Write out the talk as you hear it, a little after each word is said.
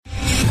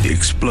the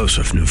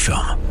explosive new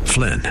film,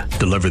 Flynn,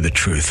 deliver the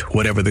truth,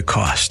 whatever the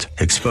cost,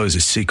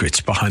 exposes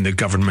secrets behind the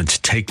government's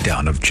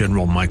takedown of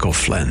General Michael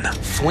Flynn.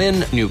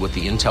 Flynn knew what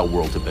the intel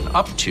world had been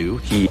up to.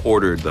 He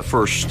ordered the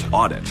first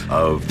audit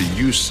of the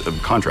use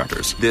of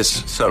contractors.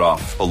 This set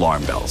off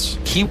alarm bells.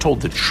 He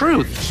told the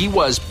truth. He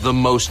was the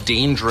most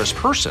dangerous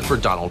person for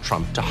Donald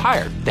Trump to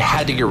hire. They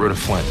had to get rid of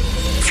Flynn.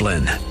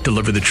 Flynn,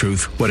 deliver the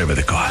truth, whatever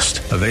the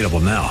cost. Available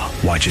now.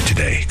 Watch it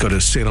today. Go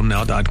to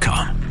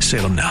salemnow.com.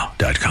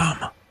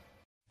 salemnow.com.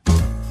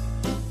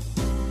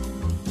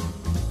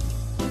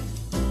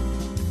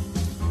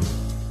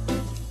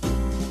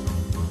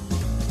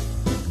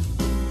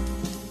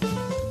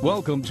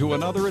 Welcome to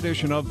another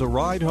edition of The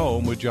Ride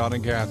Home with John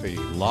and Kathy,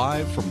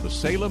 live from the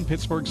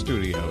Salem-Pittsburgh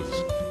studios.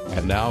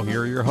 And now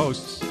here are your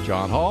hosts,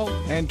 John Hall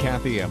and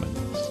Kathy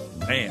Emmons.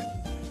 Man,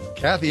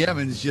 Kathy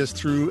Emmons just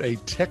threw a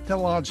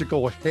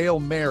technological Hail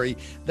Mary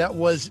that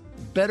was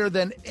better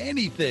than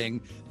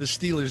anything the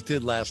Steelers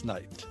did last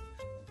night.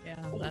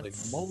 Yeah, Holy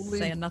that's moly.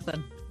 saying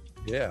nothing.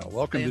 Yeah,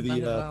 welcome to Saying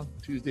the nothing, wow.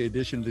 Tuesday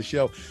edition of the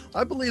show.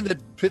 I believe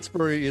that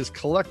Pittsburgh is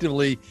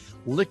collectively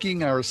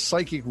licking our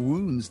psychic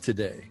wounds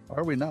today.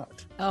 Are we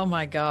not? Oh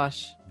my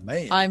gosh.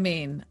 Man. I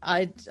mean,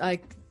 I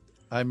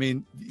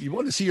mean, you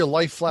want to see your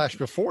life flash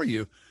before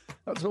you.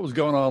 That's what was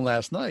going on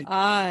last night.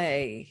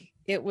 I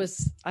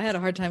had a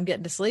hard time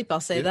getting to sleep.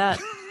 I'll say that.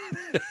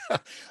 And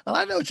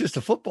I know it's just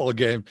a football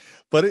game,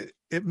 but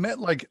it meant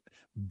like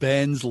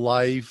Ben's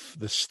life,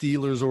 the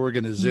Steelers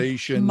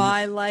organization,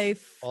 My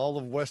life, all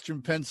of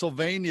Western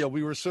Pennsylvania.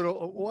 We were sort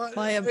of what?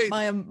 my Hey,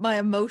 my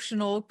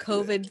emotional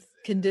COVID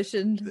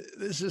condition.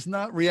 this is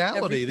not reality.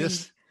 Everything.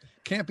 This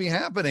can't be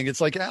happening. It's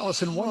like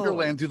Alice in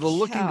Wonderland through the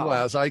looking cow.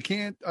 glass. I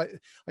can't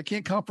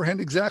comprehend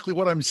exactly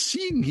what I'm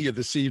seeing here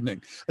this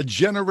evening. A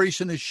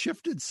generation has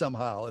shifted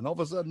somehow, and all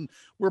of a sudden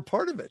we're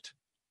part of it.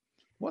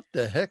 What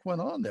the heck went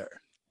on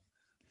there?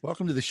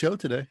 Welcome to the show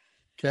today,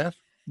 Kath,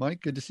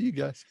 Mike. Good to see you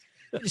guys.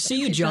 Good to see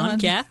you, John.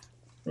 Kath.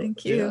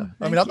 Thank you. Yeah. I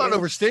Thank mean, I'm not you.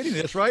 overstating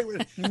this, right?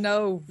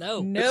 No,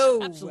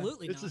 No,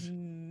 absolutely This not. is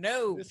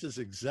no. This is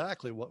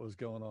exactly what was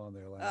going on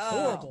there last night.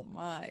 Oh horrible.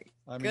 my!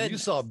 I mean, you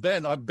goodness. saw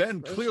Ben. Ben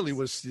Atrocious. clearly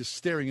was just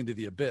staring into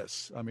the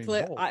abyss. I mean,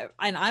 holy-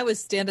 I was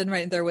standing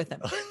right there with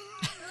him.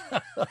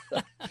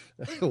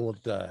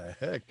 what the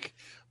heck?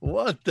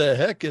 What the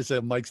heck is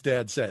it Mike's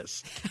dad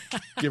says?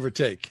 Give or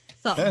take.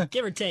 Something,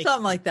 Give or take.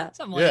 something like that.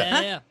 Something like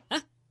that, yeah.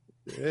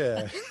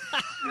 Yeah.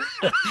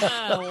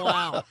 Oh,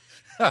 wow.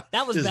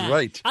 That was Is bad.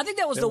 right. I think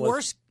that was It the was.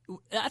 worst.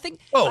 I think.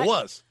 Oh, it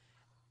was.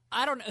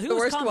 I don't know. Who The was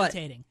worst what?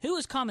 commentating? Who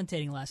was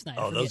commentating last night?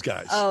 I Oh, forget. those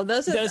guys. Oh,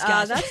 those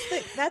guys.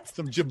 that's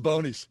Some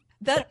jimbonis.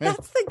 that's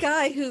the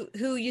guy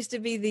who used to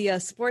be the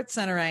Sports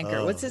Center anchor.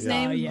 Oh, What's his yeah.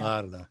 name? Oh, yeah.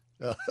 I don't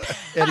know.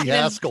 Eddie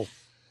Haskell.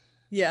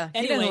 Yeah. You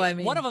Anyway, know who I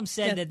mean. one of them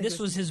said Can't that think this of-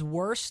 was his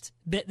worst.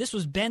 This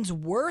was Ben's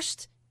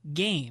worst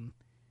game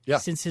Yeah.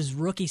 since his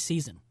rookie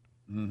season.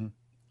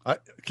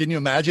 Can you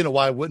imagine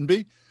why it wouldn't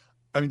be?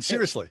 I mean,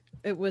 seriously.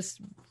 It was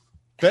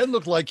Ben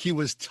looked like he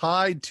was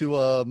tied to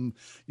a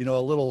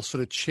little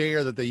sort of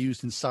chair that they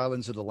used in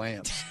Silence of the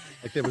Lambs.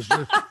 Like they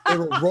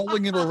were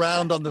rolling him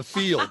around on the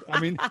field. I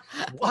mean,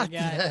 what the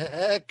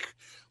heck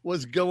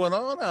was going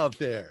on out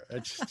there?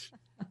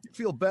 You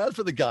feel bad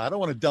for the guy. I don't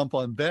want to dump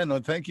on Ben.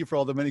 Thank you for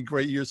all the many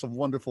great years of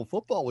wonderful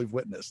football we've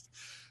witnessed.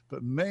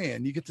 But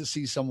man, you get to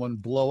see someone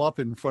blow up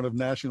in front of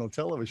national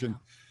television.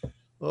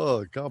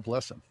 Oh, God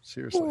bless him.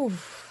 Seriously.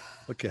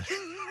 oof. Okay.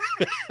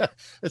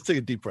 Let's take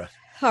a deep breath.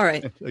 All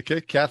right. Okay,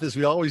 Kath, as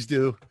we always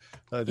do,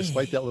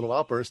 despite that little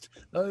outburst.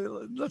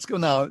 Let's go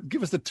now.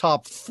 Give us the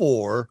top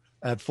four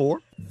at 4.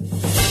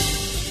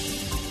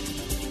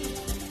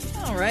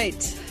 All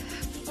right.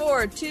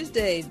 For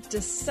Tuesday,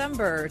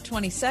 December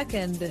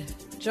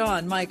 22nd,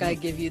 John, Mike, I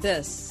give you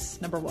this.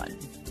 Number 1.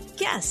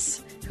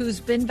 Guess who's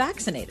been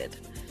vaccinated?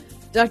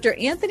 Dr.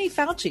 Anthony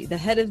Fauci, the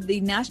head of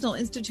the National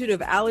Institute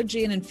of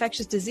Allergy and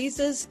Infectious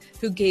Diseases,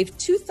 who gave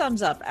 2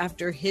 thumbs up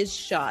after his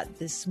shot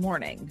this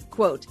morning.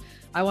 Quote,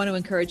 I want to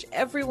encourage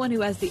everyone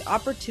who has the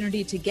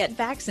opportunity to get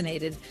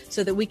vaccinated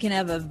so that we can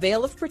have a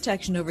veil of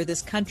protection over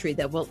this country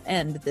that will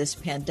end this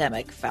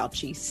pandemic,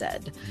 Fauci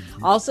said.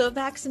 Also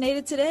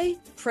vaccinated today,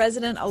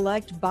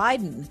 President-elect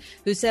Biden,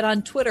 who said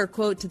on Twitter,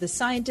 quote, to the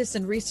scientists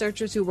and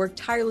researchers who worked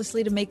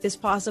tirelessly to make this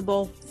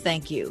possible,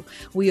 thank you.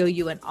 We owe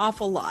you an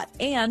awful lot.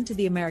 And to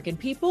the American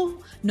people,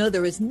 know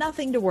there is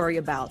nothing to worry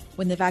about.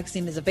 When the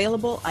vaccine is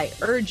available, I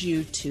urge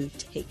you to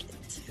take it.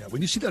 Yeah,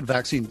 when you see that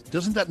vaccine,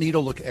 doesn't that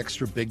needle look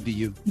extra big to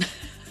you?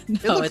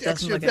 No, it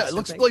doesn't look yeah, extra it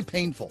looks big. really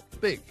painful.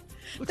 Big.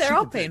 Looks They're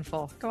all super big.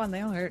 painful. Come on,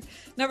 they all hurt.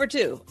 Number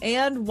 2,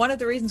 and one of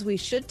the reasons we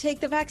should take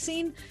the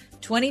vaccine,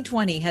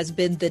 2020 has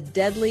been the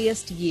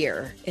deadliest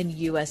year in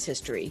U.S.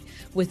 history,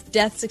 with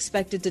deaths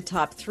expected to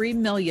top 3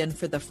 million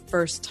for the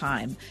first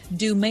time,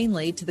 due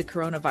mainly to the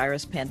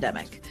coronavirus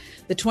pandemic.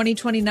 The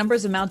 2020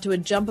 numbers amount to a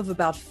jump of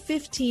about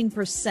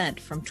 15%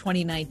 from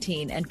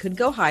 2019 and could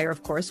go higher,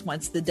 of course,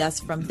 once the deaths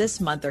from this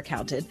month are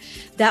counted.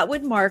 That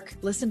would mark,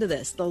 listen to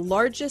this, the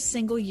largest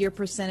single-year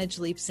percentage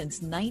leap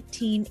since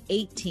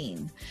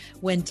 1918,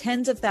 when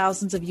tens of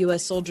thousands of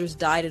U.S. soldiers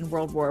died in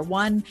World War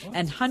I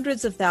and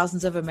hundreds of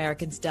thousands of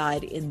Americans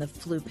died in the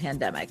flu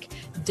pandemic.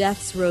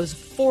 Deaths rose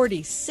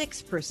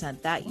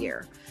 46% that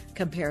year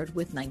compared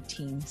with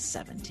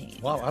 1917.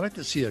 Wow, I'd like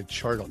to see a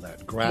chart on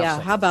that graph. Yeah,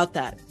 how about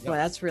that? Yeah.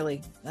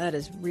 Boy, that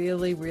is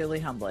really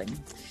humbling.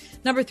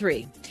 Number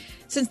 3.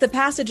 Since the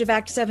passage of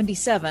Act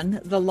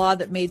 77, the law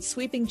that made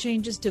sweeping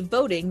changes to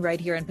voting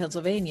right here in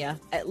Pennsylvania,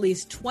 at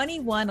least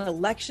 21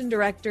 election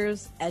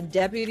directors and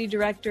deputy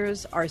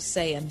directors are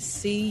saying,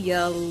 see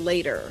ya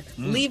later,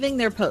 leaving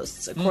their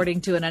posts,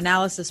 according to an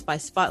analysis by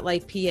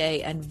Spotlight PA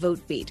and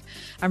VoteBeat.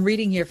 I'm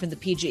reading here from the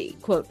PG.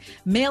 Quote,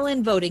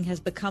 mail-in voting has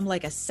become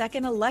like a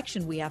second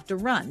election we have to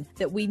run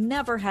that we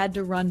never had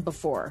to run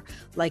before.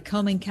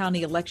 Lycoming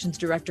County Elections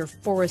Director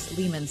Forrest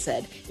Lehman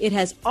said, it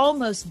has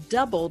almost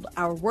doubled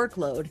our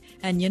workload.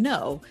 And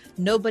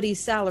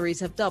nobody's salaries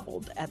have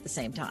doubled at the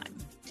same time.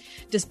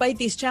 Despite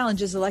these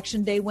challenges,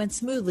 Election Day went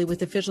smoothly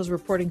with officials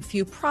reporting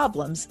few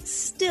problems.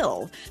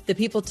 Still, the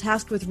people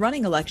tasked with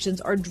running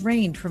elections are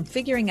drained from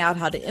figuring out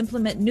how to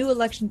implement new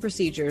election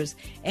procedures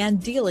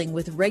and dealing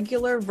with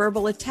regular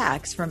verbal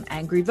attacks from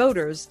angry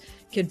voters,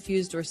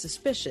 confused or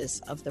suspicious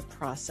of the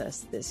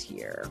process this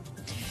year.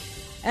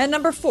 And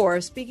number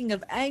 4, speaking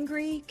of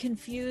angry,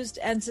 confused,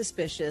 and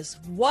suspicious,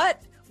 what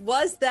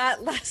was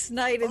that last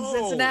night in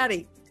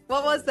Cincinnati?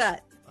 What was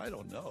that? I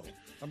don't know.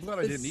 I'm glad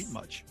I didn't eat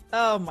much.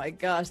 Oh, my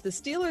gosh. The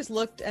Steelers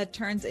looked at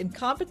turns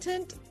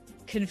incompetent,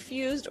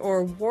 confused,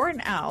 or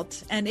worn out,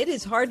 and it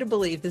is hard to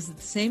believe this is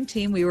the same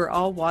team we were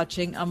all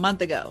watching a month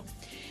ago.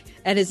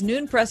 At his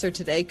noon presser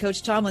today,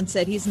 Coach Tomlin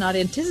said he's not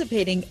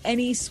anticipating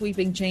any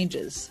sweeping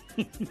changes.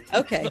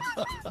 Okay.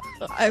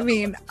 I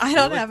mean, I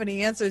don't have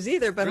any answers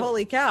either, but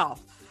holy cow.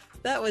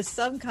 That was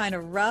some kind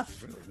of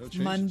rough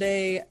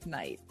Monday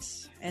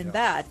night. And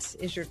that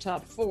is your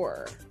top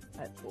 4.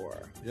 At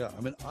 4. Yeah,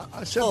 I mean,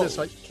 I said this,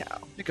 I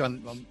think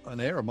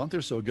on air a month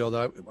or so ago,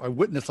 that I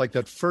witnessed like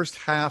that first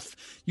half.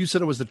 You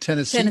said it was the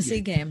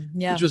Tennessee game.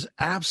 Yeah. Which was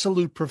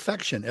absolute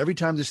perfection. Every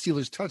time the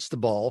Steelers touched the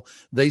ball,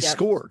 they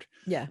scored.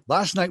 Yeah.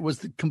 Last night was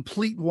the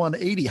complete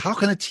 180. How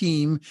can a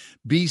team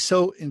be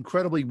so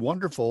incredibly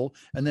wonderful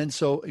and then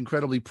so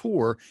incredibly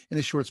poor in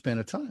a short span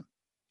of time?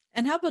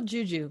 And how about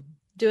Juju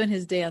doing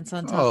his dance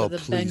on top of the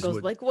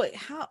Bengals? Like, what?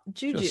 How,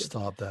 Juju? Just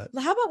stop that.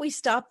 How about we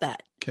stop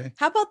that? Okay.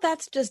 How about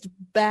that's just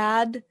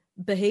bad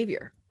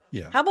behavior?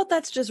 Yeah. How about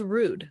that's just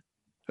rude?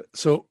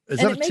 So is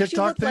that a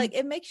TikTok thing?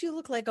 It makes you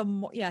look like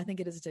I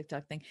think it is a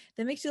TikTok thing.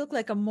 That makes you look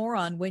like a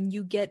moron when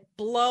you get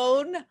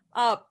blown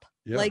up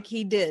like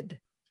he did.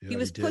 Yeah, he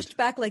was pushed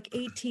back like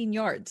 18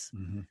 yards.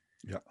 Mm-hmm.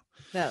 Yeah.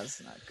 That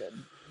was not good.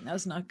 That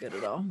was not good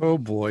at all. Oh,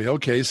 boy.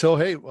 Okay. So,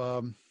 hey,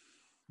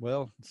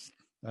 well,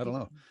 I don't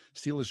know.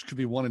 Steelers could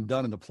be one and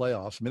done in the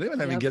playoffs. I mean, they might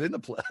not even get in the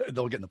play.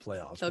 They'll get in the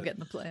playoffs. They'll get in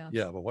the playoffs.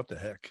 Yeah, but what the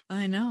heck?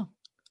 I know.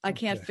 I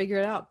can't figure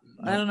it out.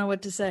 No. I don't know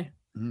what to say.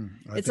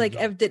 It's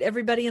like, did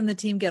everybody in the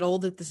team get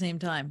old at the same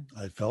time?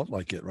 I felt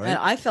like it, right? And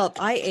I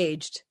felt I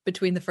aged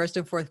between the first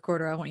and fourth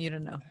quarter. I want you to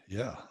know.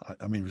 Yeah.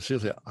 I mean,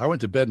 seriously, I went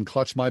to bed and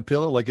clutched my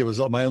pillow like it was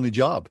my only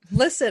job.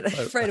 Listen,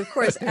 Fred, of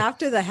course,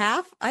 after the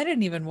half, I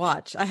didn't even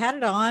watch. I had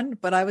it on,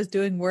 but I was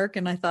doing work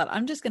and I thought,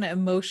 I'm just going to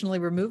emotionally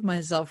remove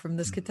myself from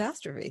this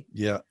catastrophe.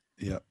 Yeah.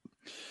 Yeah.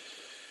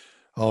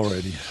 All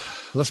righty.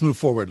 Let's move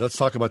forward. Let's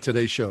talk about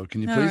today's show.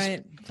 Can you please? All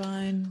right.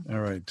 Fine. All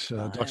right.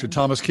 Dr.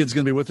 Thomas Kidd's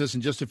going to be with us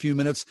in just a few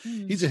minutes.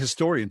 He's a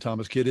historian,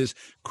 Thomas Kidd is.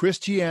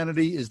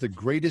 Christianity is the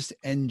greatest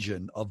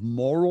engine of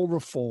moral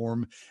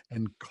reform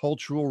and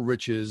cultural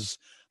riches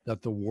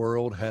that the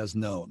world has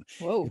known.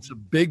 Whoa. It's a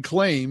big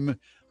claim,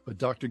 but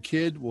Dr.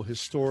 Kidd will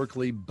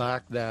historically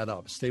back that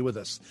up. Stay with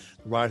us.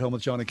 The Ride Home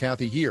with John and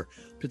Kathy here,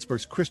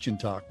 Pittsburgh's Christian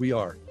Talk. We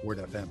are Word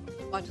FM.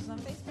 Watch us on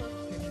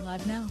Facebook. Streaming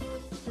live now.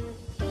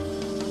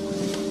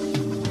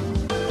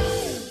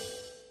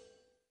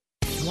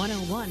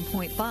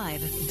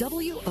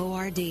 101.5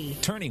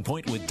 WORD. Turning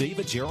Point with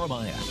David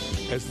Jeremiah.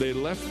 As they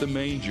left the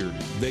manger,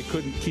 they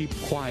couldn't keep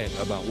quiet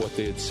about what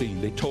they had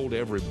seen. They told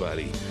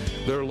everybody.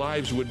 Their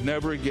lives would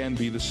never again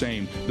be the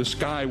same. The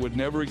sky would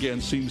never again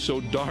seem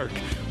so dark.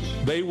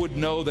 They would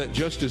know that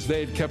just as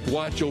they had kept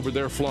watch over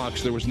their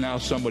flocks, there was now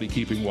somebody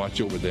keeping watch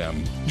over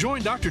them.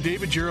 Join Dr.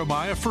 David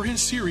Jeremiah for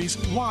his series,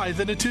 Why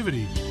the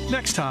Nativity,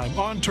 next time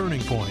on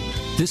Turning Point.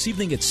 This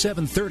evening at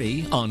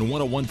 7:30 on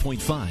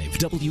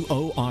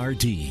 101.5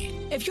 WORD.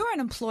 If you're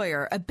an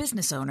employer, a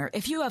business owner,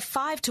 if you have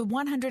 5 to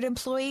 100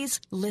 employees,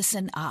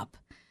 listen up.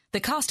 The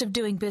cost of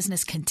doing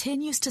business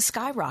continues to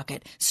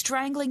skyrocket,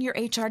 strangling your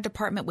HR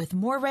department with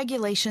more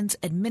regulations,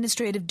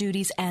 administrative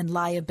duties, and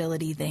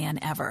liability than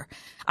ever.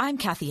 I'm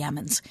Kathy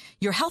Emmons.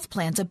 Your health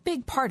plan's a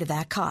big part of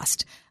that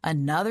cost.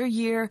 Another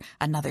year,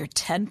 another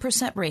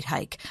 10% rate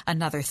hike,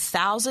 another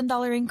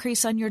 $1,000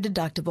 increase on your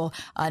deductible,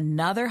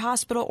 another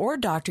hospital or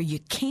doctor you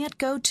can't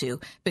go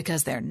to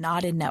because they're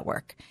not in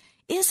network.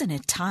 Isn't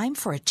it time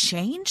for a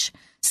change?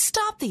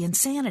 Stop the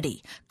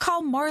insanity.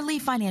 Call Marley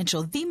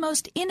Financial, the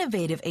most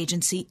innovative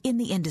agency in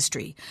the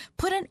industry.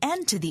 Put an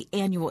end to the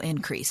annual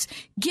increase.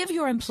 Give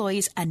your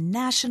employees a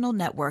national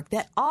network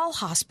that all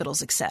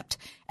hospitals accept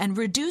and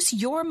reduce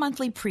your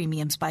monthly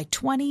premiums by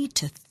 20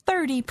 to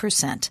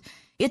 30%.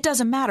 It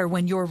doesn't matter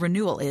when your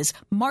renewal is.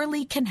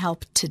 Marley can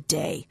help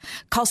today.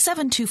 Call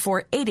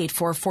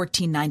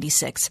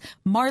 724-884-1496.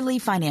 Marley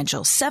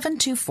Financial,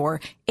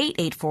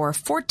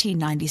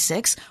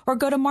 724-884-1496, or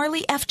go to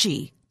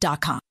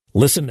marleyfg.com.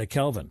 Listen to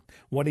Kelvin.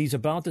 What he's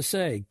about to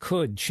say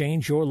could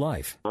change your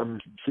life. I'm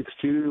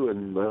 6'2",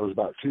 and I was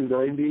about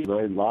 290.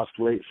 I lost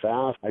weight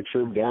fast. I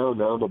trimmed down.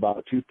 Now I'm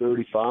about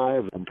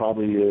 235. I'm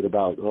probably at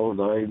about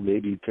 9,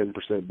 maybe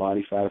 10%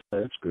 body fat.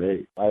 That's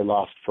great. I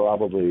lost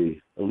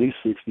probably at least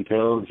 60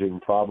 pounds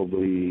in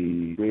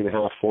probably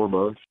 3.5, 4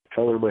 months.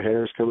 Color of my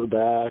hair is coming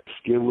back.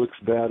 Skin looks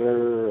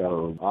better.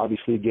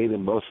 Obviously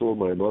gaining muscle.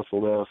 My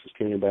muscle mass is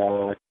coming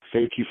back.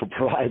 Thank you for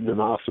providing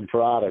an awesome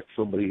product.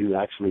 Somebody who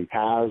actually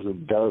has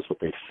and does what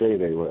they say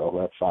they will.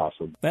 That's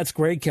awesome. That's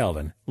great,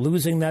 Kelvin.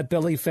 Losing that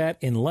belly fat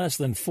in less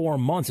than 4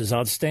 months is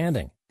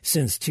outstanding.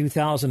 Since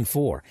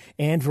 2004,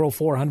 Andro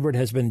 400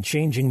 has been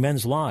changing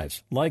men's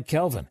lives, like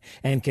Kelvin,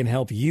 and can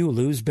help you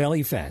lose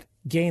belly fat,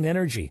 gain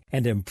energy,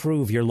 and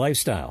improve your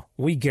lifestyle.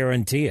 We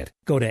guarantee it.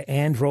 Go to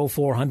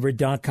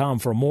andro400.com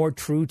for more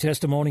true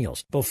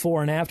testimonials,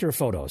 before and after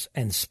photos,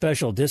 and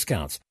special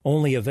discounts.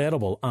 Only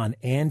available on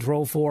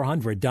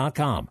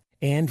andro400.com.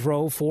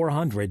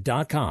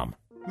 andro400.com.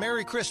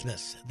 Merry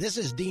Christmas. This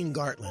is Dean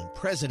Gartland,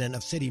 president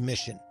of City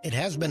Mission. It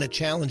has been a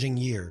challenging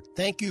year.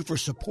 Thank you for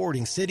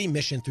supporting City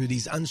Mission through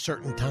these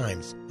uncertain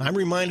times. I'm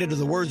reminded of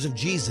the words of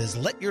Jesus,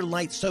 "Let your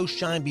light so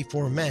shine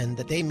before men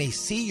that they may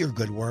see your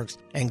good works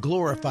and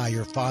glorify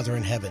your Father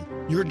in heaven."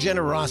 Your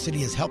generosity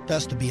has helped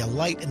us to be a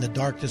light in the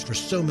darkness for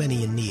so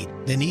many in need.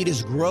 The need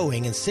is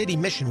growing and City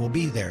Mission will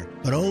be there,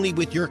 but only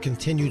with your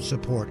continued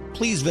support.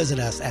 Please visit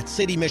us at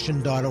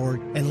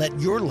citymission.org and let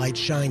your light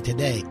shine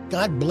today.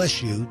 God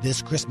bless you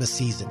this Christmas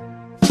season. Of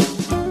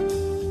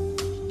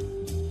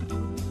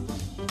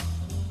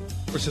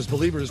course, as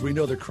believers, we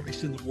know that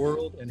Christ in the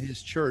world and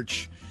his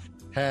church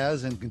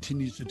has and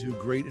continues to do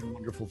great and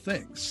wonderful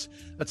things.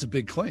 That's a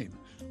big claim.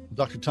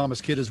 Dr. Thomas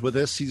Kidd is with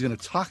us. He's going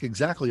to talk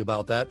exactly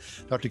about that.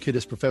 Dr. Kidd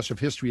is professor of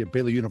history at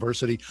Baylor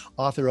University,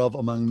 author of,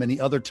 among many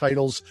other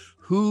titles,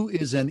 Who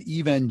is an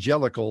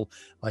Evangelical?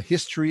 A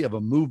History of a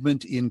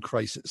Movement in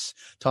Crisis.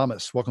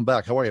 Thomas, welcome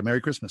back. How are you?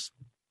 Merry Christmas.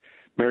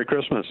 Merry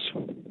Christmas.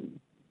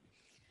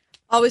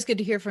 Always good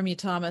to hear from you,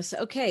 Thomas.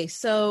 Okay,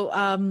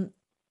 so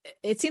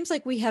it seems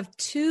like we have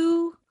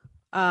two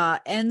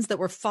ends that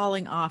we're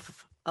falling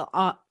off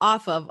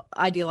of,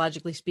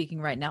 ideologically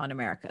speaking, right now in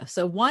America.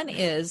 So one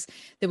is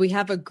that we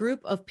have a group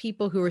of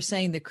people who are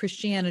saying that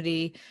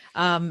Christianity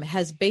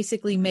has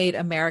basically made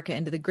America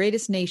into the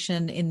greatest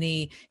nation in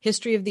the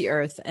history of the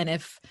earth. And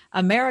if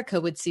America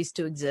would cease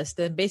to exist,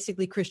 then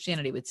basically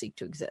Christianity would cease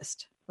to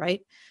exist.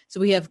 Right. So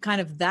we have kind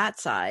of that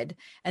side.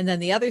 And then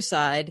the other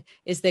side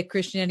is that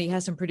Christianity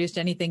hasn't produced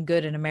anything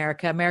good in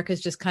America. America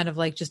is just kind of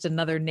like just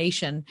another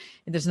nation.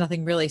 And there's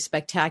nothing really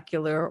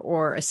spectacular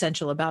or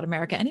essential about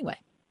America anyway.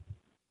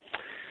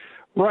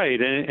 Right.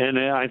 And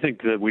I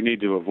think that we need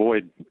to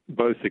avoid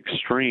both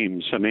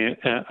extremes. I mean,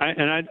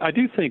 I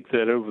do think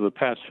that over the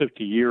past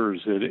 50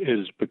 years, it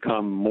has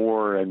become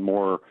more and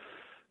more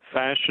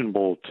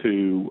fashionable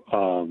to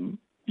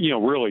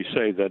really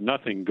say that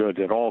nothing good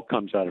at all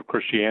comes out of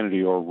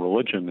Christianity or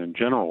religion in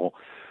general.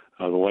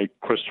 The late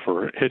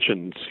Christopher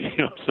Hitchens,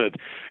 said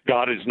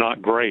God is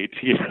not great,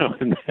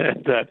 and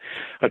that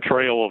a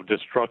trail of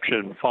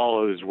destruction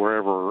follows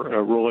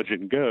wherever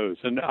religion goes.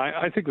 And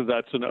I think that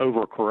that's an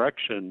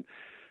overcorrection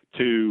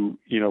to,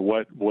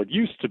 what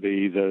used to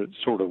be the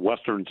sort of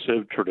Western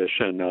civ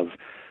tradition of,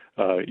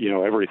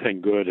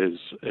 everything good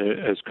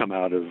has come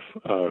out of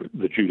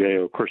the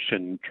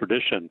Judeo-Christian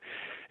tradition.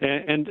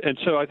 And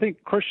so I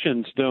think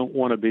Christians don't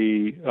want to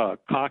be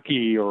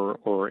cocky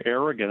or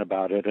arrogant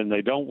about it, and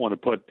we don't want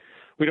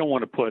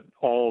to put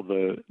all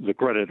the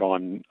credit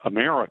on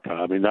America.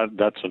 I mean,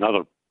 that's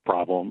another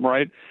problem,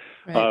 right?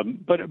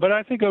 But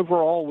I think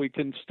overall we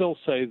can still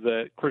say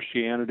that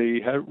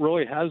Christianity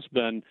really has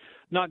been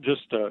not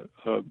just the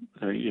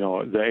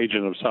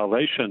agent of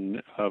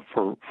salvation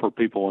for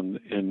people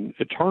in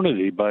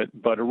eternity,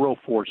 but a real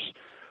force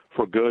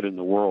for good in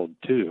the world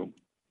too.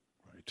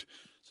 Right.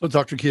 So,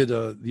 Dr. Kidd,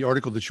 the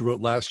article that you wrote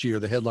last year,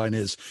 the headline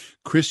is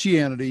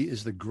Christianity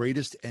is the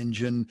greatest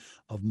engine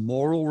of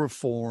moral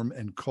reform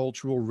and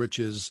cultural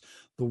riches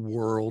the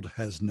world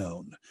has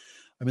known.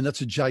 I mean,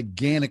 that's a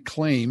gigantic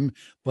claim,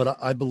 but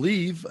I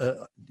believe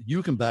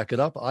you can back it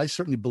up. I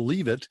certainly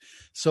believe it.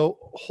 So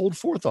hold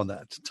forth on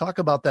that. Talk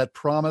about that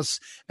promise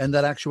and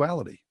that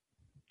actuality.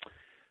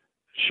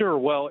 Sure.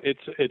 Well,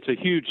 it's a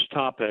huge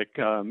topic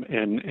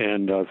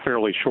and a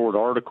fairly short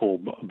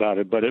article about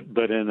it. But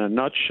in a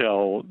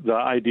nutshell, the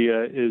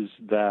idea is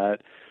that,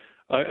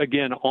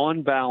 again,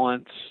 on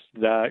balance,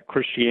 that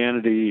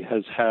Christianity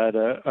has had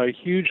a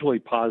hugely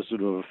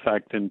positive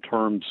effect in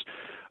terms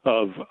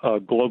of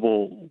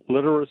global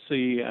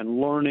literacy and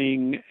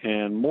learning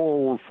and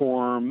moral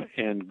reform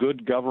and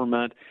good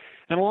government.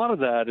 And a lot of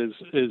that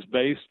is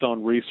based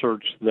on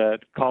research that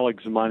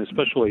colleagues of mine,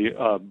 especially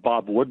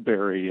Bob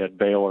Woodbury at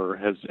Baylor,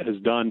 has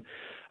done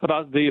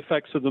about the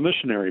effects of the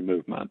missionary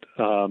movement,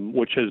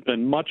 which has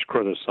been much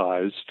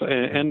criticized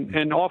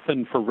and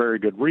often for very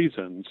good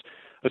reasons,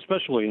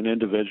 especially in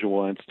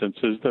individual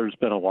instances. There's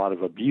been a lot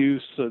of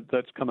abuse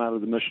that's come out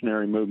of the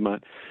missionary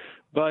movement.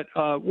 But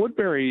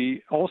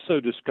Woodbury also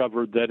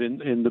discovered that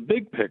in the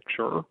big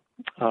picture,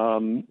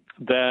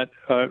 that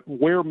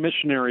where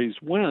missionaries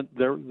went,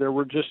 there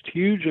were just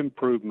huge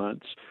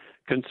improvements,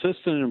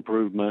 consistent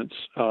improvements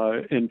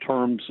in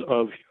terms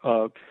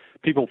of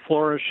people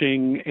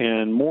flourishing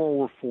and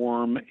moral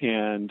reform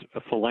and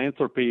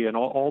philanthropy and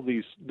all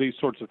these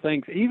sorts of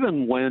things,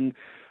 even when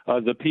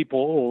the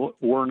people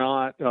were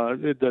not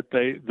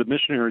the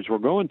missionaries were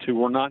going to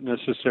were not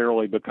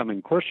necessarily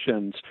becoming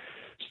Christians.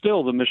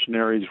 Still, the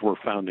missionaries were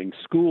founding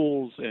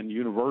schools and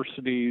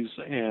universities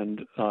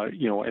and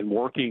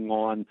working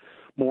on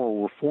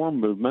moral reform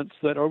movements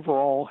that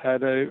overall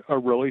had a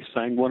really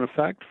sanguine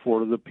effect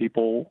for the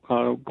people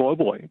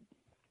globally.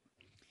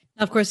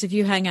 Of course, if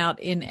you hang out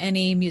in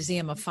any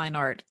museum of fine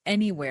art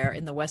anywhere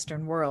in the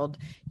Western world,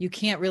 you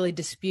can't really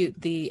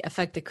dispute the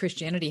effect that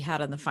Christianity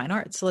had on the fine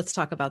arts. So let's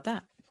talk about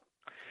that.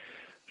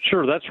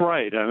 Sure, that's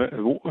right.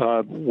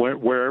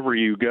 Wherever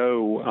you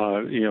go,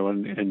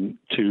 and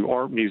to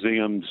art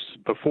museums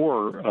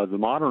before the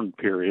modern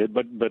period,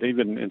 but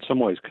even in some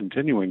ways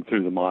continuing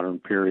through the modern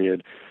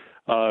period,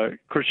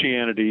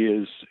 Christianity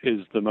is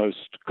the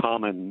most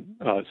common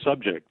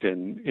subject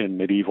in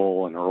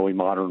medieval and early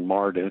modern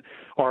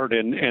art,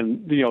 and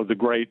the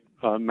great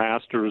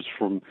masters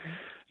from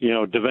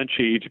Da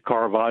Vinci to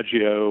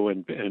Caravaggio,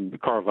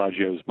 and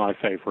Caravaggio is my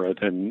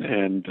favorite,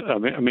 and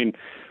I mean.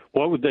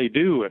 What would they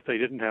do if they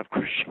didn't have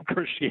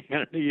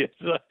Christianity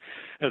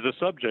as a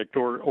subject,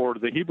 or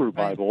the Hebrew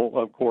Bible,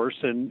 of course,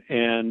 and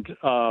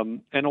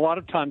a lot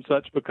of times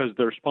that's because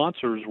their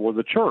sponsors were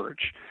the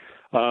church,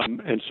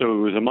 and so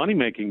it was a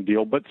money-making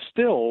deal. But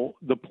still,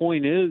 the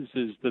point is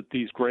that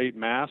these great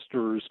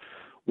masters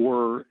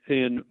were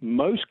in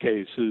most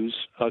cases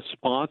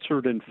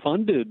sponsored and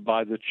funded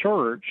by the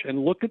church,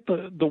 and look at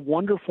the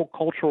wonderful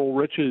cultural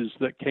riches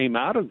that came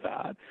out of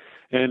that.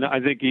 And I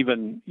think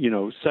even,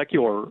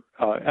 secular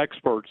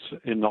experts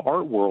in the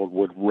art world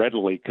would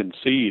readily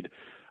concede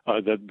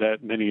that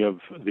many of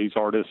these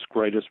artists'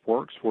 greatest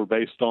works were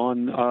based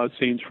on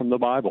scenes from the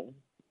Bible.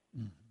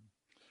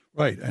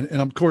 Right. And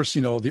of course,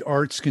 the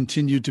arts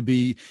continue to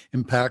be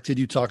impacted.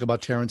 You talk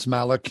about Terrence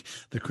Malick,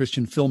 the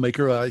Christian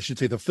filmmaker, I should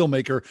say the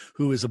filmmaker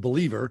who is a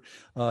believer,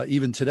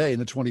 even today in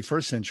the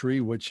 21st century,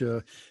 which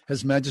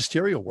has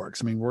magisterial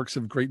works. I mean, works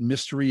of great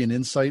mystery and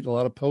insight, a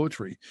lot of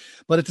poetry.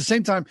 But at the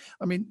same time,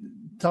 I mean,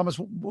 Thomas,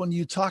 when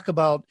you talk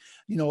about,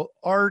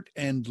 art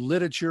and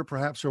literature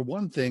perhaps are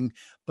one thing,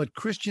 but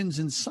Christians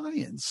in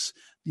science,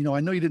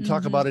 I know you didn't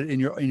talk about it in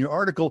your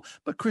article,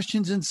 but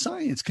Christians in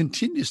science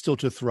continue still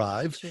to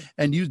thrive. Sure.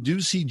 And you do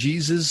see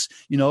Jesus,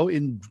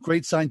 in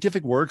great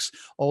scientific works,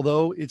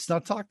 although it's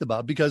not talked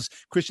about because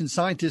Christian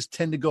scientists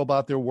tend to go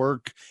about their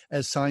work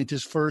as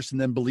scientists first and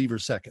then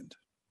believers second.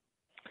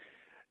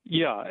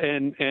 Yeah,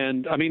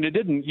 and I mean, it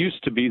didn't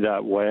used to be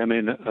that way. I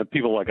mean,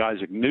 people like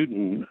Isaac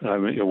Newton,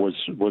 it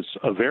was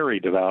a very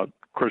devout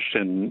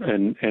Christian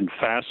and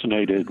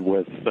fascinated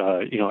with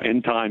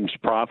end times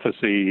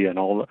prophecy and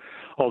all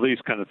these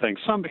kind of things.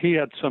 He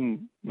had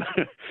some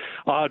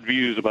odd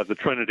views about the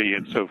Trinity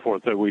and so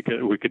forth that we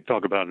could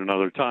talk about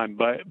another time.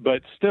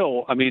 But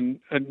still, I mean,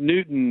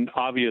 Newton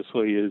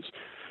obviously is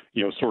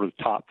sort of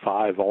top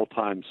 5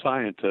 all-time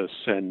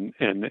scientists and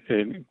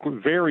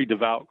very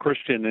devout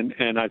Christian,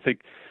 and I think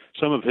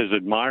some of his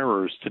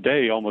admirers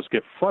today almost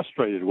get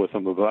frustrated with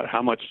him about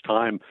how much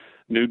time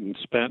Newton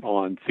spent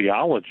on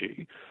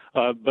theology.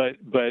 But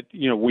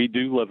we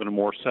do live in a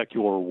more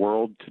secular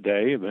world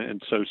today,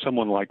 and so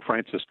someone like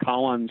Francis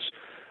Collins,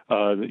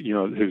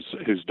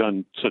 who's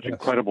done such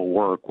incredible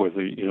work with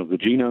the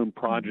Genome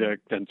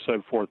Project and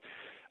so forth,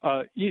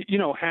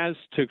 has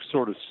to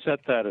sort of set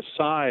that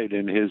aside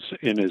in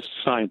his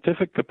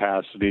scientific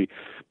capacity,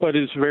 but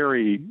is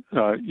very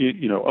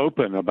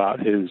open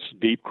about his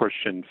deep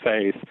Christian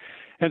faith.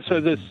 And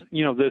so this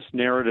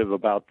narrative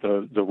about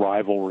the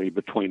rivalry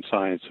between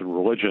science and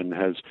religion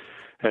has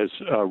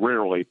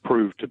rarely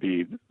proved to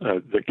be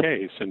the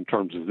case in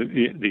terms of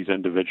these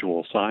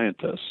individual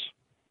scientists.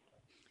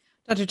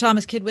 Dr.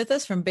 Thomas Kidd with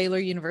us from Baylor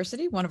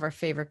University, one of our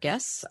favorite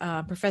guests,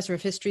 professor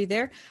of history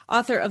there,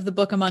 author of the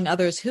book, among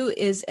others, Who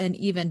is an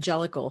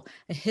Evangelical?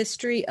 A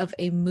History of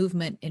a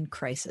Movement in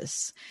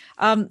Crisis.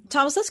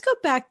 Thomas, let's go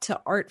back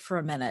to art for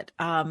a minute.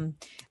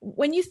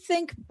 When you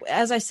think,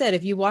 as I said,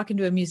 if you walk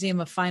into a museum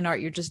of fine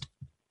art, you're just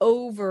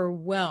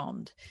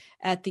overwhelmed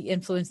at the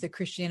influence that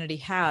Christianity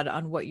had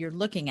on what you're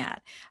looking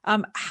at.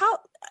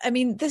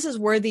 This is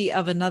worthy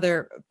of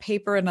another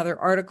paper, another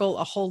article,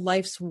 a whole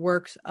life's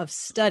work of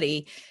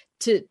study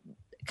to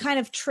kind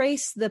of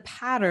trace the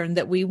pattern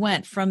that we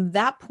went from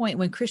that point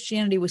when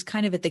Christianity was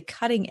kind of at the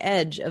cutting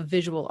edge of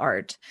visual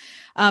art.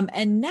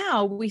 And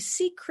now we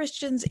see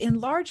Christians in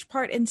large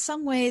part, in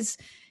some ways,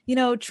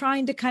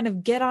 trying to kind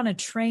of get on a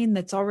train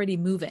that's already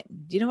moving.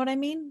 Do you know what I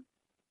mean?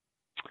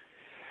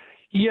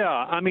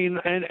 Yeah,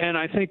 and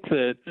I think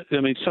that,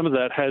 some of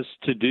that has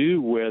to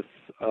do with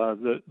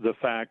the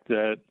fact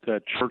that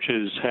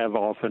churches have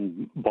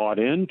often bought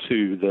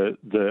into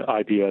the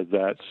idea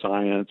that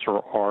science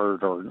or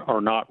art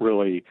are not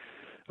really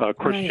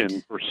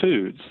Christian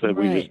pursuits, that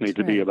we just need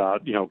to be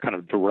about, kind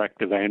of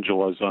direct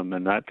evangelism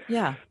and that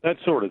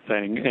sort of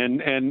thing.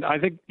 And I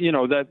think,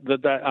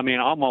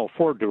 I'm all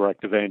for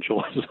direct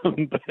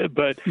evangelism,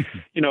 but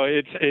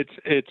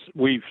it's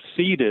we've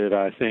ceded,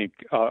 I think,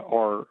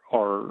 our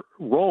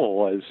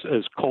role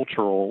as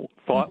cultural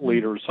thought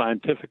leaders,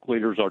 scientific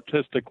leaders,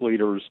 artistic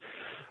leaders.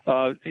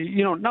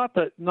 Not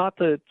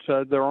that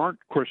there aren't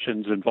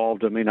Christians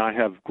involved. I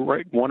have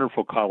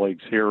wonderful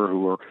colleagues here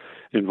who are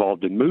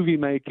involved in movie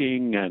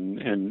making,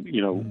 and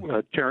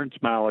Terrence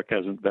Malick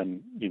hasn't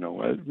been,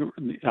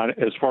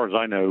 as far as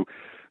I know,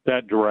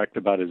 that direct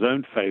about his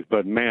own faith.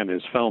 But man,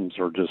 his films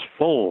are just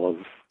full of,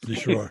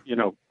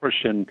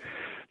 Christian,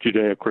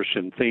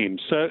 Judeo-Christian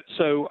themes. So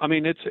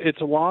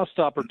it's a lost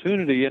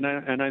opportunity, and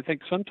I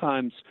think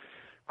sometimes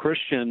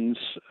Christians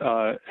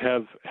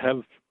have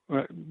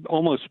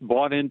almost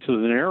bought into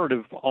the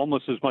narrative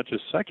almost as much as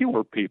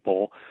secular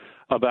people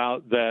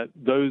about that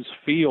those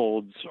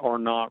fields are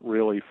not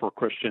really for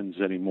Christians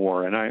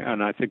anymore, and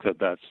I think that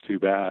that's too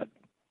bad.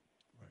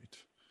 Right.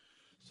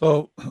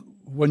 So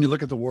when you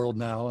look at the world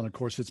now, and of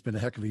course it's been a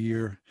heck of a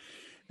year,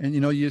 and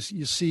you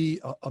see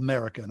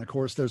America, and of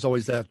course there's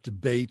always that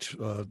debate,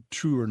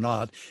 true or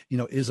not,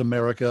 is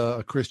America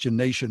a Christian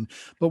nation?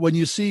 But when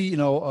you see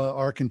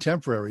our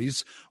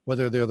contemporaries,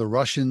 whether they're the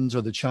Russians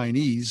or the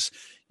Chinese,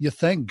 you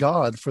thank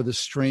God for the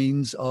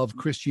strains of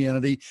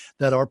Christianity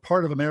that are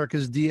part of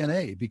America's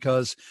DNA,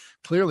 because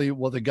clearly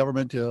what the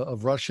government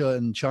of Russia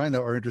and China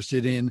are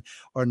interested in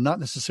are not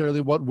necessarily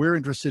what we're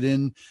interested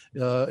in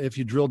if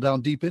you drill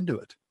down deep into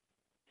it.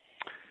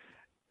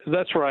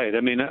 That's right.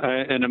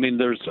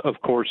 There's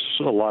of course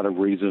a lot of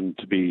reason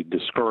to be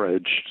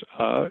discouraged,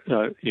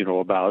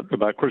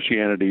 about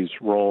Christianity's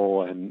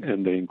role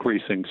and the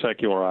increasing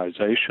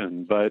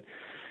secularization. But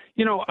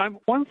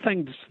one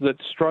thing that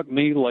struck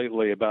me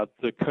lately about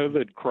the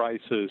COVID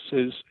crisis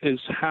is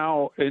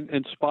how,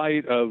 in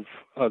spite of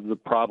the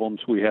problems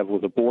we have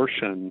with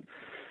abortion,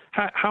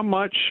 how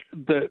much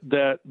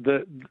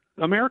that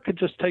America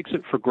just takes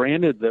it for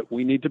granted that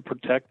we need to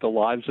protect the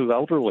lives of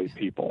elderly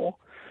people.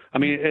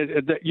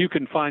 You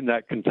can find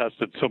that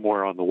contested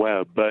somewhere on the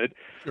web, but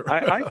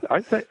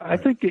I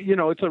think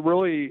it's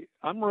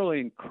I'm really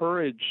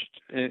encouraged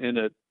in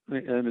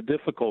a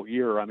difficult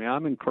year.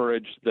 I'm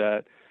encouraged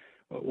that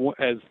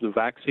as the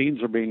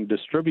vaccines are being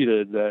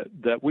distributed,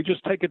 that we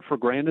just take it for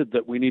granted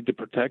that we need to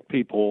protect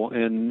people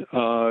in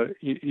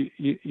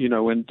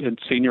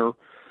senior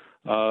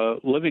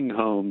living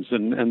homes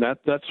and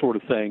that sort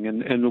of thing,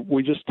 and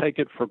we just take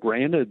it for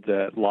granted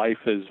that life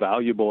is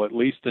valuable, at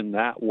least in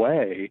that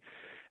way.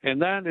 And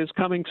that is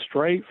coming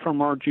straight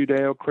from our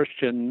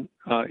Judeo-Christian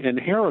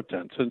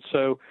inheritance. And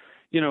so,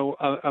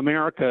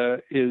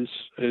 America is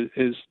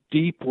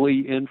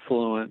deeply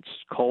influenced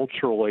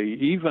culturally,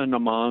 even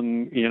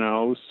among,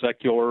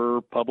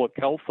 secular public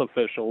health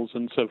officials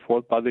and so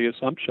forth, by the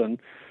assumption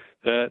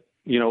that,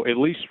 at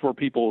least for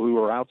people who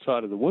are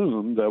outside of the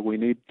womb, that we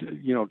need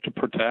to, to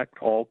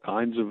protect all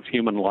kinds of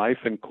human life,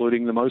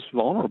 including the most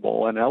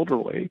vulnerable and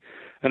elderly.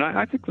 And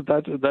I think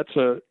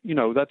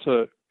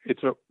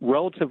it's a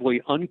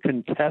relatively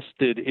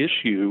uncontested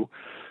issue,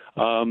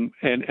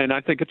 and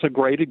I think it's a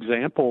great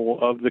example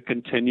of the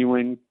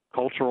continuing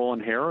cultural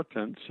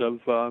inheritance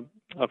of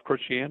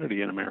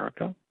Christianity in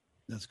America.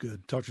 That's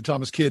good. Dr.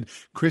 Thomas Kidd,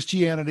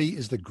 Christianity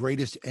is the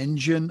greatest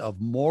engine of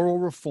moral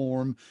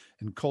reform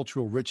and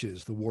cultural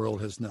riches the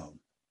world has known.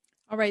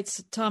 All right,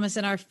 so Thomas,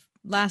 in our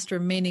last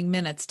remaining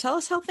minutes, tell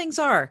us how things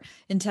are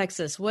in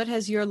Texas. What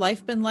has your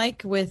life been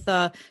like with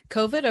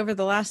COVID over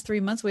the last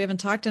 3 months? We haven't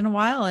talked in a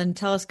while, and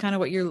tell us kind of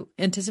what you're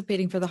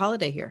anticipating for the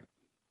holiday here.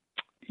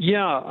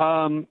 Yeah,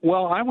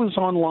 well, I was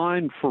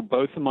online for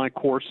both of my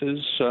courses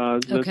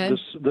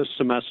this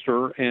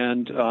semester,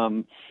 and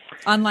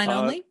online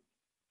only.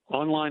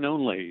 Online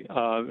only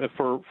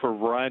for a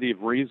variety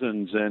of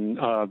reasons, and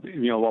a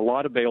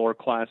lot of Baylor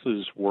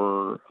classes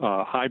were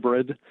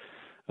hybrid.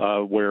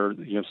 where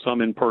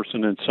some in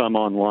person and some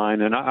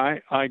online. And I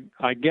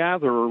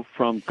gather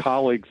from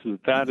colleagues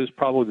that is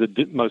probably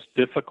the most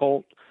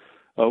difficult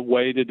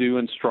way to do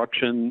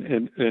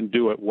instruction and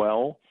do it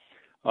well,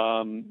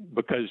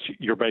 because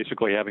you're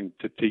basically having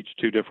to teach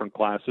two different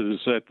classes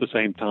at the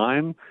same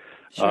time.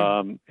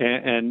 Sure.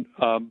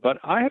 But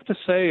I have to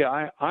say,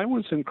 I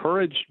was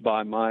encouraged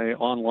by my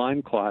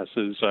online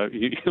classes.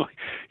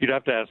 You'd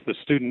have to ask the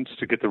students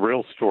to get the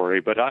real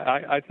story, but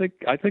I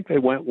think they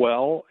went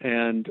well.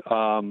 And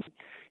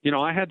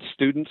I had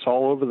students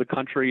all over the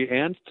country,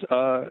 and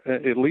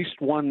at least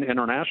one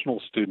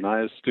international student. I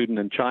had a student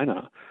in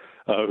China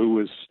who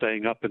was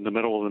staying up in the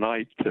middle of the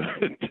night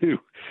to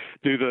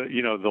do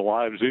the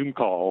live Zoom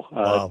call.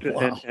 Wow.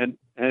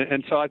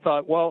 And so I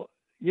thought, well,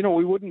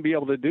 we wouldn't be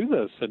able to do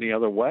this any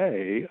other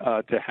way,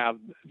 to have,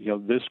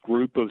 this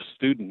group of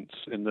students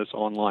in this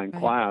online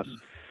class.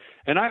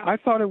 And I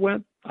thought it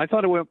went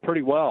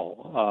pretty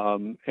well.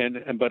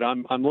 But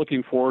I'm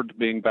looking forward to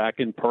being back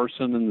in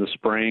person in the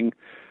spring,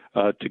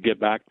 to get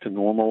back to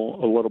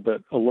normal a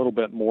little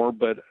bit more.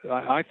 But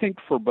I think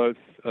for both,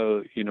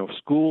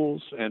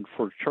 schools and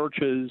for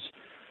churches,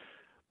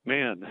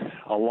 man,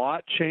 a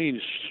lot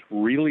changed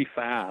really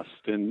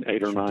fast in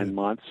 8 or 9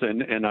 months,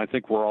 and I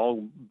think we're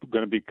all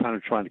going to be kind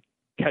of trying to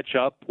catch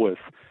up with,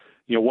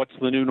 what's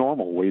the new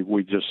normal.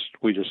 We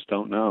just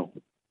don't know.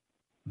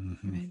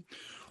 Mm-hmm.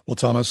 Well,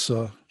 Thomas,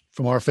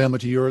 from our family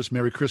to yours,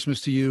 Merry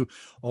Christmas to you.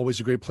 Always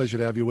a great pleasure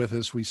to have you with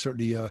us. We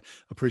certainly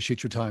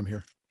appreciate your time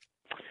here.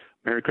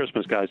 Merry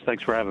Christmas, guys.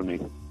 Thanks for having me.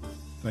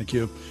 Thank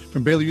you.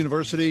 From Baylor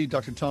University,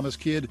 Dr. Thomas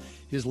Kidd,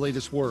 his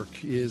latest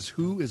work is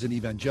Who is an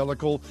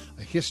Evangelical?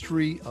 A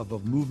History of a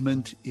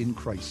Movement in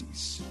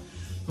Crises.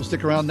 We'll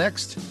stick around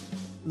next.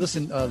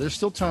 Listen, there's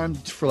still time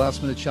for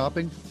last-minute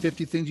shopping.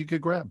 50 things you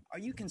could grab. Are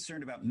you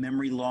concerned about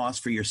memory loss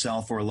for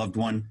yourself or a loved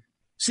one?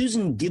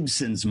 Susan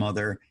Gibson's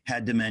mother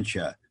had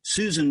dementia.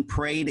 Susan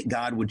prayed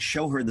God would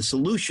show her the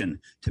solution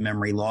to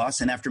memory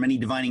loss, and after many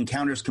divine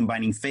encounters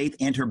combining faith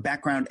and her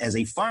background as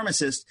a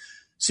pharmacist,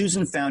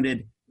 Susan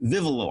founded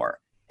Vivalore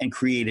and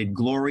created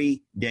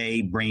Glory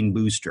Day Brain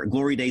Booster.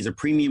 Glory Day is a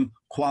premium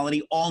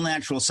quality,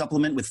 all-natural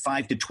supplement with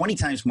 5 to 20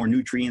 times more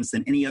nutrients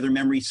than any other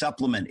memory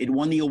supplement. It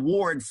won the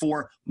award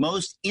for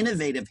Most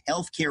Innovative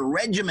Healthcare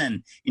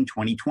Regimen in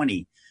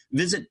 2020.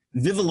 Visit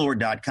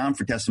Vivalore.com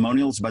for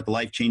testimonials about the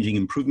life-changing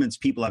improvements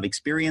people have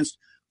experienced.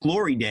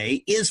 Glory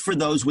Day is for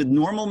those with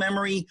normal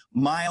memory,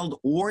 mild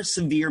or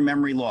severe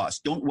memory loss.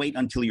 Don't wait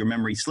until your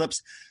memory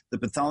slips. The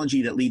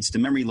pathology that leads to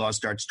memory loss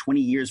starts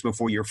 20 years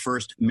before your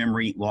first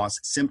memory loss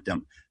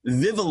symptom.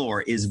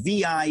 Vivalore is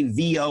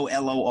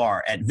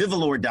Vivolor at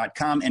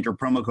Vivalore.com. Enter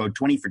promo code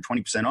 20 for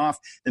 20% off.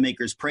 The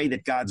makers pray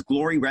that God's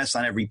glory rests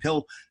on every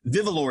pill.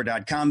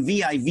 Vivalore.com,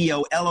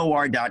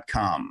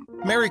 Vivolor.com.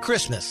 Merry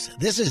Christmas.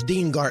 This is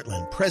Dean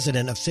Gartland,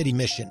 president of City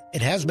Mission.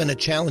 It has been a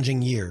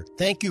challenging year.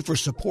 Thank you for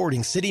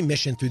supporting City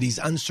Mission through these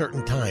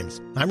uncertain times.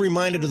 I'm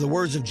reminded of the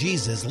words of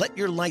Jesus, let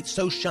your light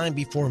so shine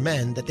before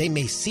men that they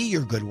may see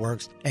your good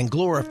works and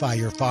glorify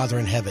your Father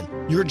in heaven.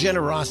 Your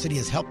generosity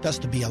has helped us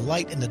to be a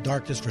light in the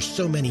darkness for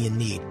so many in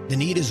need. The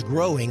need is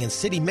growing and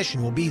City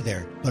Mission will be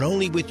there, but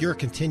only with your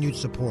continued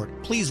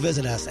support. Please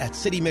visit us at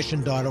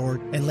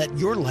citymission.org and let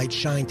your light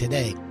shine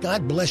today.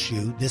 God bless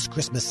you this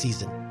Christmas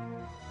season.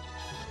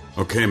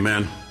 Okay,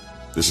 man,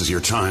 this is your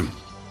time.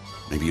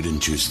 Maybe you didn't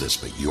choose this,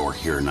 but you're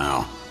here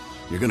now.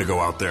 You're going to go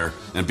out there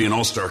and be an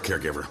all-star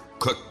caregiver.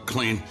 Cook,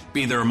 clean,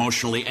 be there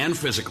emotionally and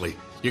physically.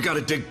 You got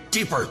to dig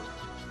deeper.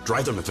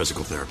 Drive them to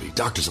physical therapy,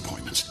 doctor's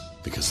appointments,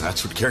 because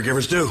that's what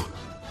caregivers do.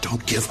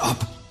 Don't give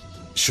up.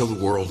 Show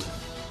the world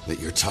that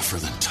you're tougher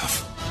than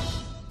tough.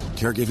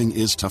 Caregiving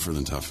is tougher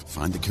than tough.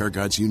 Find the care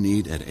guides you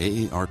need at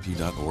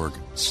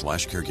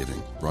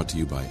aarp.org/caregiving. Brought to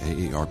you by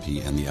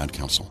AARP and the Ad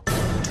Council.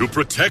 To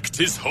protect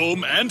his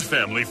home and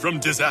family from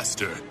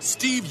disaster,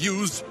 Steve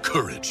used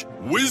courage,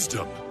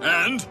 wisdom,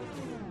 and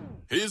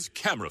his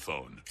camera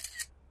phone.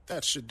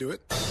 That should do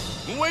it.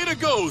 Way to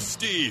go,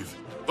 Steve!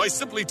 By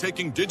simply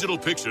taking digital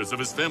pictures of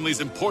his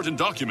family's important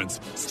documents,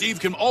 Steve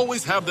can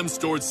always have them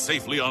stored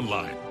safely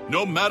online,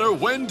 no matter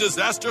when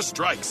disaster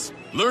strikes.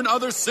 Learn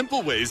other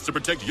simple ways to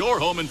protect your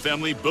home and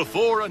family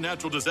before a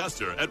natural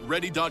disaster at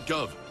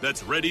ready.gov.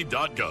 That's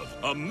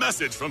ready.gov. A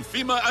message from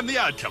FEMA and the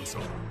Ad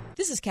Council.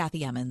 This is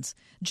Kathy Emmons.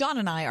 John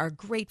and I are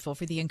grateful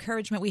for the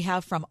encouragement we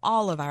have from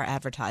all of our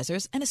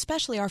advertisers, and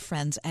especially our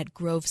friends at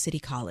Grove City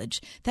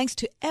College. Thanks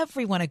to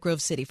everyone at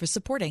Grove City for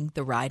supporting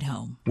The Ride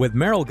Home. With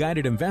Merrill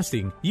Guided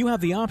Investing, you have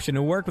the option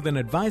to work with an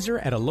advisor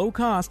at a low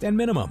cost and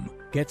minimum.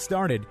 Get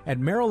started at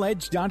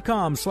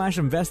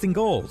merrilledge.com/investing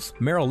goals.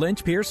 Merrill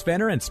Lynch, Pierce,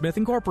 Fenner, and Smith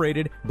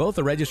Incorporated, both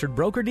a registered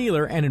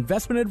broker-dealer and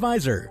investment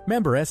advisor.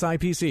 Member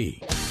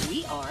SIPC.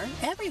 We are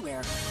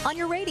everywhere. On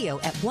your radio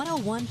at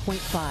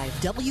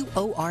 101.5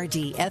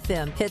 WORD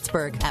FM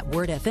Pittsburgh, at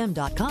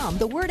wordfm.com,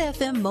 the Word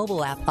FM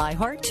mobile app,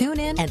 iHeart,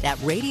 TuneIn, and at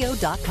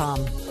radio.com.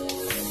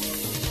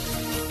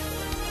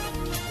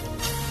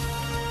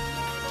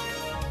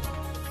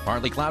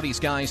 Partly cloudy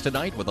skies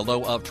tonight with a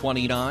low of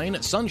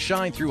 29.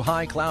 Sunshine through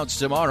high clouds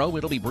tomorrow.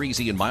 It'll be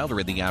breezy and milder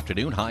in the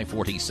afternoon, high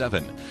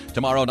 47.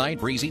 Tomorrow night,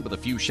 breezy with a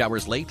few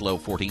showers late, low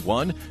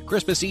 41.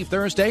 Christmas Eve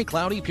Thursday,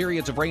 cloudy,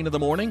 periods of rain in the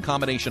morning.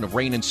 Combination of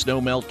rain and snow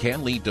melt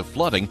can lead to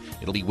flooding.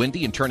 It'll be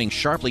windy and turning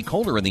sharply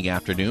colder in the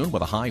afternoon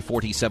with a high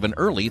 47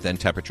 early, then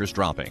temperatures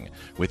dropping.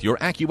 With your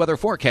AccuWeather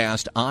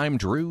forecast, I'm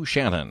Drew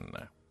Shannon.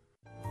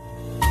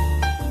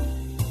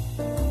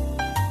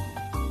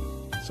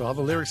 So how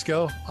the lyrics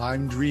go?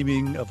 I'm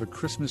dreaming of a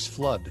Christmas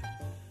flood.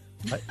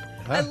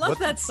 I love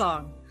that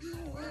song.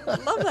 I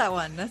love that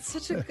one. That's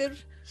such a good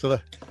So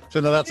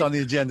now that's on the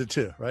agenda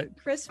too, right?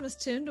 Christmas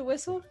tune to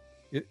whistle.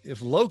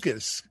 If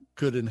locusts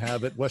could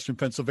inhabit Western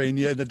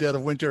Pennsylvania in the dead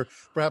of winter,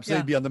 perhaps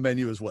they'd be on the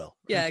menu as well.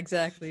 Yeah,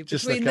 exactly.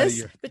 Just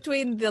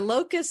Between the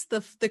locust,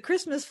 the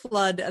Christmas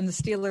flood, and the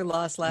Steeler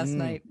loss last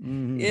night,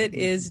 it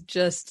is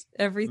just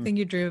everything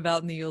you dream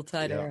about in the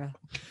Yuletide era.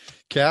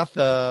 Kath,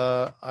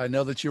 I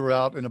know that you were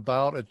out and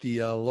about at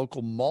the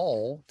local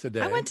mall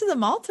today. I went to the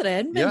mall today. I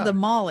hadn't been to the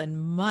mall in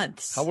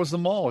months. How was the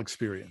mall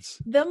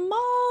experience? The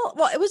mall,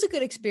 well, it was a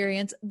good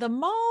experience. The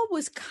mall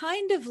was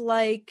kind of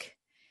like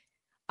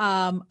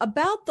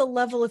about the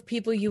level of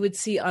people you would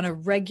see on a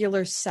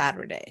regular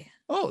Saturday.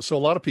 Oh, so a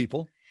lot of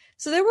people.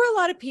 So there were a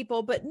lot of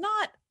people, but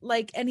not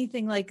like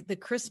anything like the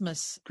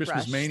Christmas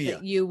rush mania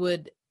that you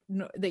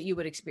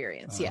would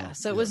experience.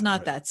 So it was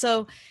not that.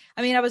 So,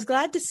 I mean, I was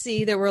glad to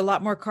see there were a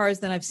lot more cars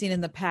than I've seen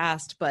in the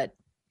past, but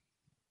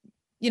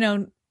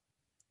it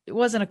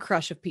wasn't a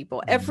crush of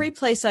people. Every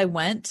place I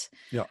went,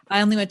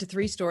 I only went to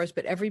 3 stores,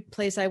 but every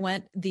place I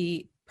went,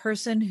 the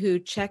person who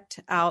checked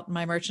out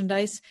my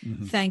merchandise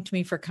thanked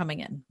me for coming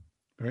in.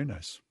 Very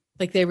nice.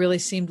 Like they really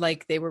seemed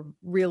like they were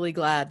really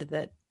glad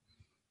that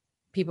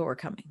people were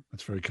coming.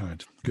 That's very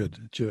kind. Good.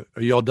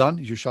 Are you all done?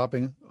 Is your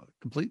shopping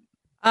complete?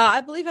 I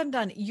believe I'm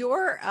done.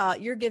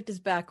 Your gift is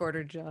back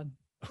ordered, John.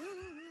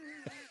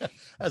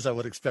 As I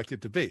would expect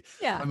it to be.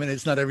 Yeah. I mean,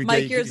 it's not every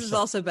day. Mike, yours is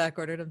also back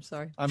ordered. I'm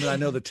sorry. I mean, I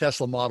know the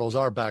Tesla models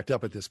are backed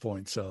up at this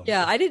point. So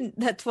yeah,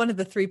 that's one of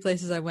the 3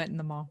 places I went in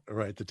the mall.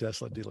 Right. The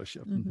Tesla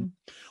dealership.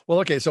 Well,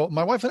 okay. So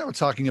my wife and I were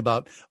talking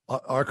about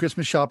our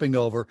Christmas shopping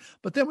over,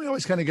 but then we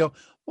always kind of go,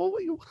 well,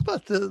 what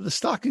about the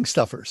stocking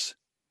stuffers?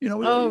 You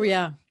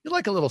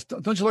like a little,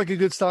 don't you like a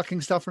good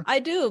stocking stuffer? I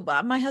do,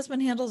 but my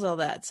husband handles all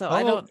that. So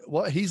I don't.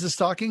 Well, he's the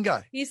stocking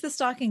guy. He's the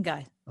stocking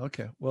guy.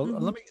 Okay.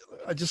 Well,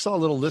 I just saw a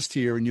little list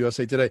here in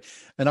USA Today,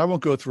 and I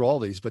won't go through all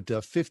these, but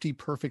 50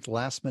 perfect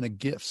last minute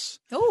gifts.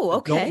 Oh,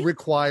 okay. Don't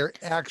require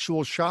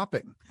actual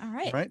shopping. All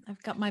right. Right.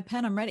 I've got my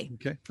pen. I'm ready.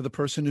 Okay. For the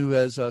person who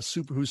has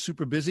who's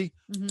super busy,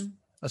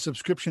 a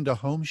subscription to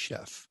Home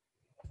Chef.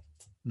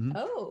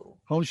 Oh,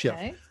 Home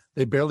Chef.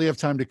 They barely have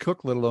time to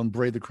cook, let alone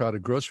braid the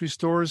crowded grocery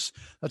stores.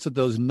 That's what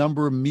those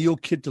number meal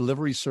kit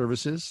delivery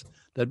services.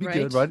 That'd be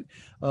good,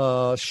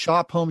 right?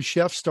 Shop Home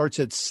Chef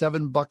starts at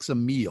 $7 a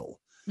meal.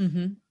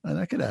 And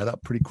that could add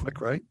up pretty quick,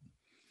 right?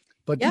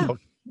 But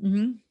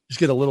just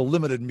get a little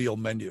limited meal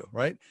menu,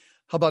 right?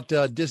 How about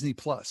Disney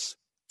Plus?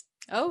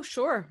 Oh,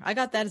 sure. I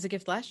got that as a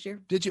gift last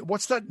year. Did you?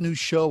 What's that new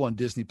show on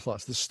Disney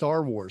Plus? The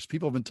Star Wars.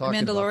 People have been talking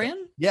Mandalorian? about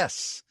that.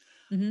 Yes.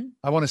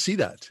 I want to see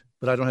that,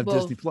 but I don't have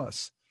Disney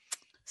Plus.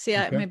 See,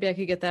 maybe I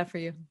could get that for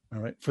you. All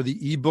right. For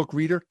the ebook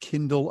reader,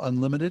 Kindle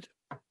Unlimited.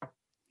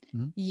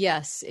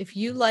 Yes. If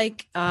you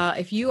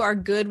if you are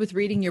good with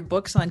reading your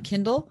books on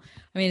Kindle,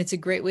 I mean, it's a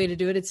great way to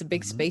do it. It's a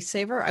big space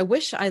saver. I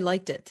wish I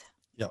liked it.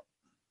 Yeah.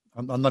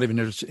 I'm not even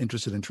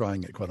interested in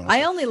trying it, quite honestly.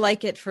 I only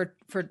like it for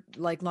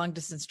like long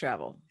distance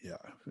travel. Yeah.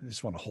 I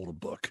just want to hold a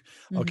book.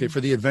 Okay.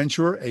 For the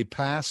adventurer, a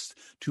pass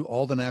to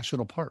all the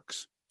national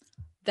parks.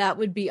 That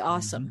would be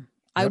awesome.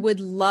 I would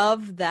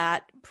love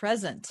that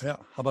present. Yeah.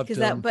 How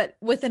about but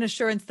with an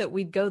assurance that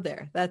we'd go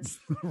there. That's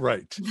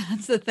right.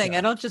 That's the thing.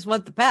 I don't just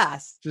want the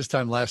pass. This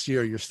time last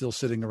year, you're still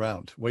sitting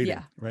around waiting.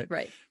 Yeah.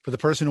 Right. For the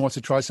person who wants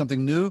to try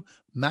something new,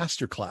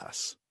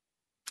 masterclass.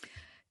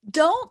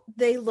 Don't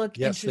they look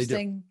interesting? They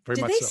do. Very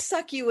Did much they so.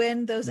 suck you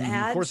in those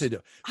ads? Of course they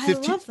do. I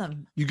love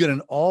them. You get an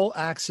all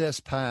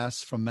access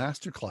pass from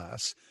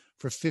Masterclass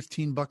for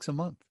 $15 a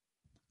month.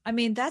 I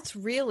mean, that's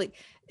really,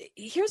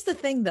 here's the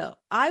thing though.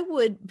 I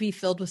would be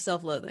filled with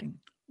self-loathing.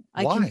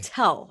 Why?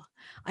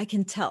 I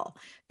can tell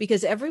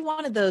because every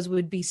one of those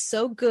would be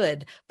so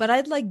good, but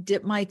I'd like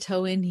dip my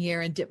toe in here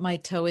and dip my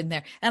toe in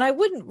there. And I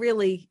wouldn't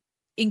really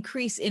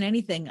increase in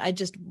anything. I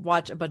just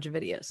watch a bunch of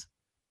videos.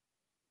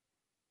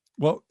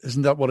 Well,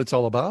 isn't that what it's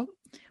all about?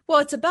 Well,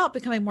 it's about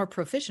becoming more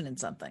proficient in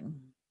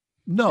something.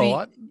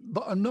 No,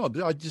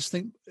 I just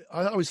think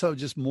I always thought it was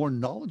just more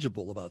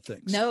knowledgeable about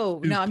things. No,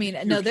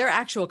 they're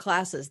actual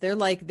classes. They're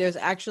like, there's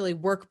actually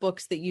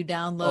workbooks that you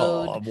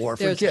download. Oh, more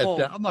forget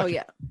that. I'm not,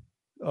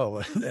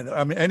 and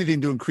I mean, anything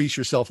to increase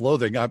your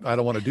self-loathing. I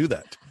don't want to do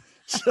that.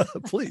 So,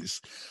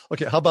 please.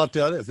 Okay. How about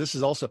this? This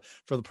is also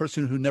for the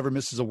person who never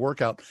misses a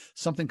workout,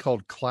 something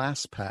called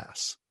Class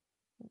Pass.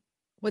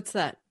 What's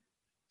that?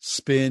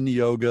 Spin,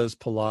 yogas,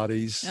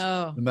 Pilates.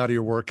 Oh, no matter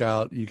your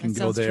workout, you can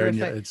go there.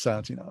 Terrific. And it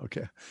sounds,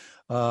 okay.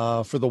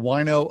 For the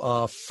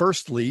wino,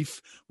 First Leaf,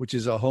 which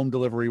is a home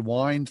delivery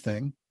wine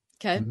thing.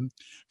 Okay. Mm-hmm.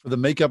 For the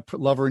makeup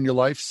lover in your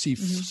life, see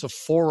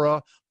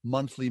Sephora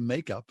monthly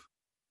makeup.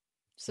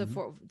 So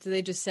do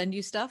they just send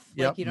you stuff?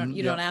 Yep. Like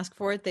you don't ask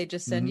for it, they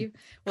just send you.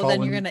 Well,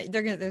 Call then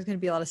there's gonna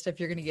be a lot of stuff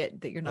you're gonna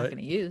get that you're not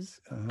gonna use.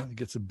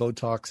 Get some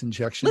Botox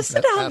injections.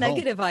 Listen how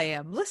negative I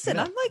am. Listen,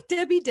 I'm like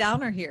Debbie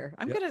Downer here.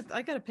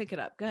 I gotta pick it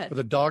up. Good. For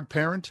the dog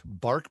parent,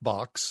 Bark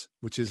Box,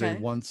 which is a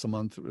once a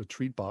month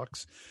treat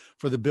box.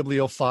 For the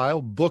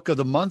bibliophile, Book of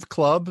the Month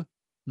Club.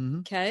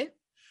 Okay.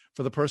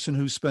 For the person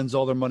who spends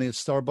all their money at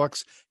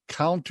Starbucks,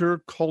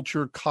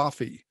 Counterculture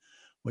Coffee,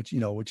 which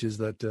is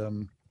that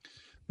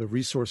the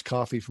resource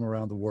coffee from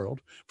around the world.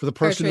 For the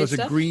person who has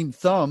a green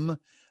thumb,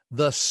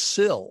 The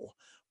Sill,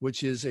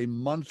 which is a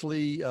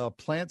monthly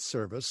plant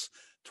service,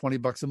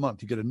 $20 a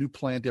month. You get a new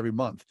plant every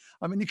month.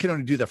 I mean, you can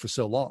only do that for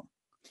so long,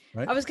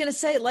 right? I was going to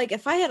say, like,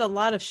 if I had a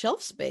lot of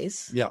shelf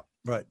space. Yeah,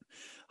 right.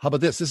 How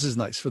about this? This is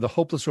nice. For the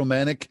hopeless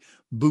romantic,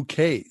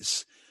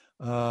 Bouquets.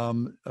 A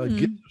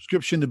gift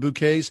subscription to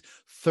Bouquets,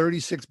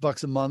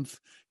 $36 a month.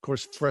 Of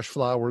course, fresh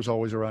flowers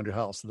always around your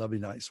house. So that'd be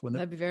nice, wouldn't it?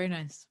 That'd be very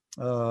nice.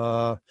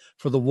 For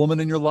the woman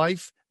in your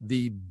life,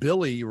 the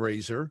Billy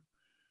razor.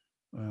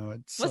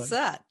 What's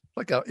that?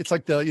 It's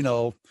like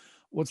the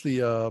what's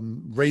the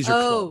razor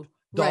club,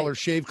 Dollar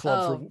Shave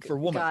Club for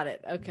women. Got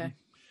it. Okay.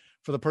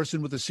 For the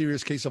person with a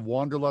serious case of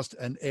wanderlust,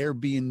 an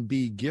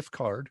Airbnb gift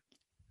card.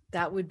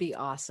 That would be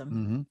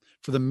awesome.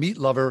 For the meat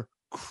lover,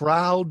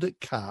 Crowd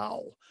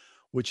Cow,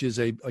 which is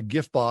a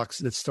gift box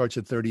that starts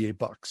at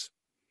 $38.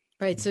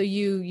 Right. So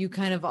you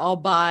kind of all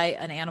buy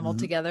an animal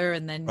together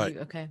and then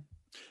okay.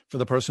 For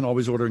the person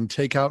always ordering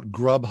takeout,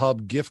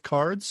 Grubhub gift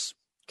cards.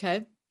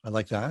 Okay. I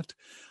like that.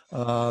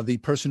 The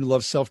person who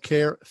loves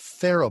self-care,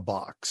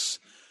 TheraBox.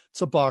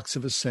 It's a box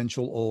of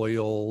essential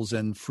oils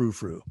and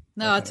frou-frou.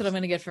 No, that's what I'm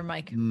going to get for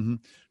Mike.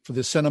 For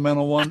the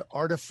sentimental one,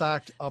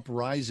 Artifact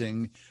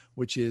Uprising,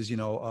 which is,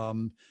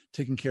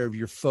 taking care of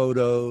your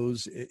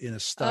photos in a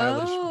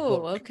stylish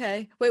book.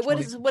 Okay. Wait, what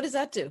does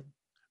that do?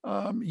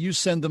 You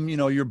send them,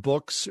 your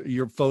books,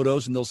 your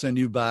photos, and they'll send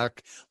you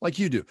back like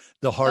you do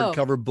the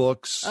hardcover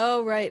books.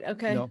 Oh, right.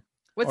 Okay.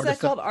 What's that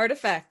called?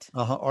 Artifact.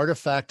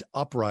 Artifact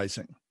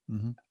Uprising.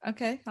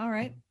 Okay. All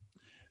right.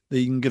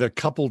 You can get a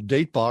couple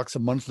date box, a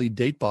monthly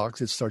date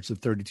box. It starts at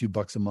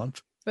 $32 a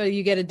month. But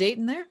you get a date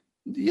in there?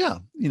 Yeah.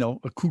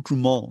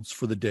 Accoutrements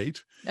for the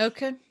date.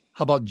 Okay.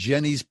 How about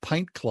Jenny's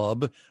Pint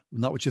Club?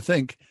 Not what you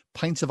think.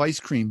 Pints of ice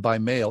cream by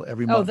mail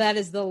every month. Oh, that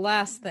is the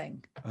last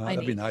thing I that'd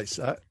need. be nice.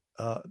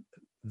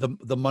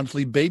 The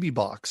monthly baby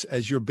box.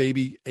 As your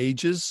baby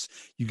ages,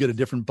 you get a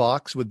different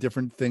box with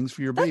different things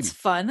for your baby. That's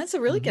fun. That's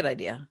a really good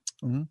idea.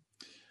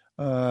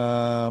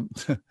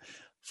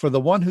 For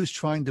the one who's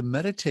trying to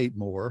meditate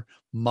more,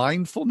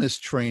 mindfulness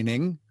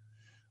training,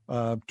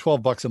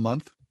 $12 a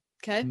month.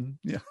 Okay.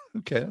 Yeah.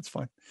 Okay. That's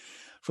fine.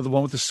 For the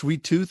one with the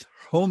sweet tooth,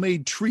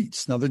 homemade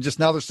treats. Now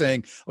they're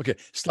saying, okay,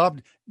 stop.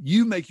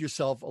 You make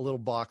yourself a little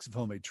box of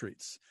homemade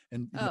treats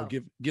and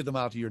give them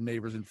out to your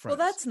neighbors and friends.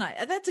 Well, that's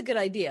nice. That's a good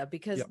idea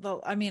because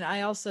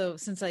I also,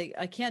 since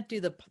I can't do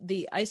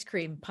the ice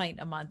cream pint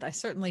a month, I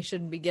certainly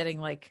shouldn't be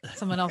getting like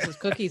someone else's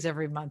cookies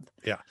every month.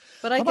 Yeah.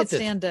 But I could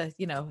stand to,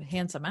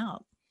 hand some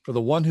out. For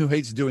the one who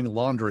hates doing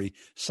laundry,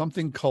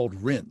 something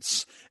called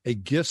Rinse, a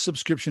gift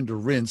subscription to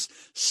Rinse,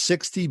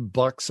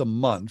 $60 a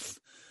month.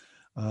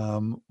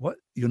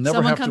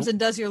 Someone comes and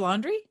does your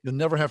laundry? You'll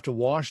never have to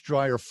wash,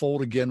 dry, or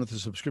fold again with a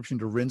subscription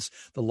to Rinse.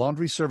 The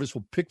laundry service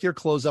will pick their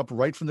clothes up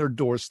right from their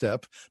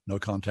doorstep, no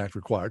contact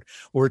required,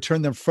 or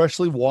return them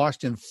freshly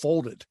washed and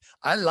folded.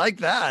 I like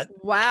that.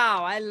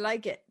 Wow, I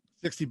like it.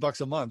 $60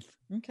 a month.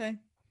 Okay.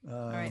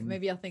 All right,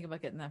 maybe I'll think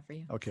about getting that for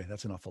you. Okay,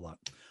 that's an awful lot.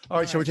 All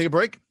right, shall we take a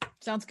break?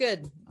 Sounds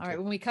good. All right,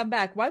 when we come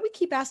back, why do we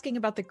keep asking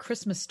about the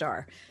Christmas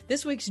star?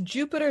 This week's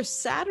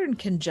Jupiter-Saturn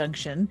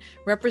conjunction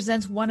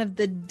represents one of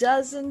the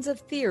dozens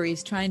of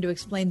theories trying to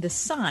explain the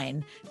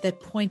sign that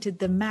pointed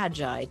the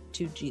Magi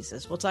to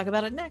Jesus. We'll talk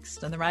about it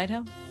next on The Ride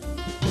Home.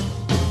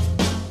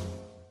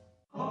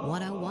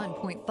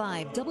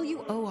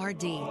 101.5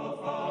 WORD.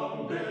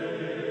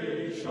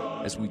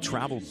 As we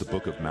traveled the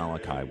book of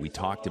Malachi, we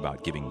talked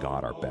about giving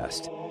God our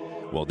best.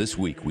 Well, this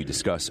week we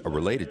discuss a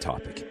related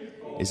topic.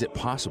 Is it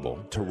possible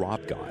to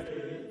rob God?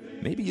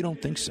 Maybe you don't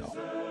think so,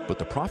 but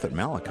the prophet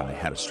Malachi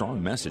had a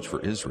strong message for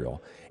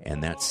Israel,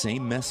 and that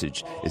same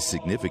message is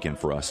significant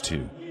for us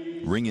too.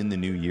 Ring in the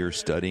new year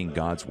studying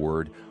God's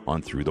Word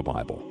on Through the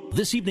Bible.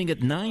 This evening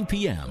at 9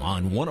 p.m.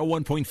 on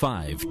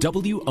 101.5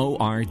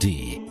 WORD.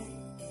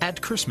 At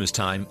Christmas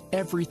time,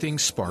 everything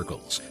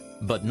sparkles.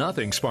 But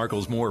nothing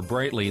sparkles more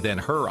brightly than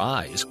her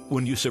eyes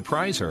when you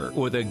surprise her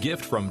with a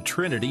gift from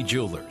Trinity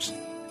Jewelers.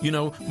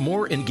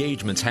 More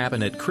engagements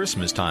happen at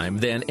Christmas time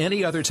than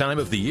any other time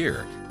of the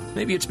year.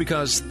 Maybe it's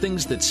because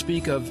things that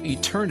speak of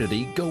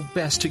eternity go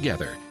best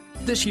together.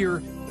 This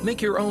year,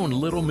 make your own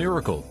little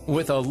miracle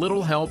with a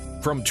little help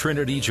from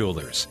Trinity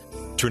Jewelers.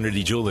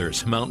 Trinity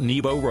Jewelers, Mount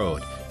Nebo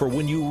Road, for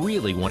when you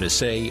really want to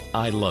say,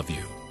 I love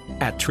you.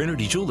 At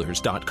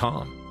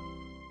TrinityJewelers.com.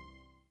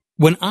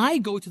 When I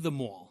go to the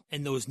mall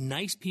and those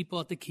nice people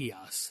at the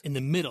kiosks in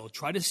the middle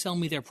try to sell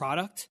me their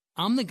product,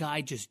 I'm the guy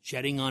just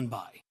jetting on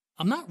by.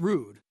 I'm not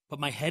rude, but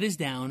my head is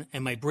down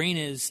and my brain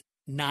is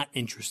not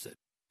interested.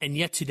 And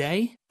yet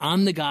today,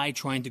 I'm the guy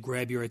trying to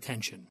grab your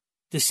attention.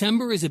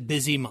 December is a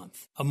busy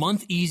month, a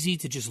month easy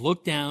to just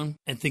look down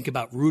and think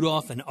about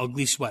Rudolph and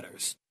ugly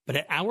sweaters. But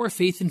at our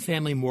Faith and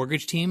Family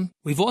Mortgage team,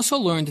 we've also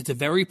learned it's a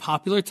very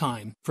popular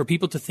time for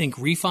people to think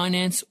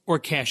refinance or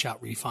cash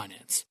out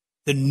refinance.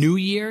 The new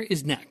year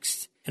is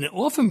next, and it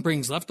often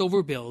brings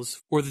leftover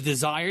bills or the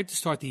desire to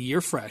start the year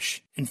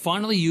fresh and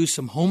finally use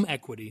some home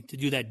equity to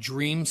do that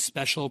dream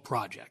special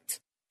project.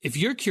 If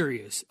you're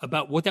curious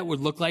about what that would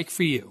look like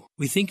for you,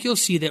 we think you'll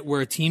see that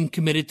we're a team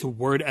committed to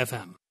Word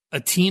FM, a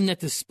team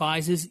that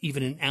despises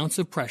even an ounce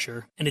of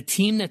pressure, and a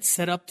team that's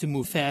set up to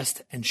move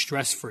fast and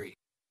stress-free.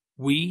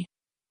 We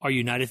are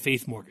United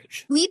Faith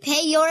Mortgage. We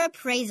pay your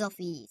appraisal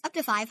fees, up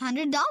to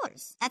 $500.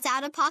 That's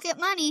out-of-pocket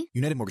money.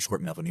 United Mortgage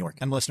Corp, Melville, New York.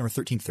 MLS number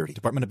 1330.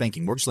 Department of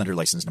Banking. Mortgage Lender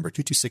License number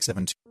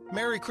 22672.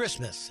 Merry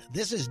Christmas.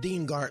 This is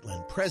Dean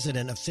Gartland,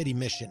 President of City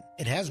Mission.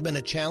 It has been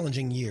a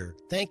challenging year.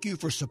 Thank you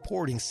for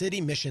supporting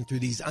City Mission through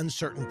these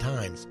uncertain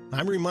times.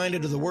 I'm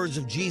reminded of the words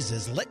of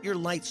Jesus, let your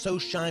light so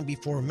shine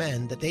before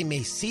men that they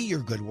may see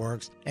your good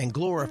works and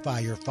glorify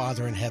your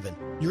Father in heaven.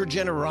 Your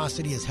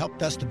generosity has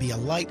helped us to be a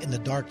light in the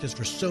darkness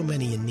for so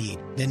many in need.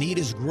 The need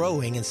is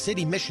growing and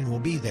City Mission will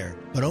be there,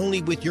 but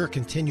only with your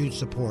continued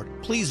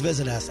support. Please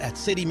visit us at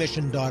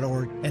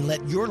citymission.org and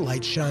let your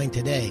light shine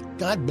today.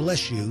 God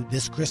bless you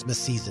this Christmas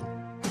season.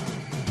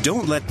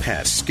 Don't let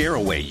pests scare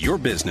away your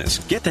business.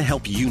 Get the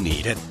help you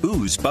need at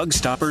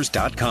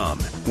boozebugstoppers.com.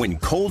 When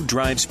cold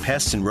drives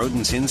pests and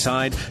rodents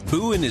inside,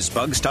 Boo and his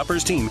Bug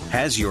Stoppers team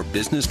has your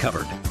business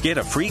covered. Get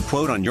a free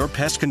quote on your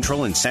pest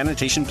control and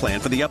sanitation plan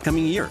for the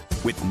upcoming year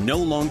with no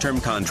long-term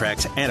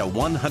contracts and a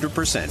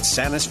 100%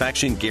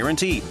 satisfaction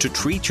guarantee to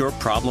treat your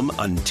problem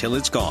until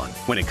it's gone.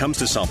 When it comes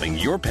to solving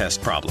your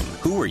pest problem,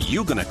 who are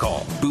you going to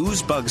call?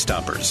 Boo's Bug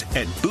Stoppers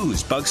at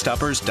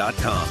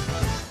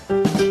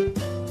boozebugstoppers.com.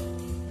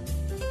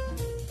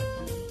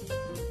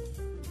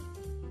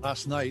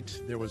 Last night,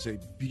 there was a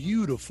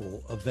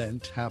beautiful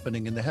event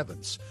happening in the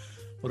heavens.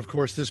 But of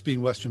course, this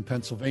being Western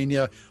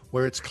Pennsylvania,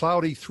 where it's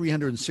cloudy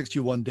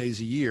 361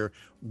 days a year,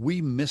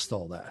 we missed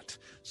all that.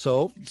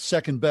 So,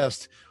 second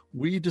best,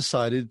 we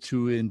decided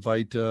to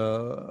invite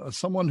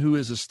someone who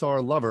is a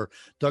star lover,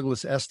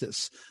 Douglas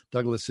Estes.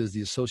 Douglas is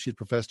the Associate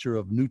Professor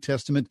of New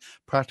Testament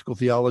Practical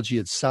Theology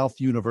at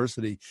South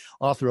University,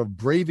 author of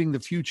Braving the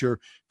Future,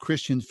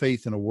 Christian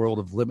Faith in a World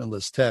of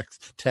Limitless Tech.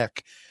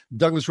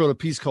 Douglas wrote a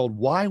piece called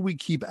Why We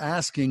Keep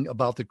Asking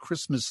About the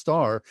Christmas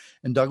Star.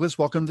 And Douglas,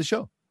 welcome to the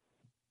show.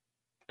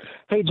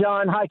 Hey,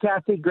 John. Hi,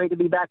 Kathy. Great to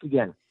be back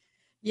again.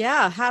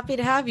 Yeah, happy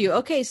to have you.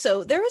 Okay,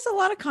 so there was a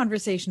lot of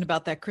conversation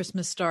about that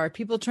Christmas star.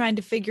 People trying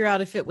to figure out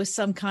if it was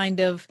some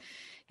kind of,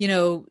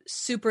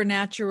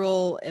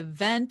 supernatural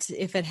event,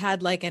 if it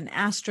had like an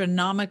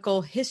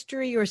astronomical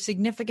history or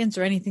significance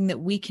or anything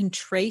that we can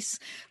trace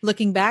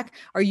looking back.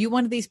 Are you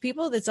one of these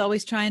people that's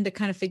always trying to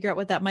kind of figure out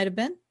what that might have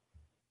been?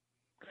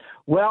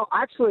 Well,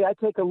 actually, I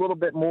take a little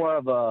bit more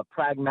of a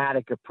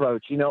pragmatic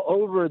approach.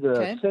 Over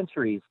the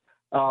centuries,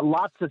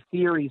 lots of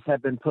theories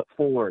have been put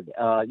forward.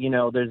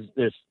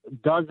 There's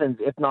dozens,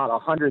 if not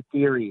 100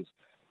 theories.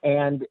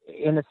 And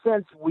in a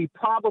sense, we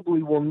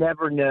probably will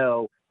never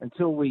know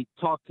until we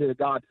talk to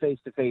God face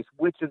to face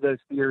which of those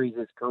theories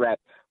is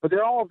correct. But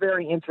they're all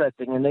very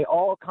interesting, and they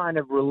all kind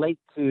of relate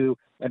to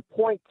and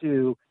point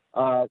to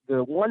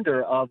the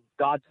wonder of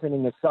God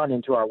sending his son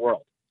into our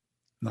world.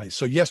 Nice.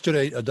 So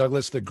yesterday,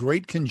 Douglas, the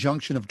Great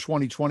Conjunction of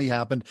 2020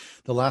 happened.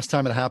 The last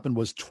time it happened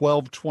was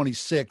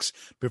 1226.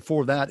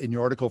 Before that, in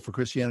your article for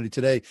Christianity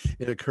Today,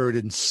 it occurred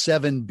in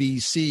 7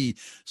 BC.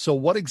 So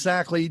what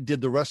exactly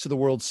did the rest of the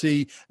world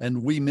see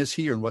and we miss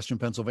here in Western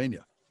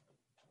Pennsylvania?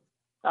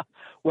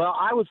 Well,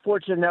 I was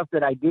fortunate enough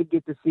that I did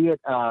get to see it.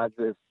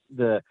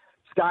 The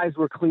skies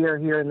were clear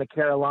here in the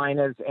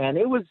Carolinas, and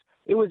it was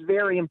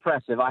very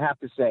impressive, I have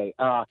to say.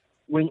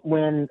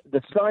 When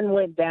the sun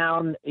went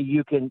down,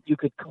 you could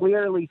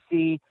clearly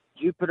see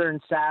Jupiter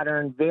and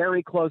Saturn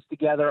very close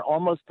together,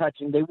 almost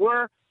touching. They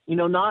were,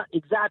 not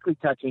exactly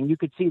touching. You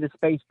could see the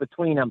space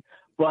between them,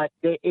 but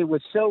it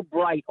was so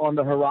bright on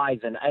the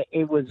horizon.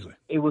 It was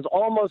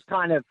almost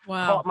kind of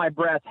caught my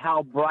breath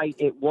how bright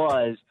it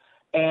was.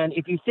 And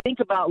if you think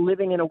about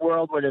living in a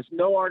world where there's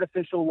no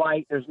artificial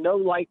light, there's no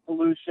light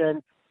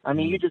pollution, I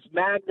mean, you just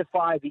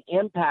magnify the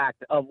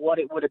impact of what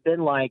it would have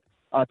been like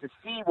to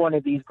see one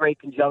of these great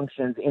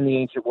conjunctions in the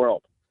ancient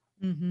world.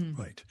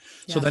 Mm-hmm. Right.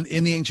 Yeah. So then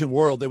in the ancient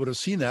world, they would have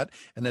seen that.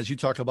 And as you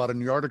talk about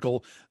in your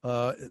article,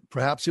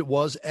 perhaps it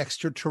was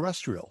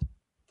extraterrestrial.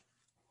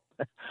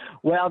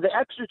 Well, the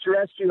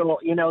extraterrestrial,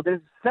 there's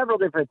several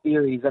different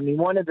theories. I mean,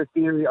 one of the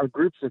theories, or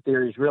groups of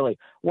theories, really,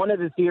 one of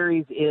the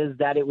theories is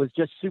that it was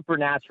just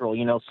supernatural.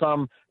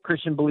 Some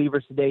Christian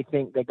believers today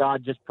think that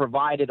God just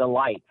provided a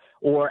light,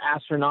 or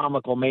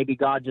astronomical. Maybe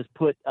God just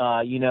put,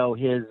 put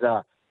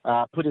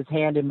his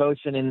hand in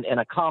motion and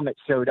a comet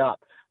showed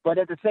up. But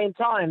at the same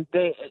time,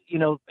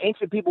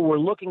 ancient people were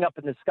looking up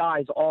in the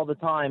skies all the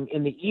time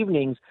in the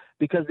evenings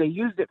because they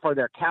used it for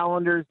their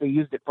calendars. They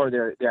used it for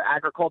their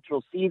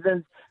agricultural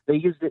seasons. They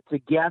used it to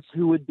guess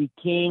who would be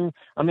king.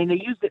 I mean,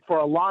 they used it for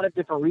a lot of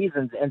different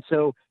reasons. And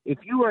so if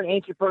you were an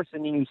ancient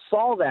person and you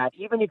saw that,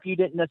 even if you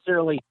didn't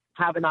necessarily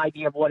have an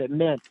idea of what it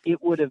meant,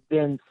 it would have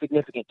been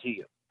significant to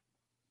you.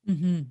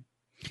 Mm-hmm.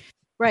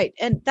 Right.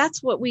 And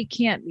that's what we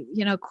can't,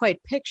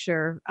 quite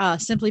picture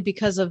simply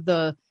because of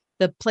the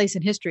place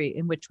in history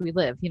in which we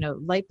live.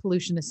 Light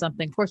pollution is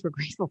something, of course, we're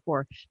grateful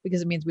for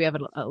because it means we have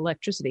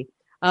electricity.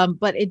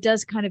 But it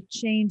does kind of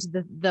change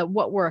the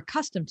what we're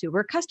accustomed to.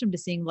 We're accustomed to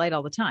seeing light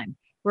all the time.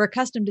 We're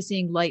accustomed to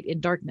seeing light in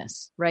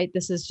darkness, right?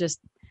 This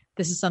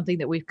is something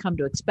that we've come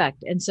to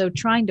expect. And so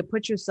trying to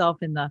put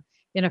yourself in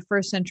a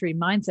first century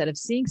mindset of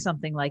seeing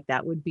something like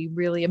that would be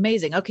really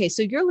amazing. Okay,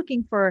 so you're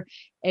looking for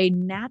a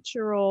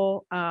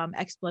natural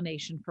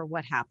explanation for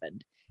what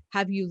happened.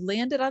 Have you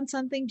landed on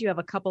something? Do you have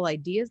a couple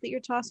ideas that you're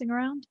tossing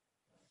around?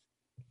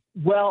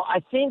 Well,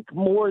 I think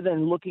more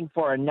than looking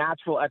for a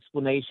natural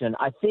explanation,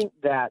 I think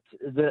that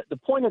the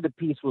point of the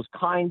piece was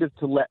kind of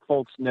to let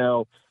folks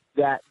know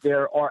that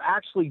there are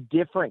actually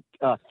different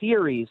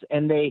theories,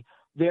 and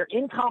they're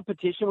in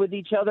competition with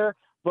each other,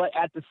 but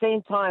at the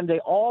same time, they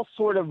all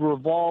sort of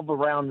revolve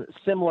around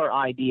similar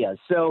ideas.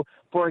 So,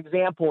 for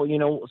example,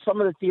 some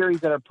of the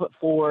theories that are put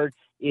forward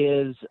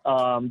is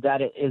that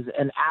it is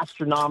an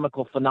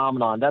astronomical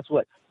phenomenon. That's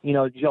what,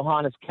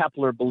 Johannes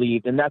Kepler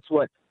believed, and that's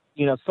what,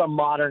 some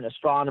modern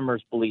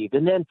astronomers believed.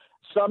 And then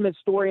some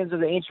historians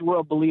of the ancient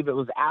world believe it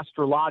was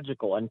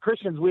astrological. And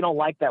Christians, we don't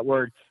like that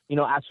word,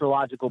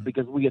 astrological,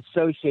 because we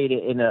associate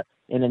it in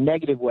a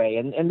negative way.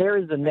 And there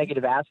is a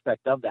negative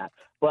aspect of that.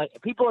 But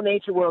people in the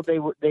ancient world,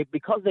 they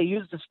because they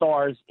use the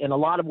stars in a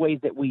lot of ways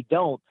that we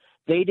don't,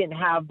 they didn't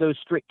have those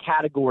strict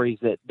categories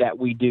that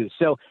we do.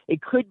 So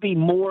it could be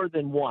more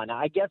than one.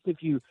 I guess if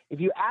you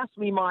ask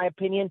me my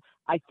opinion,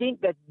 I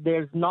think that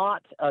there's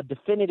not a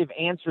definitive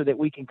answer that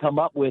we can come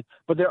up with,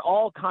 but they're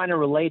all kind of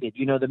related.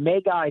 The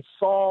Magi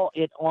saw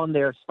it on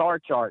their star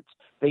charts.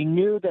 They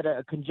knew that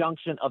a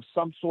conjunction of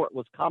some sort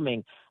was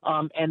coming.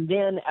 And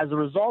then as a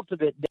result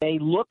of it, they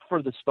looked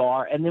for the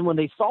star. And then when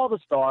they saw the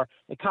star,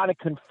 it kind of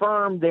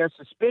confirmed their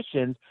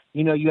suspicions.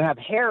 You have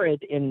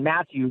Herod in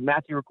Matthew.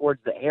 Matthew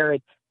records that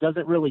Herod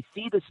doesn't really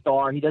see the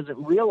star. He doesn't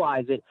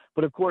realize it.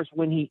 But of course,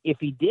 if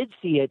he did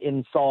see it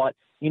and saw it,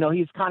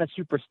 he's kind of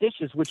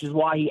superstitious, which is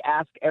why he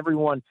asked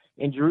everyone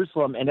in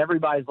Jerusalem, and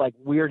everybody's like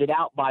weirded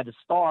out by the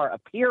star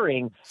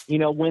appearing,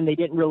 when they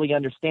didn't really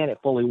understand it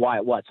fully why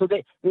it was. So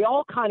they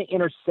all kind of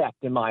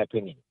intersect, in my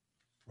opinion.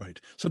 Right.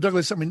 So,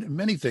 Douglas, I mean,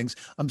 many things,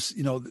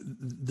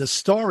 the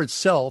star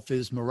itself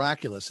is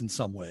miraculous in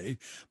some way,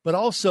 but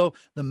also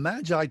the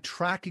Magi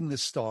tracking the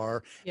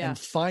star and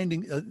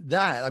finding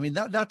that. I mean,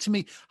 that to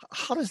me,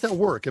 how does that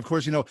work? Of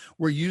course,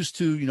 we're used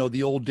to,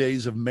 the old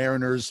days of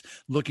mariners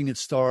looking at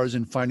stars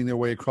and finding their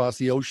way across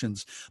the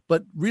oceans.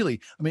 But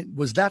really, I mean,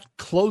 was that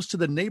close to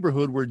the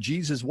neighborhood where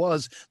Jesus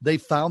was? They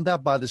found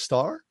that by the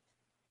star?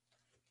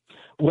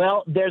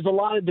 Well, there's a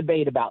lot of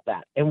debate about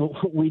that, and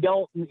we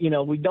don't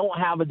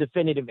have a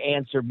definitive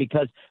answer,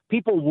 because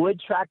people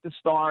would track the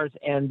stars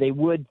and they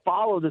would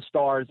follow the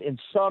stars in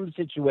some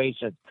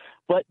situations.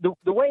 But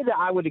the way that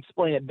I would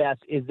explain it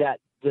best is that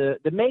the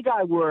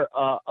Magi were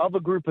of a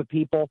group of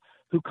people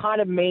who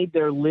kind of made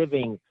their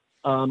living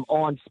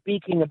on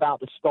speaking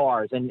about the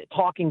stars and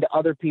talking to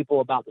other people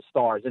about the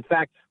stars. In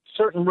fact,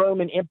 certain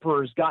Roman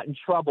emperors got in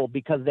trouble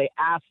because they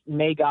asked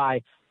Magi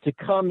to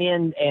come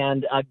in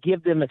and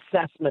give them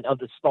assessment of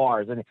the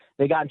stars. And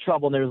they got in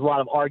trouble, and there was a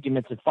lot of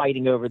arguments and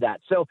fighting over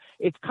that. So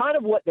it's kind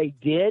of what they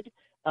did.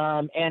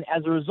 And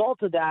as a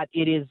result of that,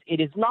 it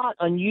is not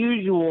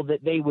unusual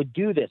that they would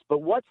do this. But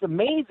what's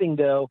amazing,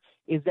 though,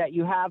 is that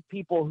you have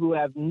people who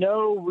have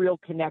no real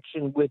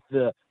connection with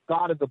the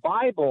God of the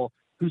Bible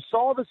who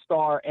saw the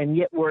star and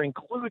yet were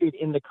included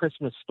in the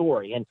Christmas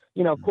story. And,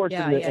 of course,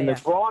 in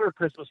the broader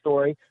Christmas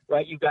story,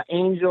 right, you've got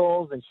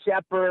angels and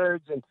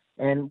shepherds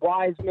and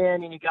wise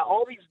men, and you got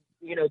all these,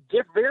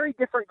 very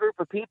different group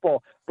of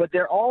people, but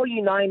they're all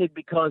united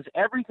because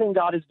everything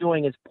God is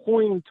doing is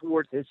pointing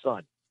towards his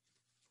son.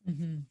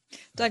 Mm-hmm.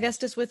 Doug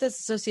Estes with us,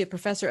 Associate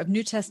Professor of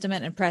New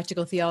Testament and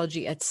Practical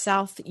Theology at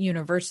South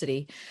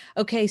University.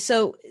 Okay,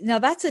 so now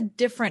that's a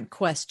different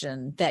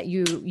question that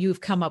you've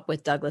come up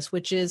with, Douglas,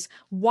 which is,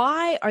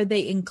 why are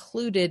they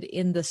included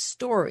in the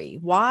story?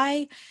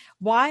 Why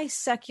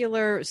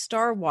secular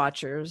star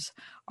watchers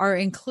are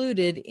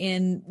included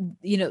in,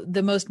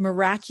 the most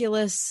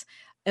miraculous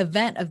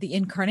event of the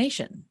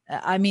incarnation?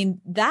 I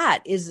mean,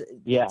 that is,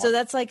 so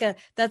that's like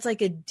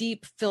a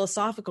deep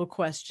philosophical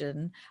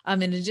question.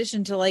 In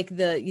addition to like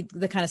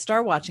the kind of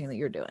star watching that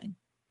you're doing.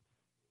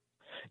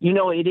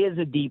 It is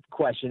a deep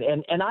question.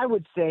 And I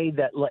would say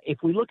that if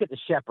we look at the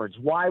shepherds,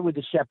 why would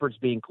the shepherds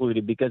be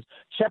included? Because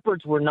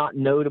shepherds were not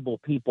notable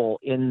people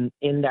in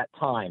that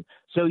time.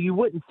 So you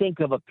wouldn't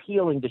think of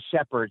appealing to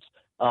shepherds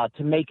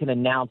to make an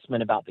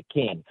announcement about the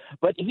king.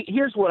 But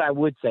here's what I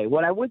would say.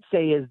 What I would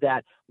say is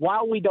that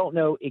while we don't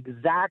know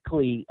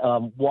exactly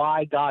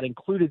why God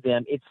included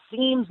them, it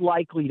seems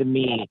likely to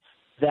me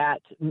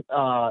that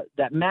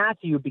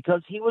Matthew,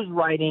 because he was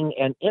writing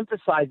and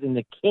emphasizing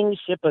the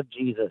kingship of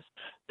Jesus,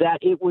 that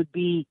it would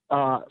be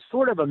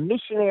sort of a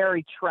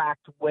missionary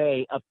tract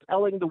way of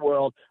telling the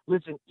world,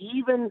 listen,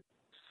 even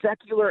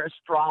secular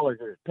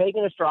astrologers,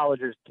 pagan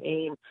astrologers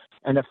came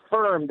and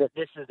affirmed that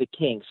this is the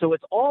king. So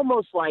it's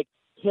almost like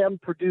him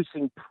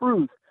producing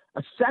proof,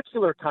 a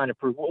secular kind of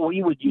proof. Well,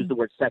 we would use the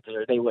word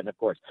secular. They wouldn't, of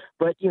course.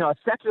 But, a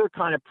secular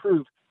kind of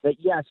proof that,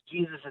 yes,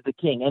 Jesus is the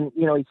king. And,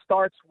 he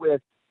starts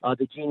with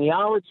the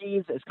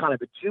genealogies as kind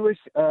of a Jewish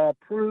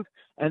proof,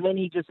 and then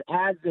he just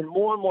adds in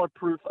more and more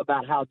proof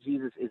about how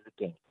Jesus is the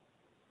king.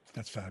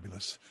 That's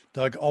fabulous.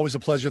 Doug, always a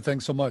pleasure.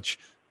 Thanks so much.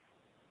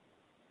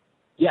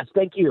 Yes,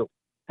 thank you.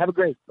 Have a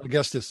great. Doug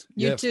Estes.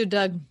 You too,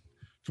 Doug.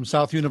 From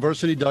South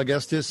University, Doug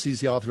Estes. He's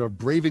the author of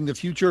Braving the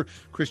Future,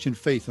 Christian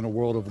Faith in a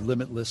World of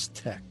Limitless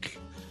Tech.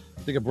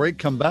 Take a break,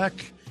 come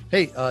back.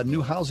 Hey,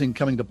 new housing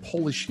coming to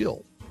Polish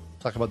Hill.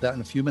 Talk about that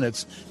in a few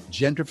minutes.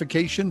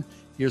 Gentrification,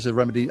 here's a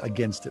remedy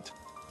against it.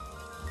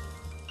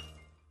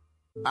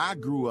 I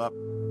grew up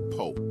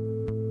poor,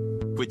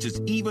 which is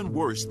even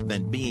worse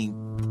than being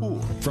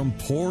poor. From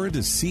poor to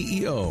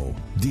CEO,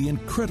 the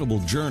incredible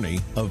journey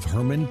of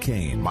Herman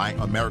Cain. My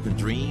American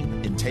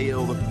dream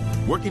entailed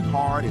working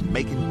hard and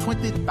making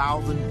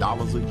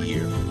 $20,000 a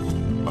year.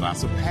 But I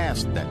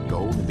surpassed that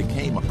goal and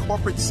became a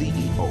corporate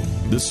CEO.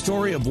 The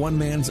story of one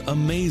man's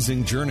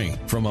amazing journey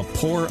from a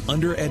poor,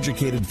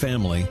 undereducated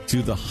family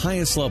to the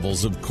highest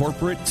levels of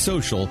corporate,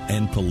 social,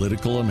 and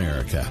political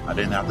America. I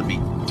didn't have to be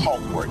taught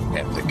work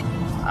ethic.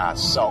 I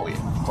saw it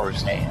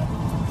firsthand,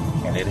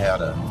 and it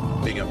had a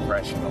big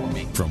impression on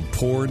me. From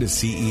poor to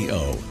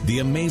CEO, the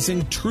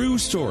amazing true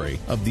story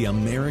of the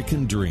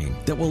American dream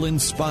that will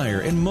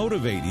inspire and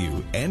motivate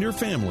you and your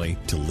family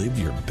to live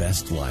your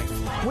best life.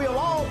 We'll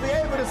all be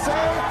able to say,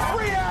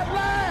 "Free at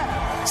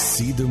last!"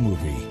 See the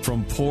movie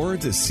From Poor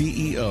to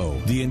CEO,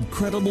 The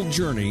Incredible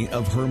Journey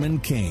of Herman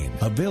Cain,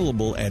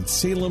 available at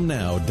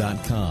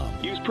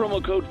salemnow.com. Use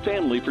promo code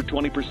FAMILY for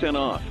 20%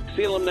 off.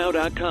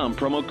 salemnow.com,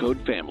 promo code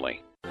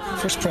FAMILY.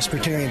 First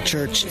Presbyterian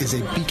Church is a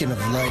beacon of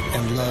light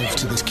and love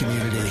to this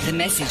community. The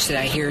message that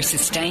I hear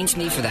sustains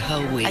me for the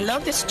whole week. I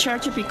love this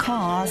church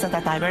because of the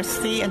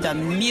diversity and the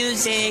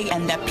music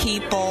and the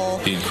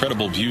people. The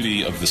incredible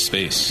beauty of the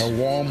space. A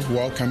warm,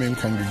 welcoming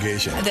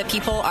congregation. The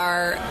people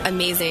are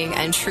amazing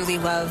and truly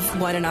love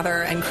one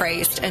another and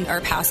Christ, and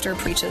our pastor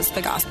preaches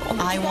the gospel.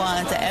 I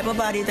want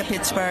everybody in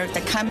Pittsburgh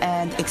to come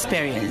and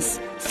experience.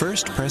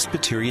 First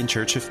Presbyterian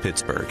Church of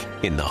Pittsburgh,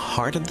 in the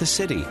heart of the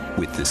city,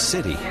 with the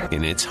city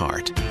in its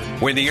heart.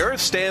 When the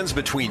earth stands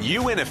between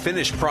you and a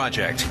finished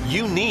project,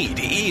 you need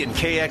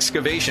E&K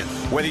Excavation.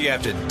 Whether you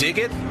have to dig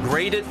it,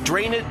 grade it,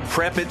 drain it,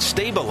 prep it,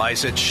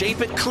 stabilize it,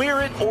 shape it, clear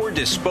it, or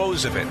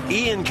dispose of it,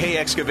 E&K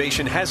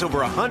Excavation has over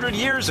 100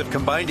 years of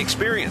combined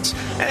experience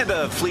and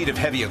a fleet of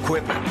heavy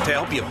equipment to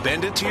help you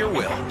bend it to your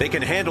will. They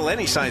can handle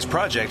any size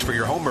project for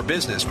your home or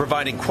business,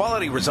 providing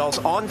quality results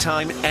on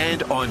time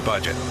and on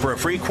budget. For a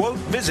free quote,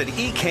 visit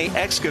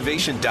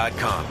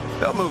ekexcavation.com.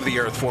 They'll move the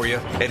earth for you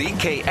at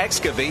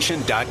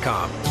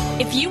ekexcavation.com.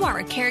 If you are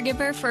a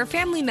caregiver for a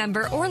family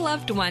member or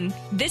loved one,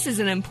 this is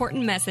an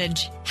important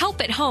message. Help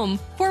at Home,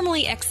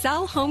 formerly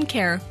Excel Home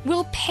Care,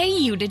 will pay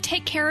you to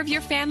take care of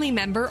your family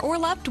member or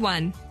loved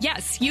one.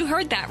 Yes, you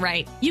heard that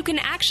right. You can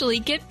actually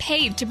get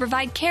paid to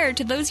provide care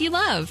to those you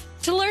love.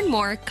 To learn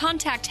more,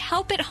 contact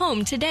Help at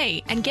Home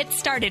today and get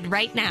started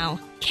right now.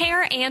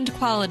 Care and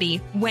quality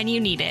when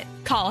you need it.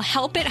 Call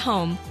Help at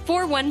Home,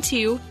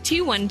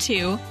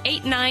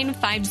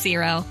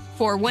 412-212-8950.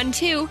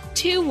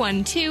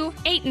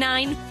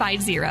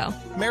 412-212-8950.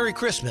 Merry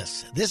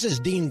Christmas. This is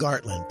Dean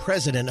Gartland,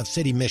 president of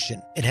City Mission.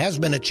 It has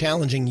been a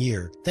challenging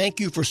year. Thank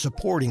you for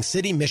supporting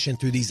City Mission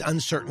through these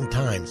uncertain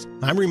times.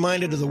 I'm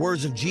reminded of the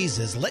words of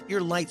Jesus, "Let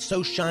your light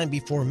so shine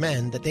before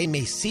men that they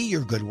may see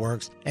your good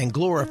works and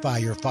glorify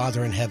your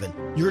Father in heaven."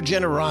 Your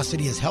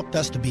generosity has helped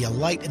us to be a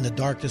light in the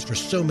darkness for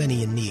so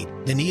many in need.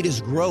 The need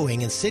is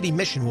growing and City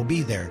Mission will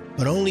be there,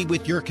 but only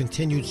with your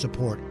continued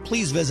support.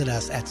 Please visit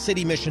us at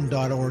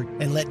citymission.org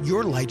and let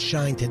your light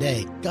shine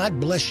today.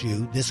 God bless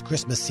you this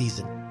Christmas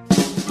season.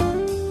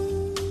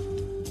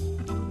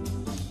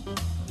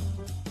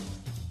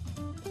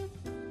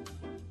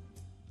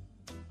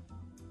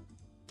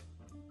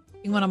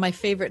 One of my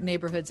favorite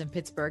neighborhoods in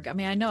Pittsburgh. I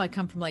mean, I know I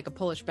come from like a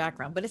Polish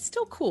background, but it's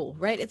still cool,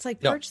 right? It's like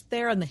perched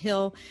there on the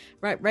hill,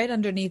 right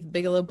underneath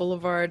Bigelow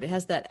Boulevard. It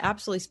has that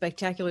absolutely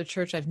spectacular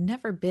church I've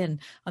never been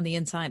on the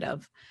inside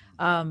of.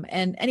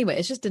 And anyway,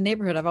 it's just a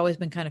neighborhood I've always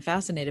been kind of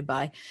fascinated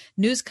by.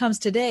 News comes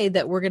today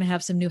that we're going to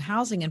have some new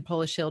housing in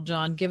Polish Hill.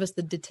 John, give us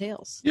the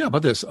details. Yeah,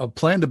 about this. A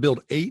plan to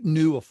build 8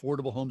 new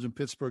affordable homes in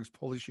Pittsburgh's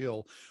Polish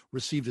Hill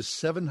received a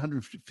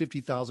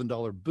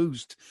 $750,000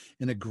 boost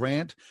in a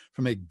grant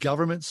from a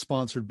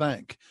government-sponsored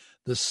bank.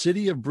 The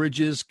City of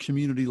Bridges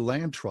Community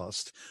Land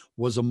Trust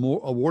was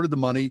awarded the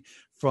money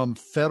from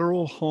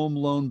Federal Home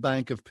Loan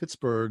Bank of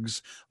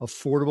Pittsburgh's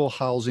Affordable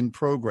Housing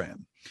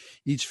Program.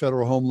 Each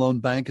Federal Home Loan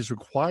Bank is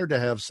required to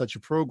have such a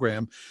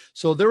program.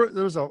 So there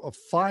was a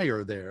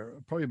fire there,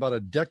 probably about a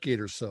decade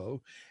or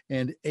so,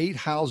 and 8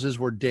 houses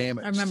were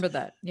damaged. I remember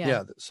that.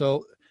 Yeah.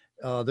 So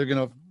they're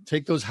going to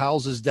take those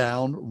houses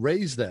down,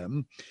 raise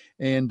them,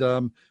 and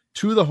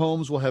 2 of the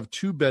homes will have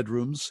 2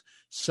 bedrooms,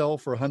 sell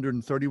for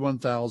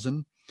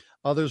 $131,000.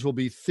 Others will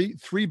be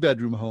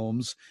 3-bedroom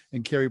homes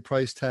and carry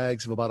price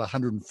tags of about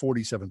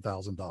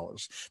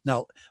 $147,000.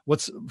 Now,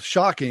 what's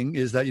shocking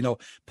is that,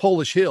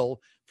 Polish Hill,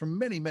 for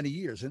many, many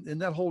years,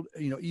 and that whole,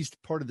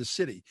 east part of the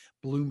city,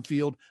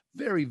 Bloomfield,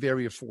 very,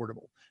 very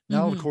affordable.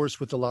 Now, of course,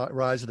 with the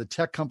rise of the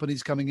tech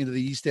companies coming into the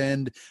East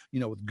End,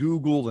 with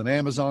Google and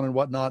Amazon and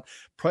whatnot,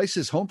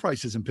 home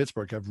prices in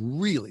Pittsburgh have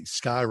really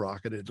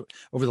skyrocketed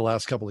over the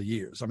last couple of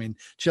years. I mean,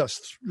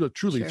 just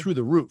truly through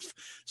the roof.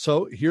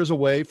 So here's a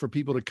way for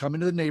people to come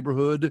into the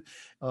neighborhood.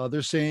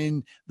 They're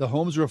saying the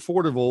homes are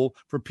affordable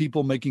for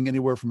people making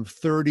anywhere from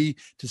 $30,000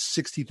 to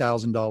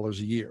 $60,000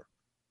 a year.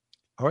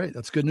 All right,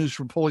 that's good news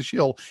for Polish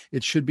Hill.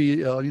 It should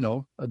be,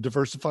 a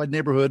diversified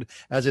neighborhood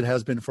as it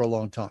has been for a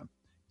long time,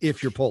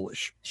 if you're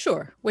Polish.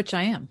 Sure, which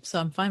I am, so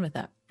I'm fine with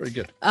that. Very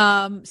good.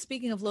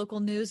 Speaking of local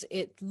news,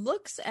 it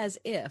looks as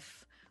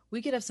if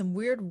we could have some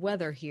weird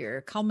weather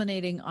here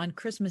culminating on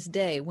Christmas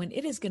Day when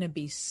it is going to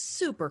be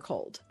super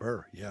cold.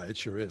 Yeah, it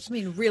sure is. I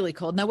mean, really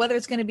cold. Now, whether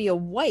it's going to be a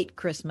white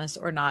Christmas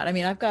or not, I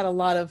mean, I've got a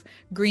lot of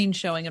green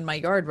showing in my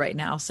yard right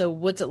now. So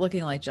what's it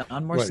looking like,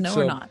 John? More snow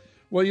or not?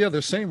 Well, yeah,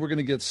 they're saying we're going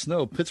to get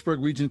snow.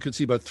 Pittsburgh region could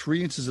see about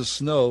 3 inches of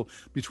snow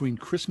between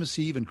Christmas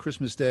Eve and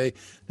Christmas Day.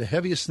 The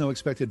heaviest snow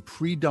expected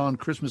pre-dawn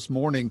Christmas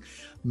morning,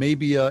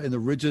 maybe in the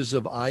ridges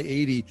of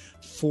I-80,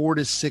 4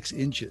 to 6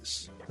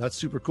 inches. That's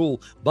super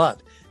cool,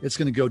 but it's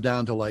going to go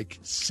down to like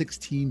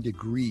 16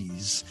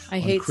 degrees I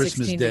hate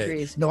Christmas 16 Day.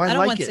 degrees. No, I don't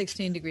like want it.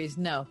 16 degrees.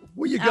 No.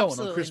 Where you going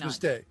Absolutely on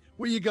Christmas not. Day?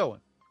 Where you going?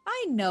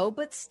 I know,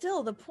 but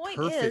still, the point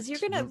is you're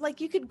going to,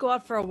 you could go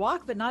out for a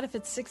walk, but not if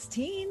it's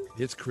 16.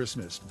 It's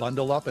Christmas.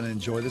 Bundle up and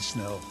enjoy the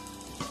snow.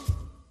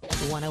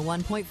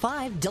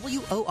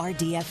 101.5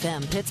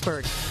 WORD-FM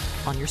Pittsburgh.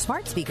 On your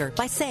smart speaker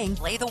by saying,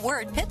 play the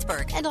word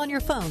Pittsburgh. And on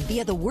your phone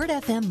via the Word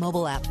FM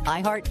mobile app,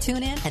 iHeart,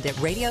 TuneIn, and at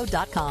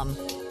radio.com.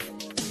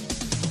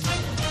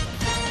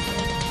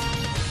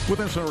 With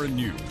SRN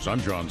News,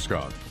 I'm John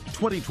Scott.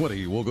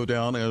 2020 will go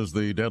down as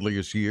the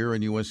deadliest year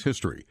in U.S.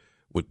 history,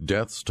 with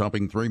deaths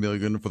topping 3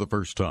 million for the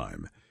first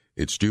time.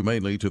 It's due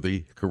mainly to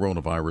the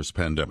coronavirus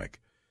pandemic.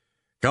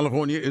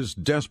 California is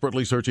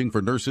desperately searching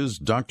for nurses,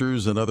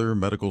 doctors, and other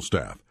medical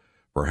staff,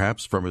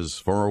 perhaps from as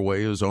far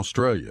away as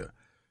Australia,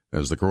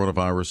 as the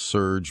coronavirus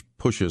surge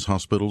pushes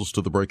hospitals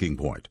to the breaking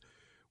point.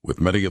 With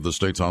many of the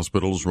state's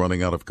hospitals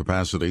running out of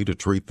capacity to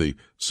treat the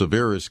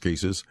severest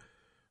cases,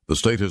 the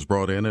state has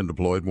brought in and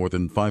deployed more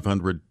than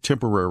 500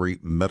 temporary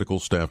medical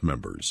staff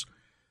members.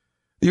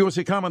 The U.S.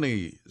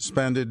 economy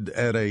expanded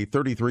at a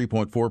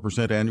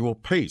 33.4% annual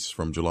pace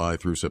from July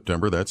through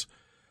September. That's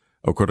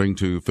according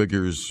to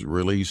figures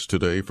released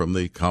today from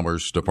the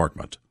Commerce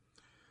Department.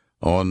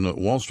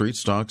 On Wall Street,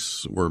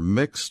 stocks were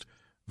mixed.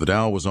 The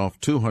Dow was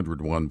off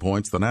 201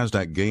 points. The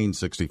Nasdaq gained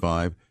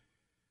 65.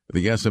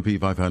 The S&P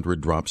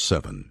 500 dropped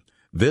 7.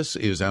 This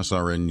is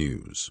SRN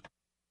News.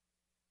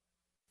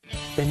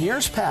 In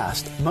years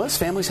past, most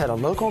families had a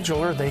local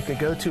jeweler they could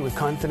go to with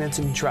confidence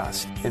and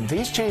trust. In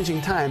these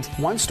changing times,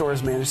 one store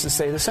has managed to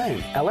stay the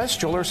same. LS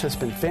Jewelers has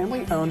been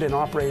family-owned and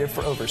operated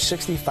for over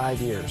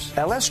 65 years.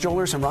 LS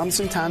Jewelers in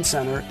Robinson Town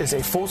Center is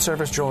a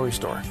full-service jewelry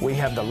store. We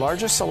have the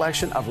largest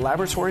selection of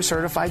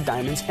laboratory-certified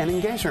diamonds and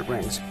engagement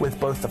rings with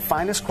both the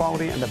finest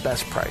quality and the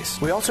best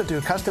price. We also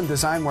do custom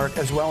design work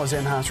as well as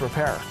in-house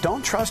repair.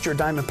 Don't trust your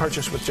diamond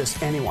purchase with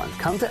just anyone.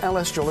 Come to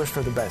LS Jewelers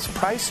for the best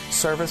price,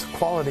 service,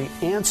 quality,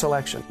 and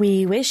selection.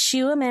 We wish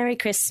you a Merry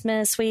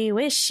Christmas. We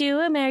wish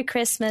you a Merry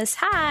Christmas.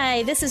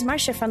 Hi, this is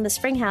Marcia from the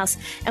Spring House,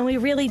 and we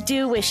really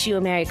do wish you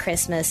a Merry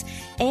Christmas.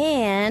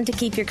 And to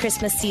keep your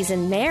Christmas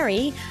season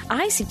merry,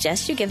 I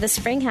suggest you give the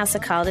Spring House a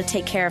call to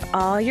take care of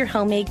all your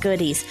homemade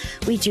goodies.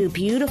 We do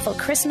beautiful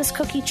Christmas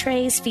cookie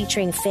trays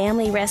featuring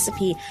family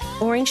recipe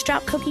orange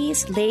drop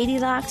cookies, Lady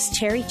Locks,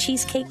 cherry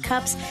cheesecake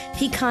cups,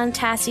 pecan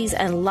tassies,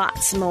 and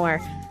lots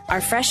more.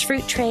 Our fresh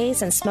fruit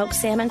trays and smoked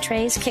salmon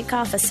trays kick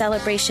off a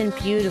celebration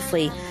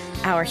beautifully.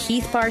 Our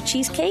Heath Bar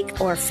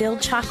cheesecake or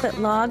filled chocolate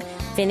log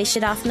finish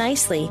it off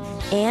nicely.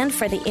 And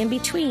for the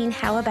in-between,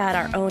 how about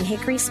our own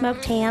hickory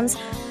smoked hams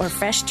or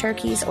fresh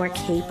turkeys or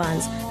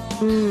capons?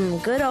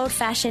 Good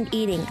old-fashioned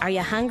eating. Are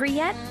you hungry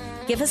yet?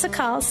 Give us a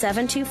call,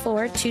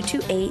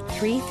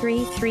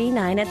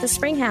 724-228-3339 at the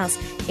Spring House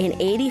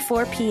in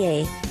 84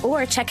 PA.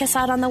 Or check us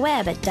out on the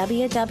web at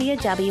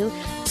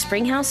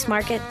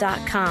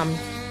www.springhousemarket.com.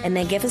 And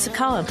then give us a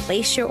call and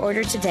place your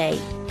order today.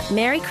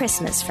 Merry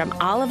Christmas from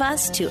all of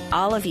us to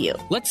all of you.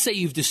 Let's say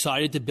you've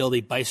decided to build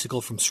a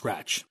bicycle from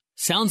scratch.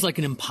 Sounds like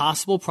an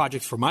impossible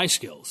project for my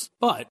skills,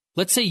 but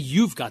let's say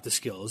you've got the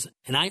skills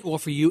and I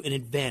offer you an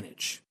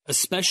advantage. a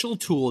special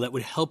tool that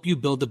would help you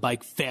build a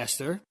bike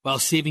faster while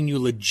saving you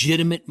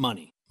legitimate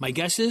money. My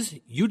guess is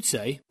you'd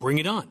say, bring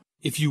it on.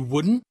 If you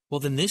wouldn't, well,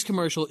 then this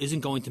commercial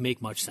isn't going to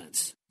make much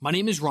sense. My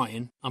name is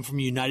Ryan. I'm from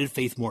United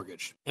Faith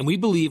Mortgage, and we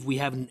believe we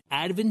have an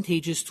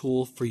advantageous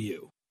tool for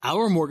you.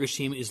 Our mortgage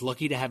team is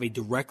lucky to have a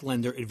direct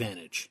lender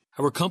advantage.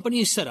 Our company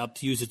is set up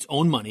to use its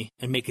own money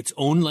and make its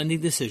own lending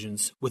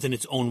decisions within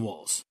its own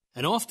walls.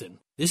 And often,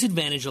 this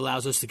advantage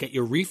allows us to get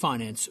your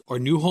refinance or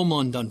new home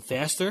loan done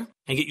faster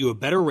and get you a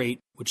better rate,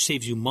 which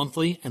saves you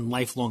monthly and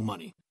lifelong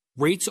money.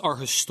 Rates are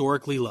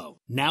historically low.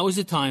 Now is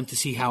the time to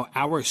see how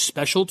our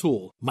special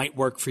tool might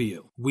work for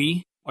you.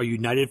 We are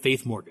United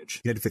Faith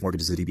Mortgage. United Faith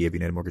Mortgage is a DBA of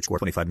United Mortgage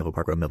Corp. 25 Melville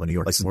Park Road, Melville, New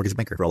York. Licensed mortgage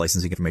banker. For all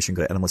licensing information,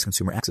 go to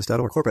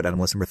nmlsconsumeraccess.org. Corporate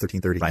NMLS number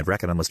 1335.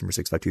 RAC NMLS number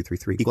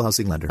 65233. Equal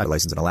housing lender.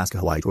 Licensed in Alaska,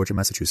 Hawaii, Georgia,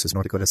 Massachusetts,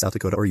 North Dakota, South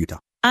Dakota, or Utah.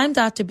 I'm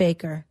Dr.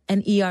 Baker,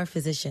 an ER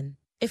physician.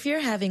 If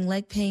you're having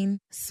leg pain,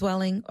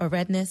 swelling, or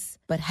redness,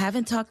 but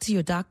haven't talked to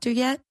your doctor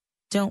yet,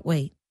 don't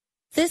wait.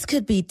 This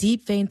could be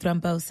deep vein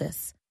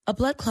thrombosis, a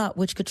blood clot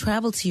which could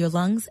travel to your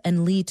lungs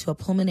and lead to a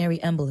pulmonary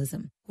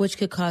embolism, which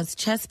could cause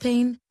chest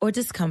pain or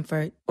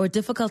discomfort or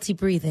difficulty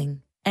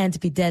breathing and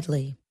be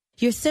deadly.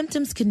 Your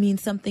symptoms could mean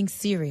something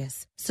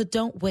serious, so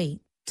don't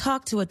wait.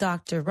 Talk to a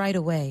doctor right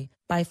away,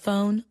 by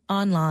phone,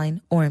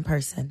 online, or in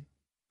person.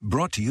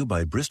 Brought to you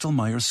by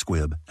Bristol-Myers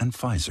Squibb and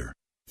Pfizer.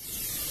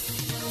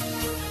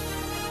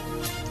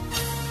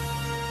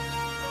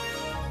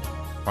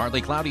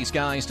 Partly cloudy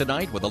skies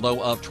tonight with a low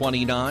of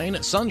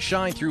 29.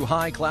 Sunshine through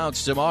high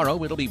clouds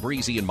tomorrow. It'll be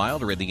breezy and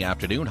milder in the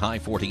afternoon, high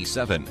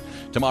 47.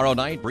 Tomorrow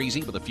night,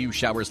 breezy with a few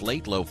showers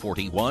late, low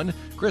 41.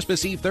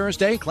 Christmas Eve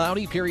Thursday,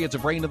 cloudy, periods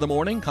of rain in the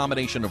morning.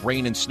 Combination of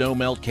rain and snow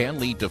melt can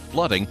lead to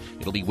flooding.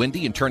 It'll be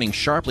windy and turning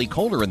sharply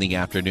colder in the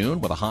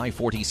afternoon with a high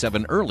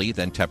 47 early,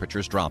 then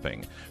temperatures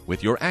dropping.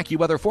 With your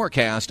AccuWeather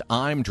forecast,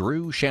 I'm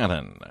Drew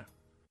Shannon.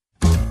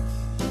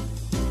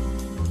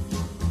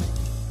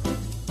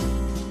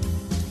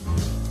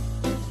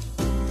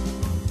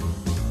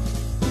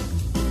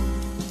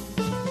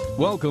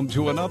 Welcome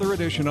to another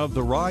edition of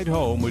The Ride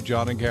Home with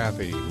John and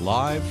Kathy,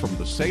 live from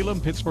the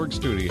Salem-Pittsburgh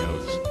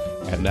studios.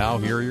 And now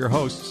here are your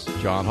hosts,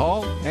 John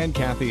Hall and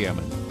Kathy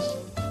Emmons.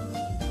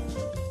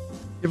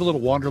 You have a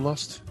little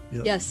wanderlust?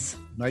 Yes.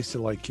 Nice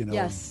to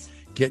yes.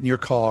 Get in your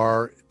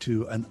car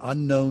to an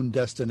unknown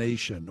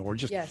destination or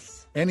just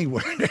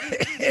anywhere.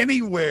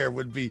 Anywhere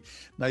would be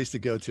nice to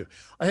go to.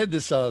 I had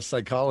this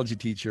psychology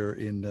teacher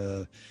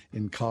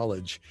in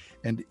college,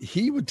 and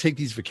he would take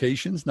these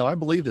vacations. Now, I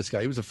believe this guy.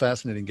 He was a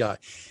fascinating guy.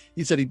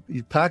 He said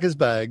he'd pack his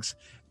bags,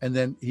 and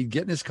then he'd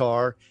get in his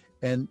car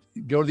and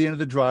go to the end of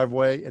the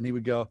driveway, and he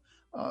would go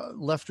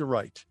left or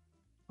right.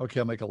 Okay,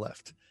 I'll make a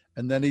left.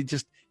 And then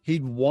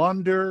he'd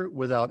wander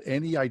without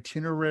any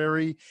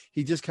itinerary.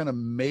 He just kind of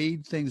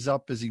made things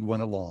up as he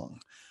went along.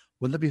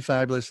 Wouldn't it be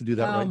fabulous to do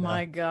that right now? Oh,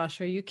 my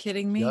gosh. Are you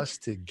kidding me?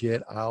 Just to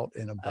get out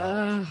and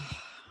about.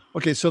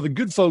 Okay, so the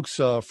good folks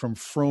from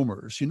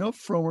Frommer's. You know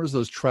Frommer's,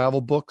 those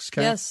travel books,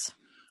 Kat? Yes.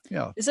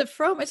 Yeah. Is it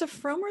Frommer's or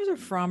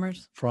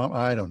Frommers?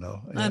 I don't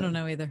know. I don't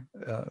know either.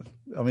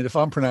 I mean, if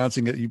I'm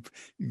pronouncing it,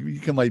 you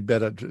can like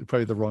bet at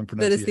probably the wrong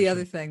pronunciation. That is the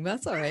other thing.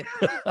 That's all right.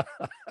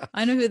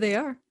 I know who they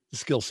are. The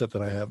skill set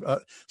that I have.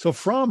 So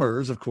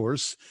Frommer's, of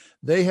course,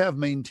 they have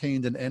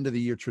maintained an end of the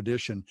year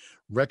tradition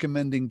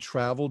recommending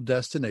travel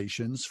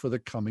destinations for the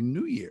coming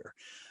new year.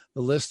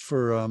 The list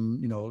for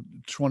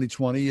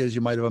 2020, as you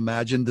might have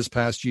imagined this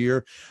past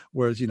year,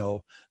 was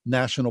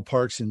national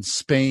parks in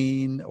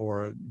Spain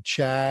or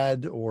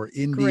Chad or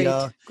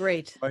India.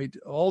 Great. Right,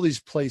 all these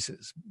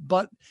places.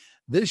 But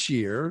this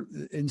year,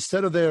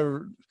 instead of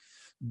their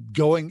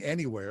going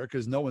anywhere,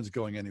 because no one's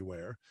going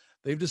anywhere,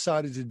 they've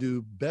decided to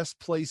do Best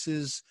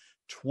Places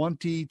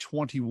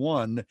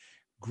 2021,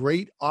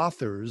 Great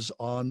Authors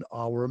on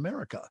Our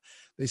America.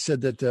 They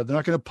said that they're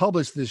not going to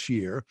publish this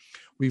year.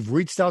 We've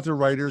reached out to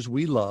writers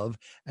we love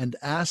and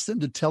asked them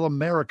to tell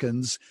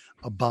Americans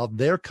about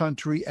their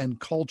country and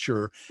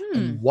culture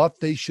and what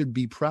they should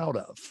be proud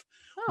of.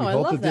 Oh, we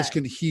hope that this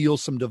can heal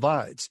some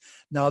divides.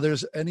 Now,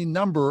 there's any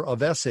number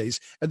of essays,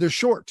 and they're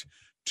short.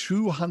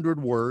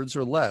 200 words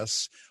or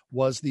less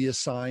was the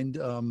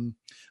assignment.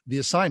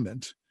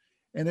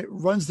 And it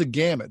runs the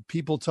gamut.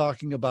 People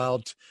talking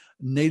about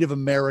Native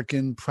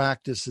American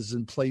practices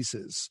and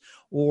places,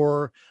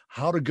 or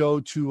how to go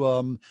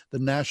to the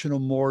National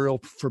Memorial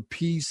for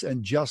Peace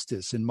and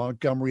Justice in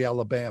Montgomery,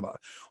 Alabama,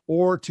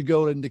 or to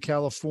go into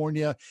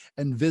California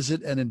and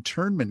visit an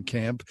internment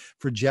camp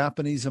for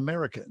Japanese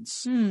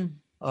Americans.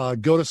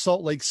 Go to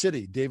Salt Lake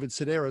City. David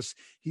Sedaris,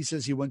 he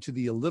says he went to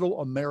the Little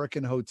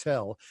American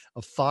Hotel,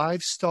 a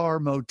 5-star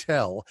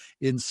motel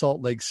in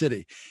Salt Lake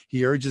City.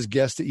 He urges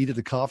guests to eat at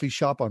the coffee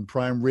shop on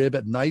Prime Rib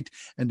at night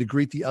and to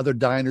greet the other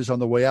diners on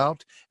the way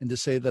out and to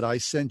say that I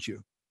sent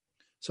you.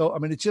 So, I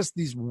mean, it's just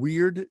these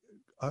weird,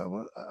 I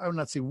would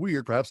not say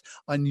weird, perhaps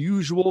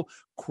unusual,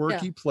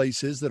 quirky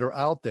places that are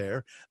out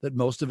there that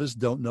most of us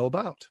don't know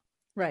about.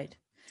 Right.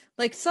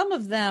 Like some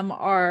of them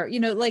are,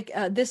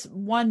 this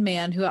one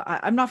man who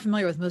I'm not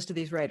familiar with most of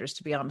these writers,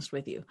 to be honest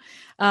with you.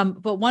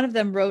 But one of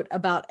them wrote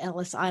about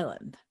Ellis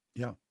Island.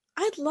 Yeah.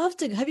 I'd love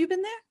to. Have you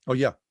been there? Oh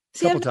yeah,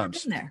 See, couple I've never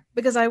times. been there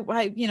because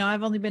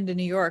I've only been to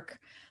New York.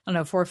 I don't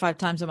know, 4 or 5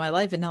 times in my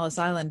life in Ellis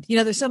Island.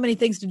 There's so many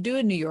things to do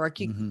in New York.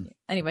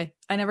 Anyway,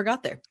 I never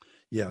got there.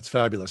 Yeah, it's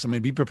fabulous. I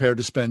mean, be prepared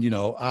to spend,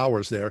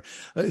 hours there.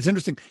 It's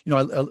interesting.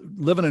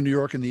 Living in New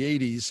York in the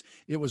 80s,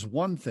 it was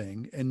one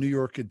thing, and New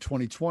York in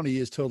 2020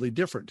 is totally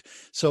different.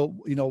 So,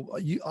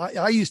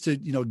 I used to,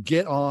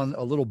 get on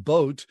a little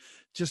boat,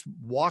 just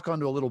walk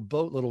onto a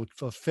little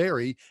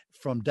ferry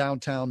from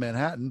downtown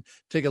Manhattan,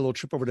 take a little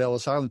trip over to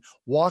Ellis Island,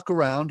 walk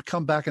around,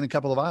 come back in a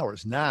couple of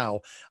hours.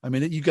 Now, I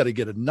mean, you got to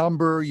get a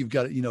number. You've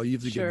got to, you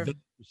have to get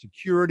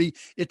security.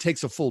 It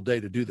takes a full day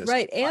to do this.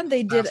 Right. And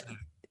they did.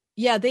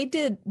 Yeah, they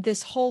did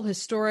this whole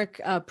historic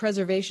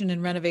preservation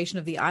and renovation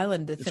of the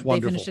island that they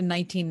finished in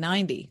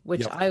 1990,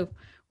 which I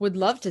would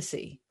love to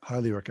see.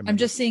 Highly recommend. I'm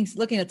just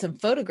looking at some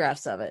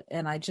photographs of it,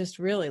 and I just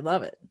really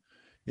love it.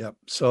 Yep.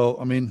 So,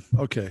 I mean,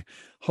 okay.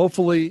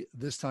 Hopefully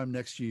this time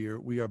next year,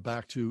 we are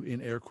back to,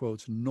 in air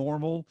quotes,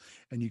 normal,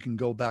 and you can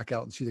go back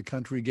out and see the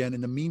country again.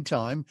 In the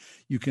meantime,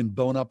 you can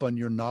bone up on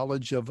your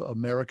knowledge of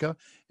America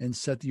and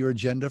set your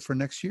agenda for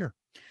next year.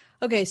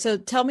 Okay. So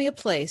tell me a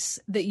place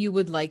that you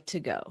would like to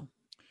go.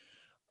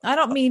 I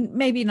don't mean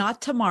maybe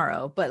not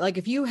tomorrow, but like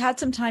if you had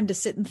some time to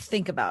sit and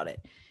think about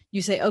it,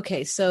 you say,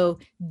 okay, so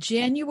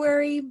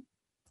January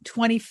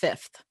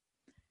 25th,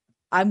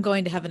 I'm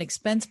going to have an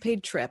expense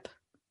paid trip.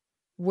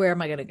 Where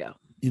am I going to go?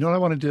 You know what I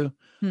want to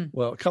do?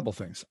 Well, a couple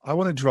things. I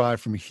want to drive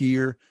from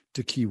here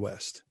to Key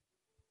West.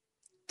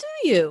 Do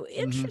you?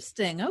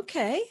 Interesting.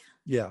 Okay.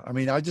 Yeah. I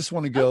mean, I just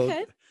want to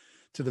go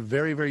to the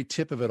very, very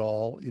tip of it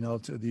all,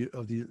 to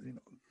the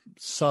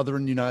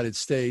southern United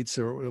States,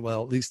 or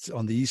well, at least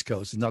on the East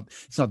Coast.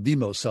 It's not the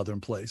most southern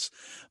place,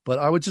 but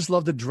I would just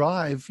love to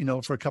drive,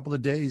 for a couple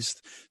of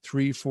days,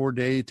 3-4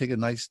 days, take a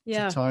nice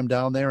time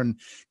down there and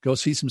go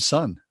see some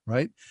sun.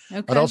 Right.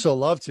 Okay. I'd also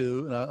love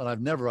to,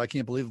 and I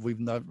can't believe we've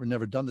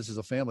never done this as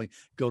a family,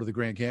 go to the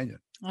Grand Canyon.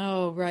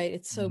 Oh, right.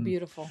 It's so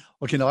beautiful.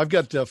 Okay. Now I've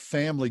got a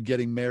family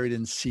getting married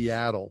in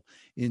Seattle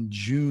in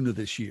June of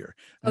this year.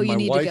 And you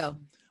need to go.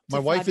 My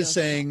wife is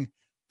saying,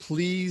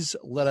 please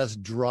let us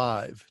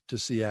drive to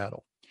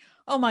Seattle.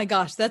 Oh my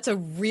gosh. That's a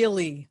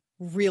really,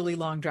 really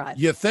long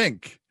drive. You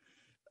think?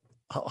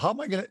 How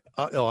am I going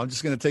to, I'm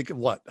just going to take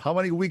what? How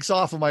many weeks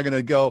off am I going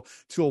to go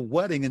to a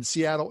wedding in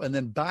Seattle and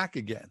then back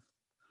again?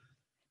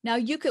 Now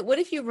what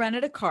if you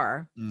rented a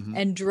car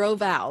and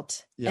drove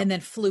out and then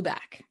flew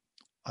back?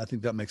 I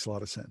think that makes a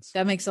lot of sense.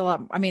 That makes a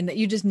lot. I mean,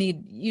 you'd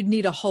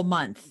need a whole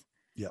month.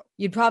 Yeah.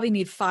 You'd probably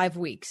need 5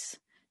 weeks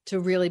to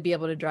really be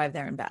able to drive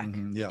there and back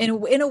yeah.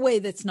 in a way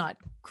that's not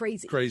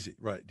crazy. Crazy.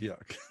 Right. Yeah.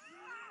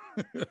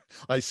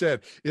 I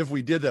said, if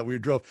we did that, we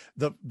drove,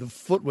 the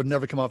foot would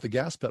never come off the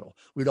gas pedal.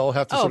 We'd all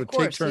have to sort of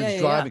take turns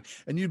driving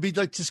and you'd be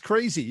like just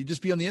crazy. You'd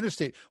just be on the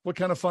interstate. What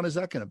kind of fun is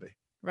that going to be?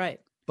 Right.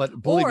 But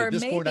believe me, at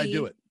this point, I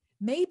do it.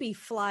 Maybe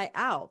fly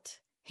out,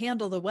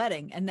 handle the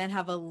wedding, and then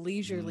have a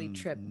leisurely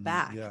trip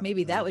back. Yeah,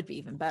 maybe that would be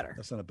even better.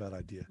 That's not a bad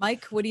idea.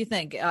 Mike, what do you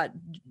think?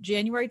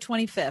 January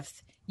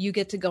 25th, you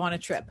get to go on a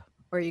trip.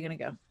 Where are you going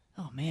to go?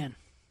 Oh, man.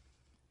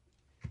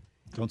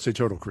 Don't say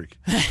Turtle Creek.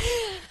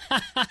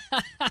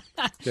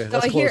 Okay,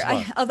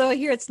 although I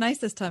hear it's nice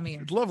this time of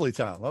year. It's a lovely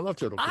town. I love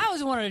Turtle Creek. I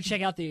always wanted to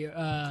check out the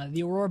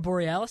Aurora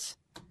Borealis.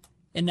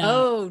 Nice.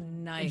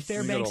 In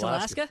Fairbanks,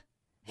 Alaska.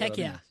 Heck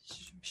yeah.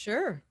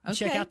 Sure. Okay.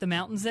 Check out the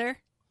mountains there.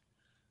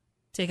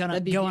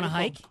 Go on a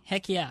hike.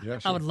 Heck yeah.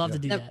 I would love to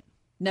do that.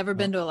 Never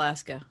been to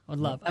Alaska. Would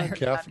love.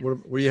 Kath, where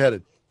are you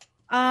headed?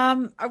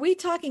 Are we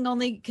talking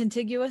only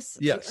contiguous?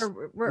 Yes.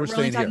 Or we're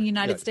only talking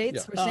United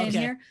States? Yeah. We're staying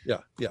here?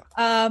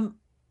 Yeah.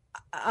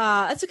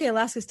 That's okay.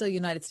 Alaska's still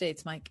United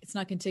States, Mike. It's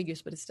not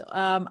contiguous, but it's still.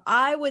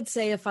 I would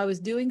say if I was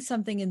doing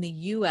something in the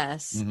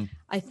U.S.,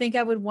 I think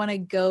I would want to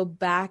go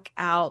back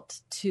out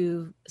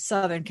to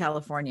Southern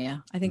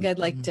California. I think I'd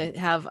like to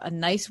have a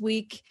nice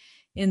week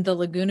in the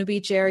Laguna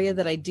Beach area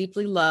that I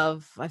deeply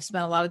love. I've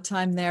spent a lot of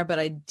time there, but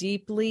I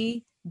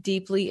deeply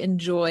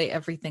enjoy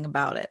everything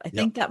about it. I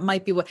think that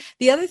might be what.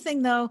 The other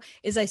thing, though,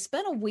 is I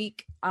spent a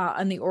week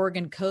on the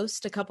Oregon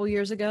coast a couple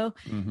years ago.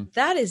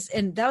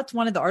 That's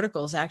one of the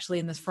articles actually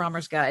in this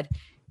Frommer's Guide.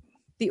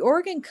 The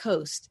Oregon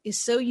coast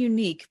is so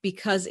unique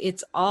because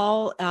it's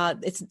all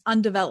it's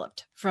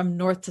undeveloped from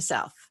north to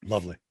south.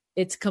 Lovely.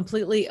 It's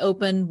completely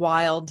open,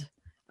 wild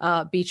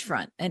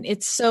beachfront, and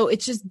it's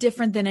just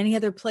different than any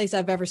other place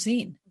I've ever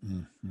seen.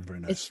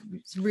 Very nice.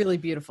 It's really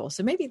beautiful.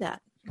 So maybe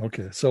that.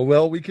 Okay. So,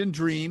 we can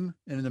dream.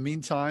 And in the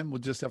meantime, we'll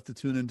just have to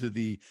tune into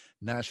the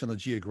National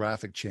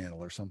Geographic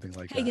channel or something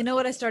like that. Hey, you know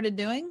what I started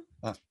doing?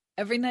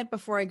 Every night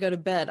before I go to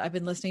bed, I've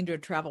been listening to a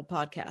travel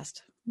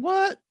podcast.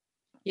 What?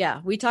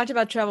 Yeah. We talked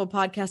about travel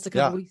podcasts a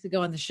couple weeks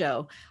ago on the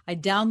show. I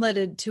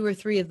downloaded 2 or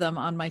 3 of them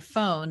on my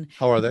phone.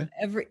 How are they?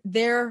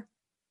 They're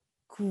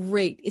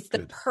great. It's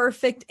the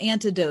perfect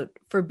antidote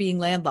for being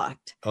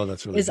landlocked. Oh,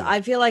 that's really good.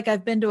 I feel like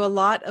I've been to a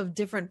lot of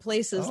different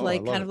places,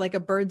 kind of like a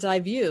bird's eye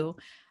view.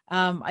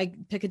 I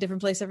pick a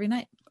different place every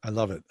night. I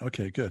love it.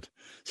 Okay, good.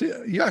 See,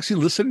 you're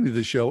actually listening to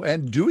the show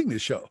and doing the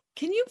show.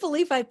 Can you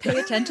believe I pay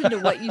attention to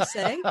what you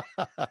say?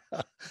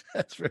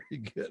 That's very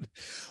good.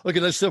 Okay,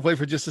 let's step away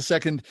for just a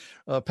second.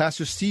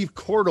 Pastor Steve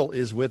Cordle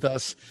is with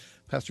us.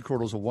 Pastor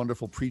Cordle is a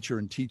wonderful preacher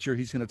and teacher.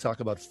 He's going to talk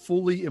about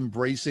fully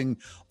embracing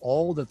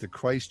all that the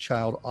Christ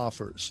child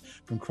offers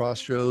from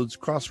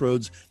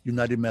Crossroads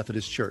United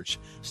Methodist Church.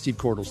 Steve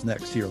Cordle's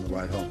next here on The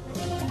Ride Home.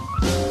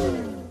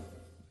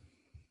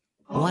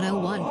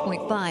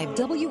 101.5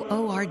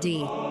 WORD.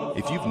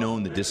 If you've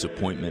known the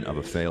disappointment of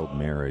a failed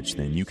marriage,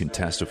 then you can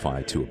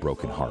testify to a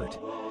broken heart.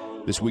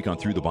 This week on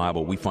Through the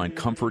Bible, we find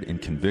comfort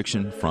and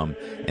conviction from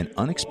an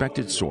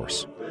unexpected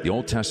source, the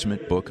Old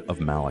Testament book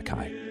of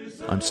Malachi.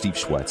 I'm Steve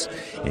Schwetz,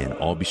 and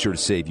I'll be sure to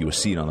save you a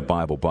seat on the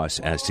Bible bus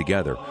as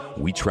together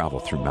we travel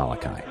through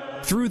Malachi.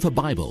 Through the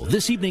Bible,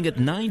 this evening at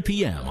 9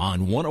 p.m.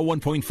 on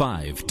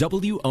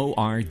 101.5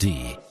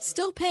 WORD.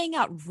 Still paying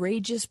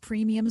outrageous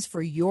premiums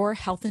for your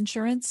health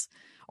insurance?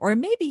 Or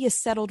maybe you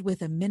settled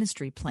with a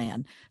ministry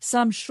plan,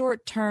 some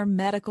short-term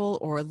medical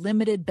or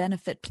limited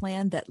benefit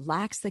plan that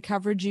lacks the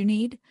coverage you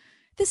need?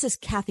 This is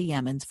Kathy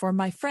Emmons for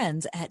my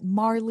friends at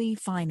Marley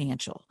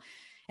Financial.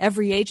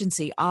 Every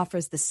agency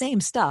offers the same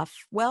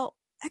stuff, well,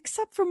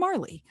 except for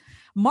Marley.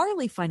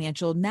 Marley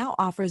Financial now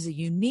offers a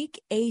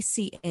unique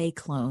ACA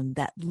clone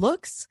that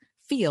looks,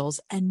 feels,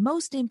 and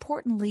most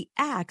importantly,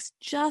 acts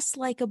just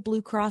like a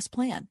Blue Cross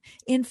plan.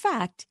 In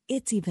fact,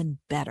 it's even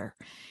better.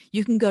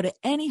 You can go to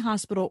any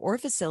hospital or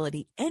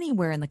facility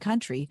anywhere in the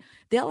country.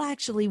 They'll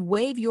actually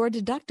waive your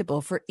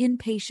deductible for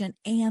inpatient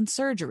and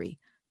surgery.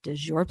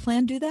 Does your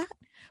plan do that?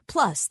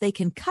 Plus, they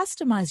can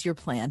customize your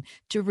plan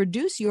to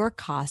reduce your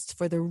costs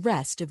for the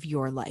rest of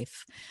your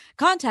life.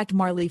 Contact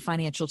Marley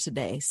Financial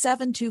today,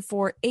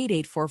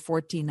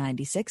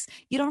 724-884-1496.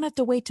 You don't have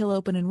to wait till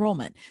open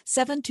enrollment,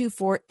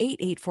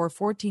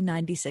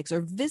 724-884-1496,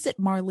 or visit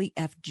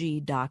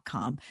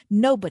marleyfg.com.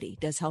 Nobody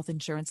does health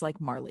insurance like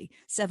Marley,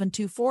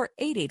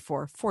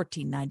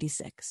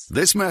 724-884-1496.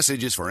 This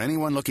message is for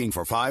anyone looking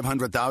for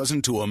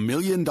 $500,000 to $1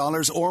 million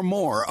or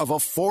more of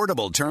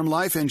affordable term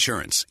life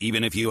insurance,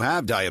 even if you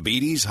have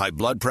diabetes, high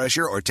blood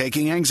pressure, or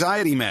taking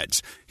anxiety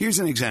meds. Here's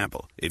an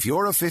example. If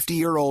you're a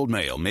 50-year-old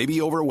male,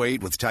 maybe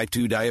overweight with type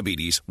 2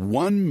 diabetes,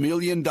 $1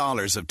 million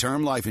of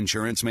term life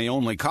insurance may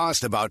only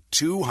cost about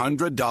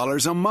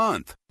 $200 a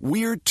month.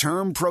 We're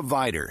Term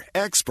Provider,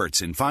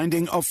 experts in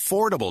finding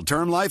affordable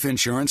term life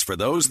insurance for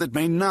those that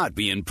may not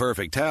be in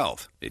perfect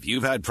health. If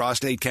you've had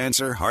prostate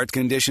cancer, heart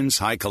conditions,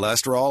 high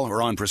cholesterol,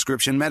 or on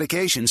prescription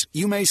medications,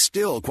 you may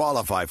still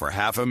qualify for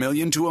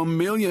 $500,000 to $1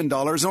 million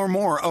or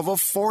more of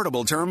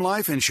affordable term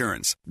life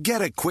insurance.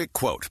 Get a quick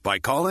quote by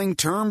calling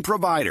Term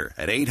Provider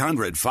at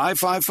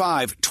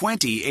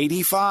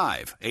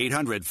 800-555-2085.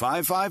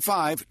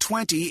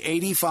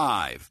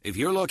 800-555-2085. If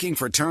you're looking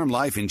for term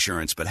life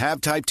insurance but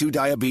have type 2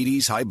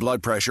 diabetes, high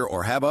blood pressure,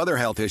 or have other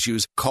health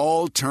issues,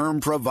 call Term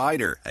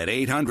Provider at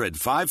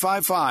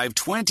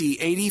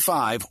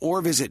 800-555-2085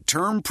 or visit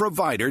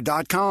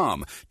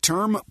termprovider.com.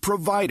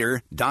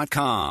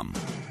 Termprovider.com.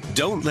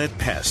 Don't let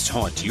pests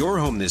haunt your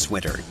home this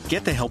winter.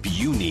 Get the help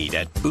you need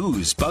at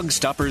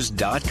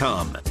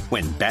boosbugstoppers.com.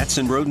 When bats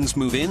and rodents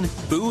move in,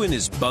 Boo and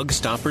his Bug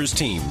Stoppers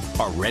team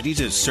are ready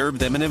to serve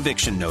them an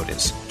eviction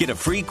notice. Get a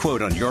free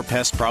quote on your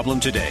pest problem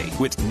today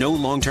with no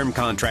long-term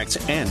contracts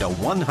and a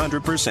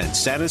 100%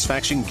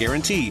 satisfaction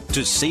guarantee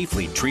to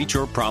safely treat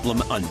your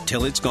problem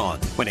until it's gone.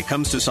 When it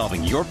comes to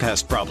solving your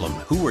pest problem,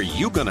 who are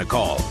you going to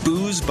call?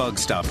 Boo's Bug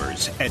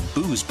Stoppers at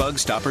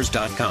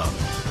boosbugstoppers.com.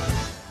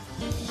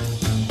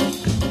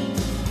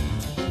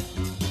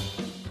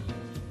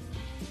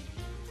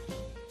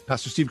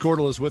 Pastor Steve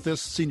Cordle is with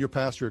us, senior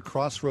pastor at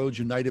Crossroads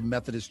United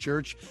Methodist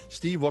Church.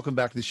 Steve, welcome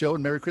back to the show,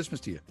 and Merry Christmas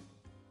to you.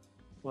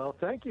 Well,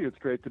 thank you. It's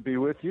great to be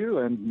with you,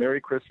 and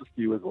Merry Christmas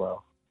to you as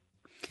well.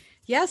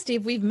 Yeah,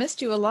 Steve, we've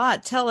missed you a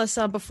lot. Tell us,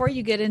 before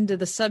you get into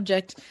the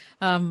subject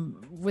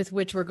with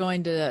which we're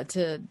going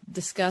to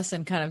discuss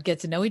and kind of get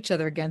to know each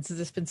other again, since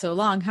it's been so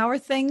long, how are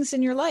things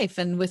in your life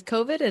and with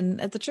COVID and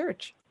at the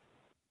church?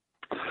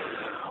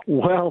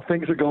 Well,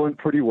 things are going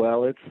pretty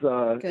well. It's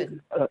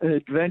an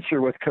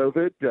adventure with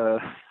COVID.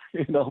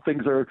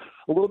 Things are a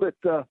little bit,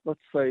 let's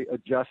say,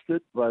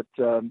 adjusted, but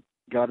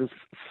God is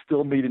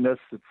still meeting us.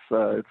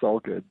 It's all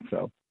good.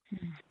 So.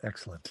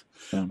 Excellent.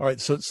 Yeah. All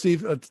right. So,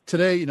 Steve,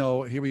 today,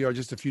 here we are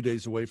just a few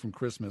days away from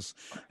Christmas.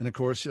 And of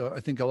course, I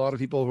think a lot of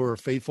people who are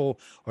faithful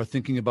are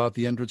thinking about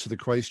the entrance of the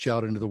Christ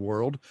child into the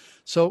world.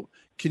 So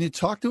can you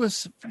talk to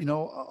us,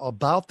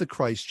 about the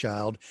Christ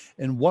child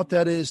and what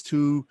that is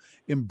to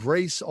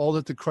embrace all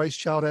that the Christ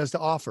child has to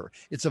offer?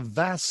 It's a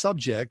vast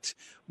subject.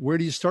 Where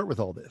do you start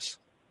with all this?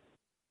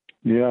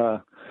 Yeah.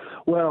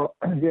 Well,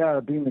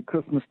 being the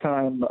Christmas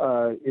time,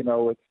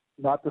 it's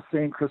not the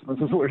same Christmas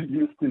as we're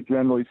used to,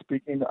 generally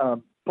speaking.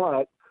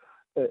 But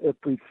if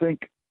we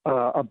think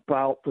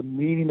about the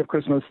meaning of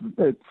Christmas,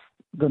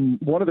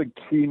 one of the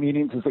key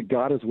meanings is that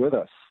God is with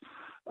us.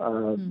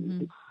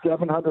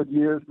 700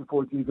 years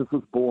before Jesus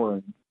was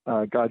born,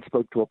 God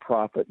spoke to a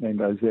prophet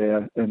named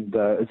Isaiah, and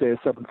Isaiah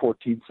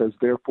 7:14 says,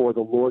 "Therefore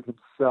the Lord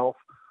himself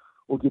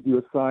will give you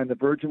a sign. The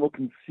virgin will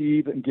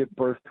conceive and give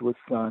birth to a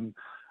son,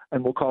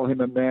 and we'll call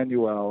him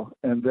Emmanuel."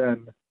 And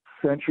then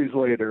centuries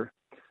later,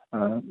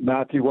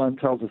 Matthew 1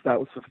 tells us that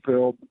was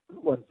fulfilled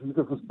when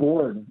Jesus was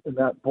born in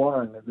that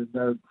barn. And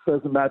it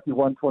says in Matthew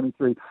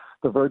 1:23,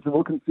 the virgin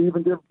will conceive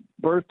and give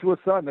birth to a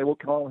son. They will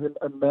call him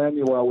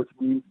Emmanuel, which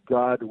means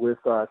God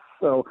with us.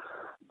 So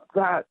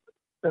that's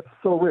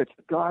so rich.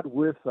 God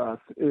with us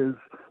is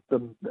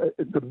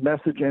the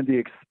message and the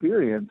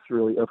experience,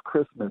 really, of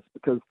Christmas.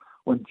 Because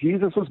when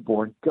Jesus was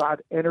born,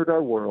 God entered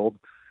our world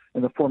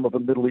in the form of a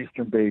Middle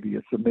Eastern baby.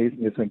 It's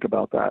amazing to think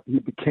about that. He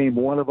became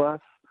one of us.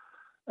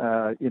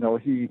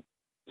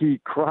 He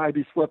cried.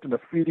 He slept in a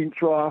feeding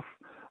trough.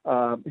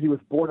 He was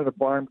born in a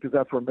barn because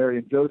that's where Mary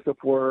and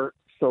Joseph were.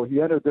 So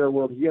he entered their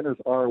world. He enters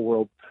our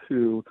world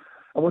too.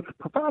 And what's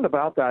profound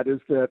about that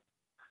is that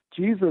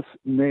Jesus'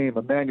 name,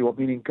 Emmanuel,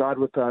 meaning God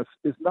with us,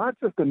 is not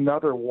just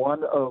another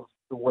one of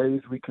the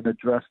ways we can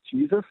address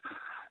Jesus.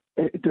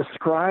 It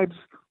describes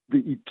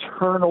the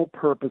eternal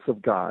purpose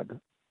of God,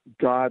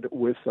 God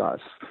with us.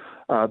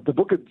 The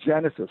book of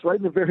Genesis, right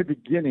in the very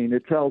beginning,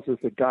 it tells us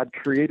that God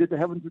created the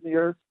heavens and the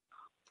earth,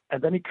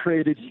 and then he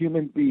created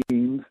human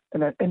beings,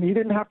 and he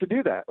didn't have to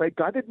do that, right?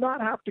 God did not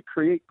have to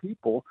create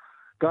people.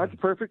 God's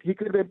perfect. He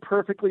could have been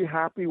perfectly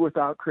happy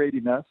without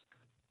creating us,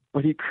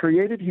 but he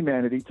created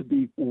humanity to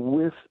be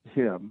with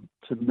him,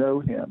 to know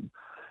him.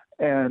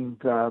 And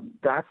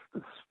that's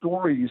the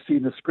story you see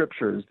in the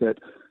scriptures, that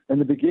in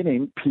the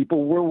beginning,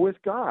 people were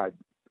with God.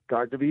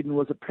 Garden of Eden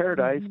was a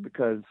paradise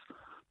because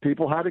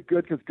people had it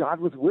good because God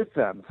was with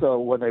them. So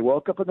when they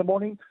woke up in the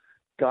morning,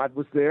 God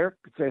was there,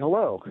 could say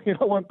hello.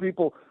 When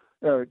people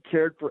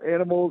cared for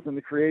animals and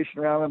the creation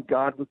around them,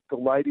 God was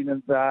delighting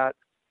in that.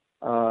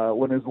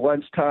 When it was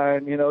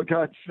lunchtime,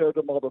 God showed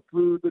them all the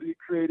food that he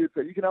created.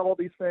 So you can have all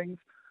these things.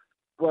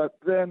 But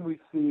then we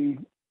see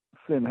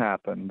sin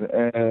happened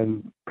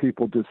and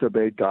people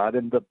disobeyed God.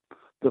 And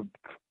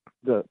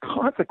the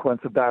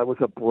consequence of that was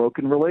a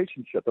broken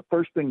relationship. The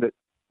first thing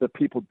that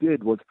people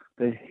did was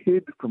they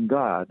hid from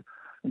God.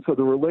 And so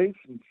the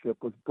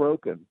relationship was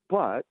broken.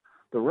 But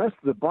the rest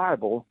of the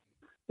Bible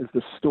is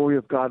the story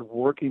of God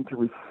working to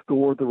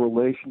restore the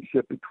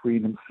relationship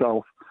between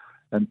himself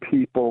and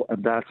people,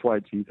 and that's why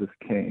Jesus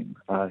came.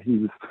 He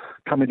was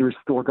coming to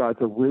restore God's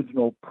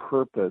original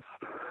purpose.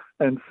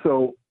 And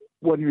so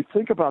when you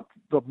think about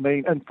the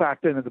main, in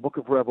fact, in the book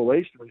of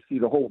Revelation, we see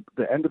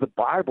the end of the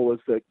Bible is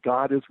that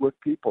God is with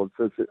people.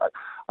 It says,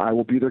 I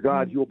will be their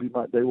God, they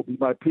will be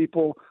my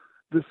people.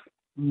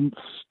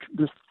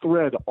 This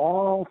thread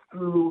all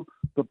through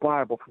the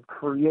Bible, from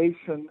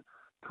creation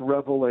to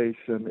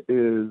Revelation,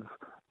 is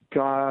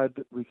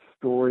God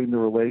restoring the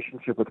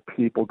relationship with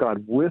people,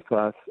 God with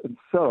us. And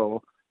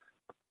so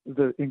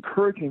the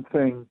encouraging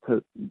thing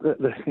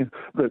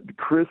that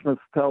Christmas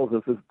tells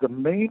us is the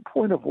main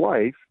point of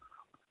life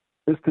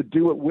is to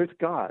do it with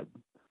God.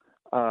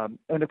 And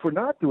if we're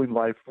not doing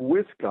life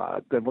with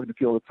God, then we're going to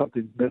feel that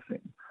something's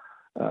missing.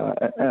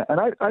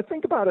 And I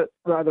think about it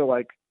rather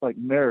like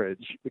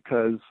marriage,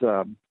 because,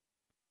 I've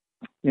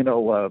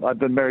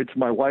been married to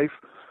my wife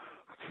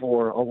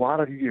for a lot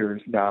of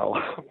years now,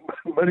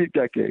 many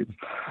decades.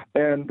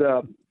 And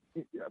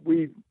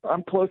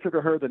I'm closer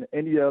to her than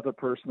any other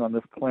person on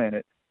this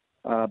planet.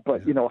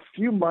 But a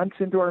few months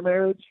into our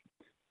marriage,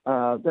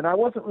 then I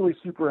wasn't really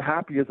super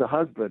happy as a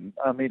husband.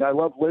 I mean, I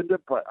love Linda,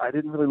 but I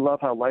didn't really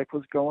love how life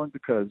was going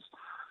because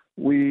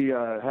we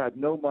had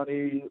no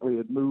money. We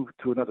had moved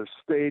to another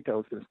state. I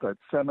was going to start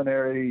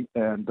seminary,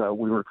 and I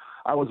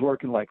was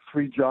working like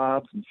 3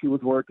 jobs, and she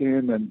was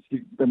working, and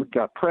then we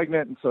got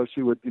pregnant, and so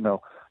she would,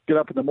 get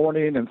up in the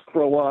morning and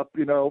throw up,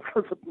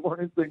 for the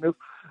morning sickness,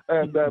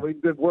 and we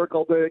did work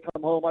all day,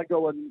 come home, I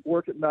go and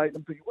work at night, and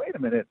I'm thinking, wait a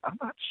minute, I'm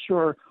not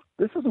sure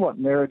this isn't what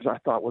marriage I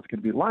thought was going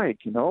to be like,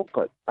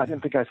 but I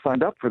didn't think I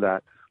signed up for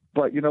that.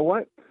 But you know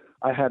what?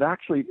 I had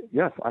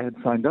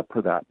signed up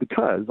for that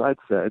because I'd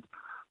said,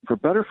 for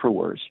better, for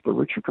worse, for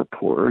richer, for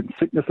poorer, in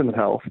sickness and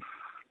health,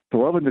 to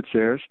love and to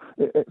cherish.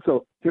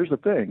 So here's the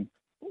thing.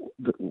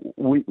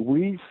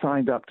 We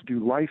signed up to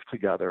do life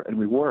together, and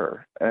we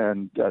were.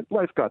 And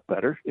life got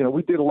better.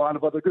 We did a lot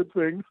of other good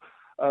things.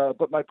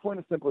 But my point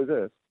is simply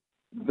this,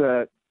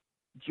 that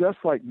just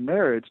like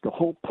marriage, the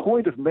whole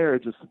point of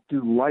marriage is to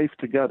do life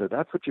together.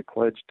 That's what you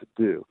pledge to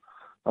do.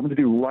 I'm going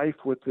to do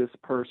life with this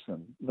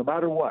person, no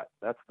matter what.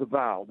 That's the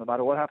vow. No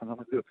matter what happens, I'm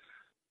going to do it.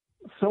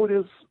 So it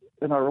is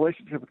in our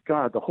relationship with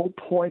God. The whole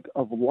point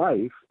of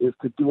life is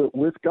to do it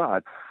with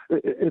God.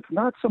 It's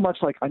not so much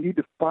like I need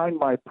to find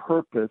my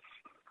purpose,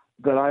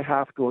 that I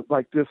have to,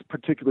 like this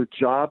particular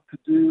job to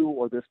do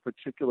or this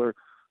particular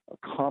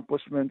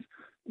accomplishment.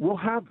 We'll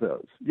have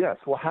those. Yes,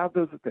 we'll have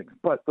those things.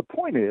 But the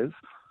point is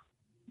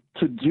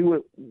to do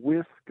it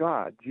with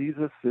God.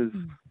 Jesus is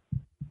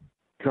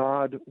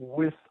God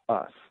with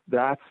us.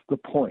 That's the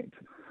point.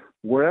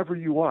 Wherever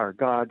you are,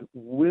 God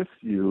with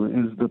you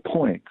is the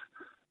point.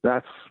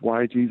 That's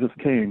why Jesus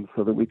came,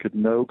 so that we could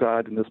know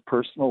God in this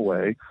personal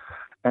way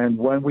And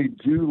when we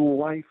do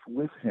life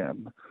with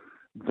him,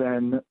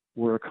 then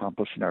we're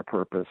accomplishing our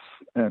purpose.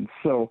 And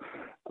so,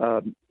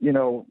 the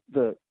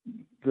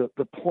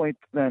point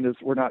then is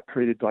we're not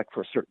created like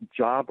for a certain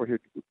job. We're here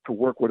to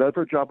work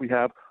whatever job we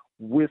have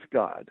with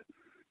God.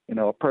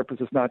 Our purpose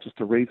is not just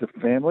to raise a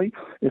family.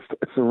 It's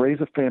to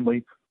raise a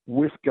family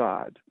with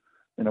God.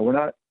 We're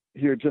not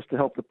here just to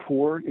help the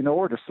poor,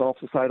 or to solve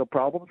societal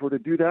problems. We're to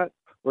do that.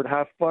 We're to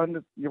have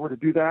fun. We're to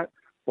do that.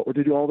 But we're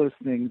to do all those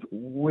things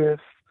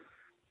with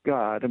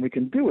God. And we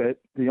can do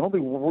it. The only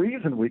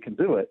reason we can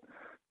do it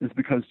is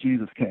because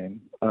Jesus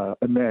came,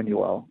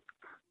 Emmanuel,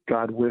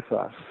 God with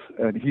us.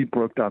 And he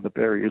broke down the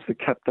barriers that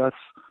kept us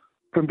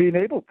from being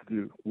able to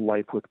do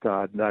life with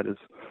God. And that is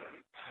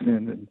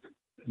sin. And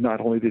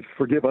not only did he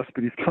forgive us,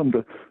 but he's come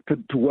to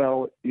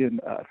dwell in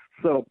us.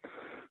 So,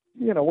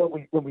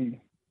 when we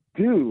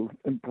do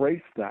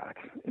embrace that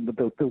in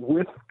the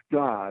with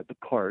God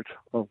part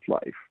of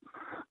life,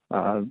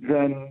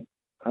 then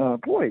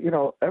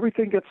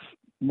everything gets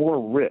more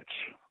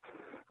rich,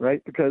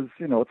 right? Because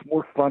it's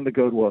more fun to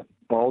go to a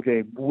ball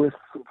game with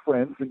some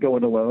friends than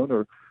going alone,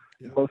 or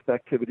most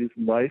activities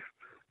in life.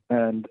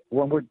 And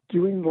when we're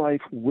doing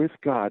life with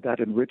God, that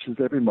enriches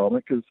every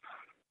moment, because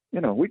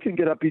we can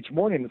get up each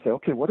morning and say,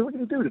 okay, what are we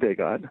going to do today,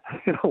 God?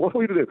 What are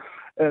we going to do?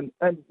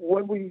 And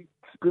when we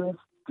experience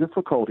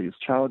difficulties,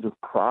 challenges,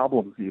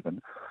 problems even,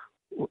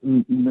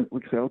 we can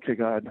say, okay,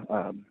 God,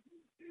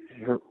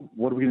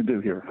 what are we going to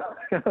do here?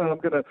 I'm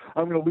going to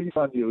lean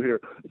on you here.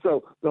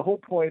 So the whole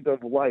point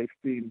of life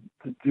being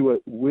to do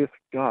it with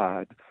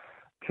God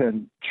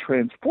can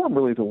transform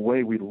really the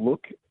way we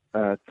look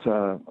at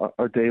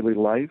our daily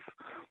life.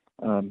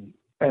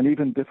 And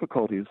even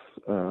difficulties,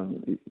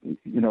 and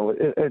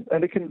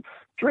it can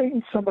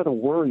drain some of the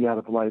worry out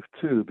of life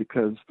too,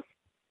 because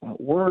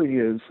worry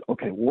is,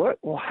 okay,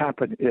 what will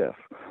happen if?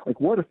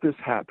 Like, what if this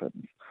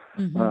happens?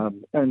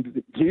 Mm-hmm.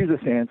 And Jesus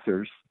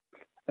answers,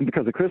 and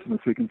because of Christmas,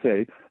 we can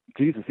say,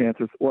 Jesus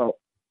answers, well,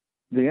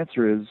 the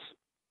answer is,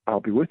 I'll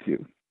be with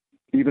you,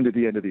 even to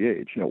the end of the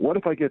age. What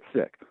if I get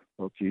sick?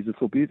 Well, Jesus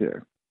will be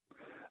there,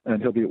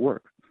 and he'll be at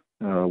work.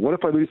 What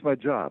if I lose my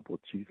job? Well,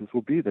 Jesus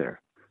will be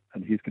there,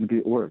 and he's going to be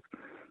at work.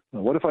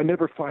 What if I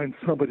never find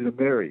somebody to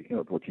marry?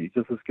 Well,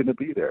 Jesus is going to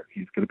be there.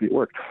 He's going to be at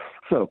work.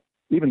 So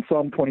even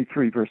Psalm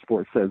 23, verse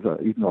 4 says,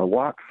 even though I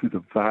walk through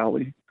the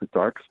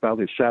darkest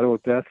valley, the shadow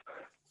of death,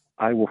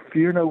 I will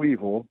fear no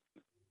evil,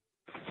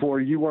 for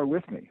you are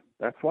with me.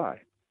 That's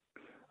why.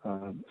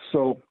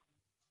 So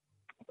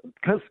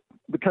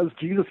because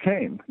Jesus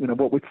came,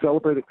 what we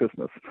celebrate at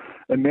Christmas,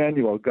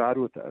 Emmanuel, God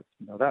with us,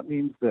 that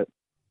means that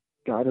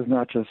God is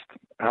not just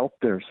out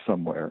there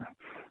somewhere.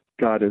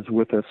 God is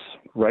with us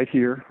right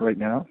here, right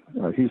now.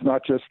 He's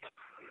not just,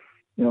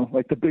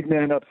 like the big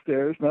man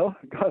upstairs. No,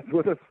 God's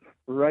with us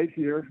right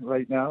here,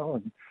 right now,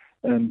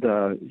 and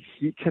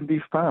he can be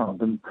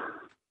found. And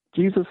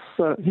Jesus,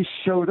 he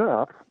showed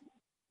up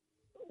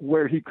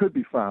where he could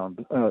be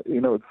found.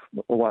 It's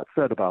a lot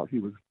said about he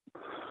was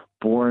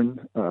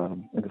born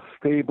in a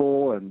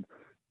stable and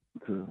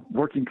to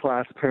working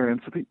class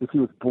parents. If he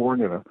was born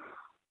in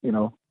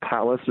a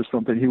palace or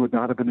something, he would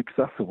not have been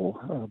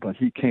accessible. But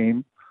he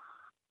came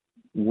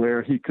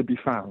where he could be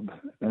found,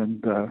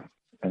 and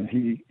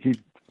he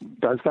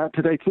does that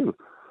today too.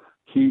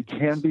 He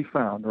can be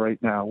found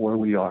right now where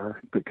we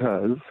are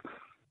because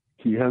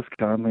he has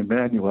come,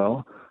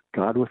 Emmanuel,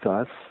 God with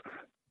us,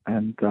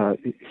 and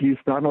he's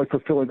not only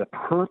fulfilling the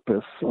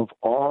purpose of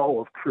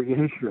all of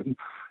creation,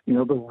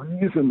 the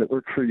reason that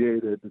we're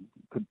created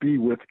to be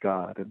with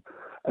God,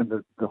 and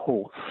the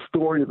whole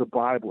story of the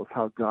Bible is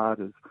how God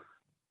is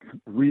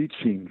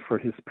reaching for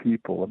his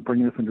people and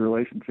bringing us into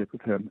relationship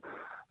with him.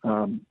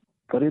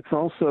 But it's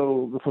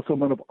also the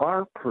fulfillment of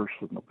our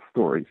personal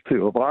stories,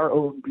 too, of our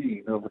own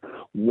being, of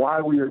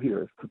why we are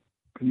here, is to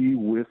be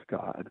with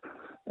God.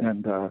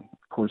 And, of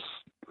course,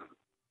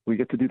 we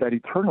get to do that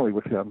eternally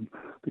with him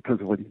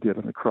because of what he did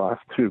on the cross,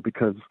 too,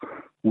 because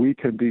we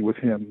can be with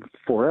him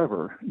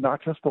forever,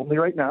 not just only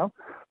right now,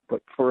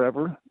 but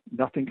forever.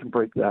 Nothing can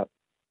break that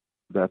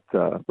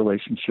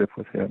relationship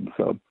with him.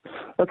 So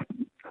that's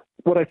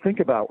what I think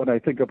about when I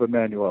think of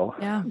Emmanuel.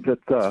 Yeah.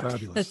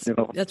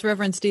 That's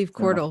Reverend Steve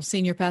Cordell,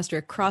 Senior Pastor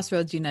at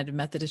Crossroads United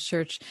Methodist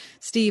Church.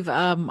 Steve,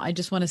 I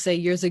just want to say,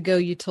 years ago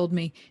you told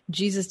me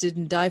Jesus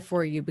didn't die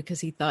for you because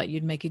he thought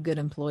you'd make a good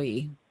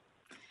employee.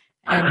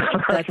 And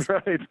that's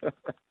right.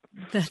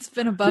 That's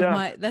been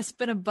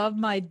above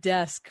my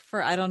desk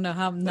for I don't know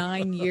how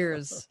 9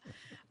 years.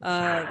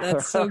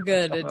 That's so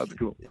good. That's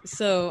cool.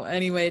 So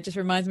anyway, it just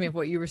reminds me of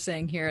what you were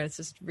saying here.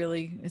 It's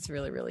really,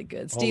 really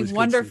good. Steve,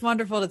 Steve.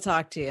 Wonderful to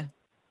talk to you.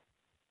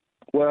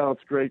 Well,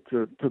 it's great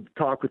to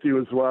talk with you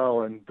as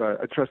well. And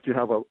I trust you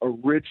have a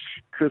rich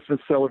Christmas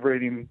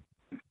celebrating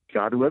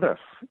God with us.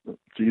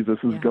 Jesus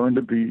is going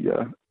to be,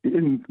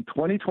 in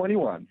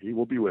 2021, he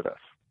will be with us.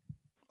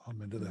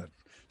 Amen to that.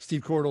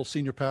 Steve Cordell,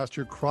 Senior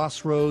Pastor,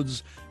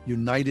 Crossroads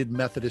United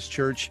Methodist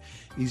Church.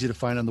 Easy to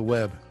find on the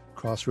web,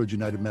 Crossroads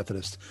United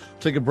Methodist.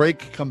 Take a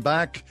break, come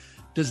back.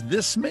 Does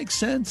this make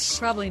sense?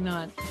 Probably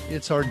not.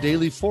 It's our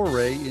daily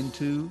foray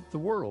into the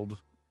world.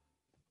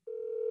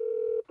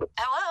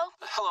 Hello?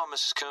 Hello,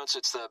 Mrs. Kuntz.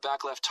 It's the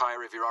back left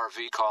tire of your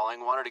RV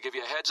calling. Wanted to give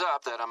you a heads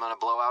up that I'm going to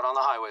blow out on the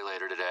highway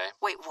later today.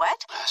 Wait,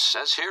 what?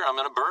 Says here I'm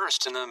going to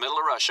burst in the middle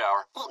of rush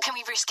hour. Well, can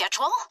we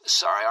reschedule?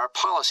 Sorry, our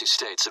policy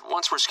states that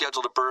once we're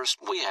scheduled to burst,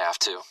 we have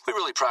to. We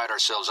really pride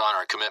ourselves on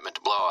our commitment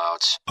to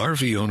blowouts.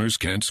 RV owners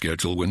can't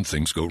schedule when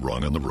things go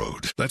wrong on the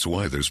road. That's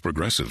why there's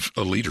Progressive,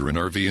 a leader in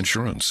RV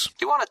insurance.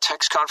 Do you want a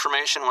text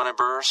confirmation when I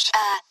burst?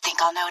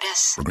 Think I'll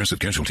notice. Progressive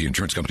Casualty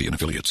Insurance Company and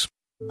Affiliates.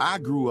 I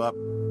grew up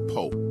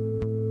poor,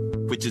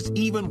 which is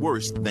even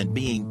worse than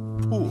being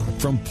poor.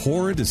 From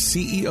poor to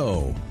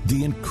CEO,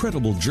 the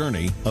incredible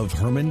journey of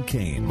Herman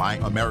Cain. My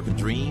American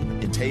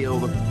dream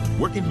entailed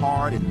working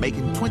hard and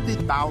making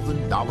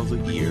 $20,000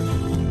 a year.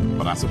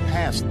 But I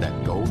surpassed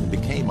that goal and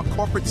became a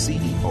corporate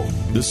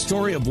CEO. The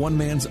story of one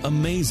man's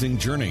amazing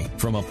journey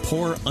from a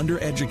poor,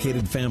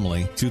 undereducated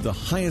family to the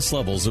highest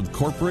levels of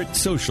corporate,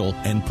 social,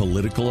 and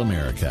political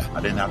America.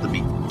 I didn't have to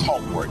be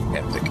taught work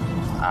ethic.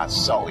 I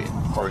saw it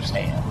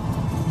firsthand,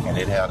 and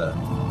it had a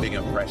big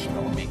impression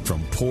on me.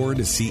 From poor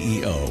to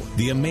CEO,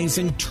 the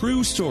amazing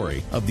true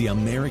story of the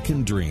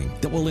American dream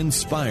that will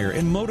inspire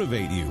and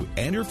motivate you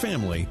and your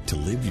family to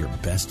live your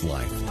best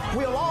life.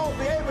 We'll all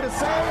be able to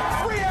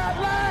say, "We at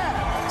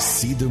last!"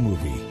 See the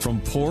movie From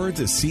Poor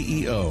to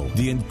CEO,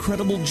 The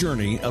Incredible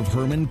Journey of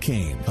Herman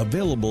Cain,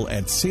 available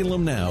at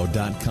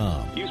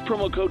salemnow.com. Use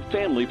promo code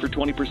FAMILY for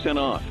 20%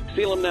 off.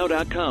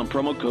 salemnow.com,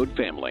 promo code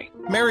FAMILY.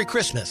 Merry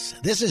Christmas.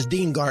 This is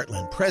Dean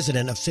Gartland,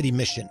 president of City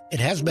Mission. It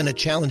has been a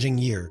challenging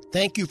year.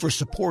 Thank you for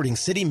supporting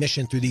City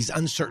Mission through these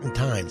uncertain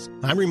times.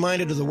 I'm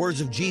reminded of the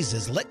words of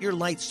Jesus, "Let your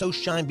light so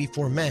shine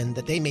before men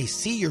that they may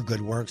see your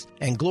good works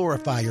and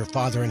glorify your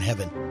Father in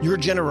heaven." Your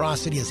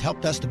generosity has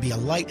helped us to be a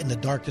light in the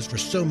darkness for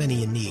so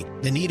many in need.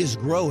 The need is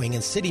growing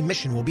and City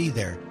Mission will be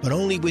there, but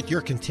only with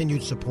your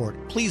continued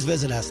support. Please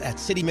visit us at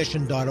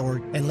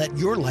citymission.org and let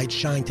your light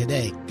shine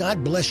today.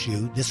 God bless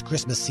you this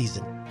Christmas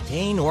season.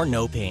 Pain or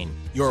no pain,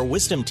 your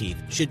wisdom teeth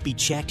should be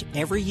checked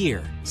every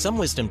year. Some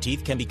wisdom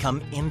teeth can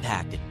become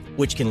impacted,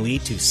 which can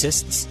lead to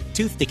cysts,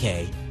 tooth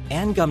decay,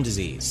 and gum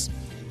disease.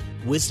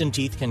 Wisdom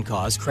teeth can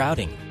cause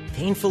crowding,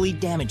 painfully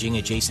damaging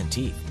adjacent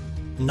teeth.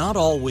 Not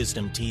all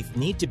wisdom teeth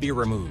need to be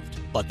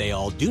removed, but they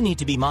all do need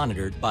to be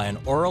monitored by an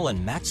oral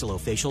and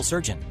maxillofacial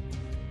surgeon.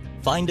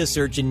 Find a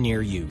surgeon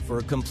near you for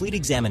a complete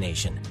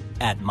examination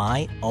at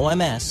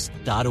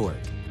myoms.org.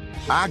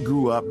 I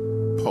grew up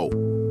poor,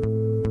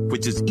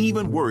 which is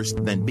even worse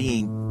than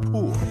being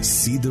poor.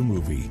 See the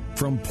movie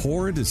From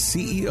Poor to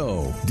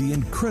CEO, The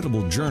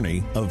Incredible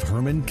Journey of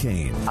Herman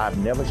Cain. I've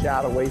never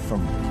shied away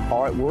from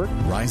hard work.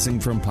 Rising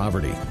from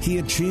poverty, he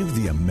achieved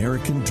the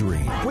American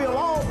dream. We'll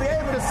all be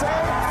able to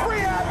say, "We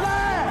at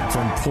last!"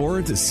 From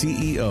Poor to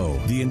CEO,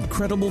 The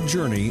Incredible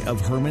Journey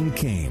of Herman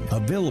Cain.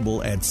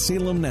 Available at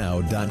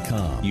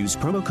salemnow.com. Use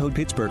promo code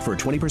Pittsburgh for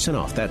 20%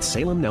 off. That's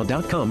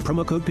salemnow.com,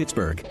 promo code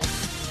Pittsburgh.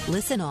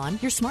 Listen on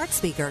your smart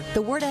speaker,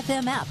 the Word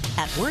FM app,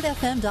 at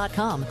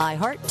wordfm.com,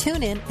 iHeart,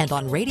 TuneIn, and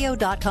on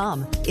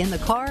radio.com. In the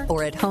car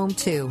or at home,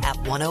 too, at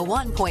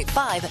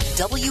 101.5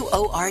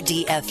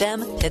 WORD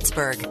FM,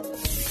 Pittsburgh.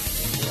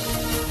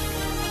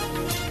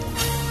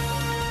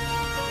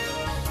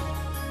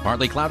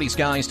 Partly cloudy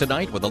skies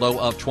tonight with a low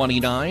of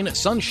 29.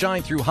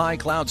 Sunshine through high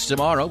clouds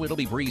tomorrow. It'll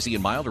be breezy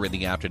and milder in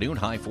the afternoon,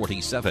 high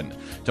 47.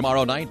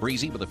 Tomorrow night,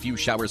 breezy with a few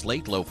showers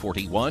late, low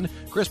 41.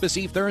 Christmas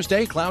Eve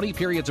Thursday, cloudy,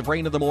 periods of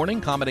rain in the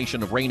morning.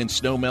 Combination of rain and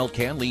snow melt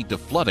can lead to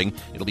flooding.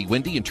 It'll be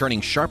windy and turning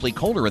sharply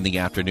colder in the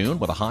afternoon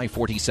with a high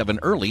 47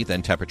 early,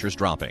 then temperatures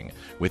dropping.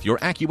 With your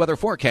AccuWeather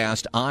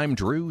forecast, I'm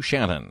Drew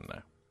Shannon.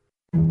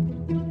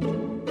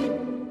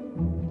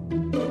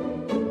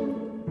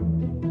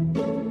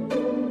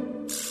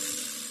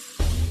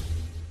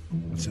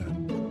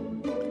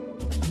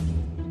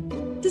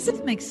 Does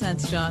it make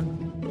sense,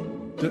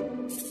 John?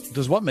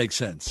 Does what make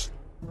sense?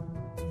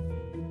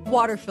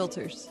 Water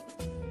filters.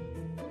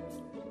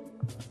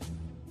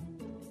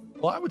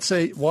 Well, I would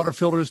say water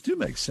filters do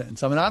make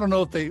sense. I mean, I don't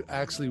know if they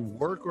actually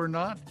work or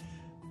not.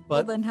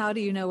 But well, then how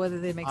do you know whether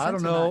they make sense I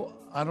don't know.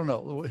 I don't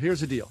know. Here's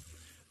the deal.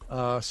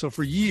 So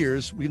for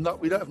years, we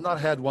have not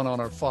had one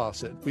on our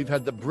faucet. We've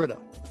had the Brita.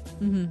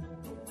 Mm-hmm.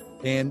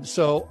 And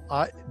so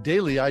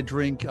daily I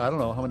drink, I don't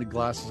know how many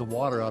glasses of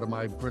water out of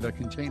my Brita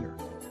container.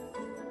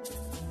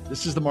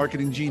 This is the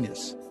marketing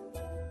genius.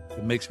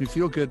 It makes me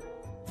feel good.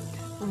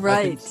 Right.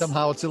 I think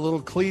somehow it's a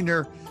little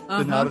cleaner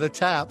than out of the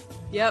tap.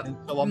 Yep. And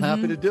so I'm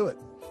happy to do it.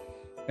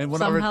 And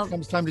whenever it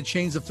comes time to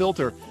change the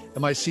filter,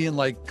 am I seeing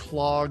like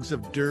clogs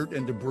of dirt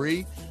and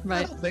debris?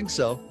 Right. I don't think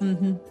so.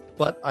 Mm-hmm.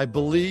 But I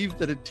believe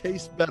that it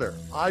tastes better.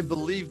 I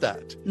believe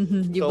that.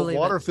 Mm-hmm. You so believe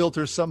water it.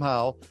 filters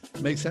somehow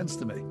make sense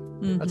to me.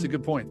 Mm-hmm. That's a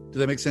good point. Does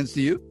that make sense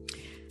to you?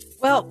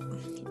 Well,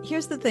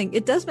 here's the thing.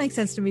 It does make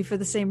sense to me for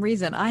the same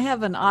reason. I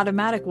have an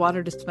automatic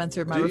water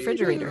dispenser in my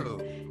refrigerator.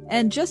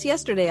 And just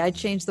yesterday, I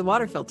changed the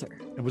water filter.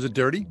 And was it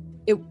dirty?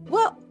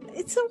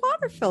 It's a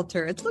water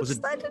filter. It looks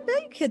like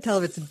you can't tell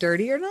if it's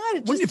dirty or not.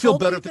 It Wouldn't you just feel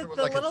told better me if there that was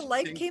the like a little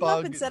light stink came up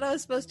bug? and said I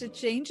was supposed to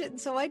change it, and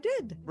so I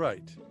did.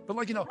 Right. But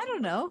like, I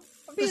don't know.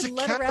 I'm there's a being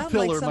led around like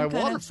caterpillar in some my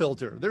kind water of...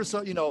 filter. There's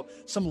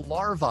some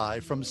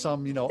larvae from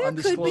some, There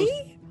undisclosed. could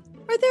be,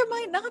 or there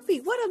might not be.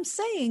 What I'm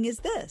saying is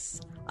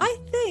this. I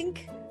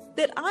think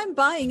that I'm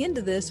buying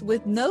into this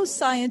with no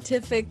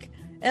scientific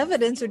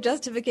evidence or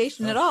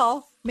justification at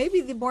all.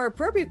 Maybe the more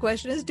appropriate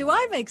question is, do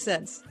I make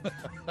sense?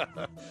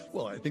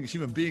 Well, I think as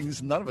human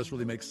beings, none of us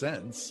really make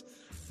sense,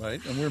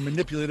 right? And we're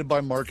manipulated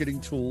by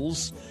marketing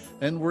tools,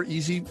 and we're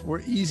easy.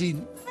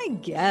 I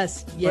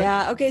guess.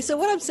 Yeah. Right? Okay. So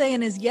what I'm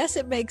saying is, yes,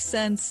 it makes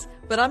sense,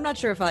 but I'm not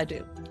sure if I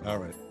do. All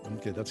right.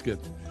 Okay. That's good.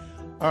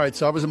 All right.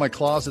 So I was in my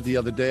closet the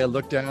other day. I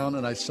looked down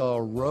and I saw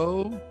a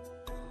row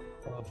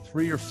of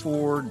 3 or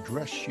 4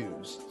 dress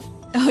shoes.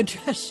 Oh,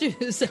 dress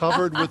shoes.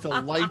 Covered with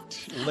a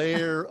light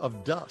layer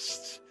of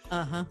dust.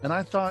 Uh-huh. And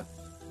I thought,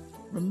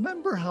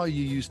 remember how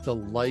you used to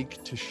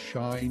like to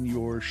shine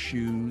your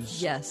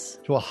shoes? Yes.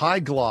 To a high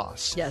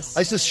gloss. Yes. I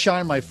used to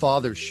shine my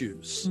father's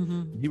shoes.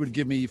 Mm-hmm. He would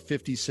give me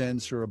 50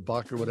 cents or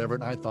 $1 or whatever.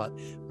 And I thought,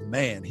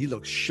 man, he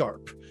looks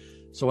sharp.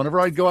 So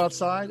whenever I'd go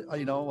outside,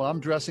 when I'm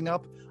dressing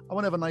up, I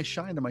want to have a nice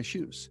shine to my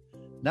shoes.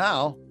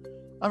 Now,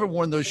 I haven't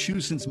worn those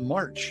shoes since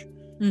March.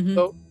 Mm-hmm.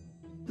 So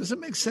does it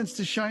make sense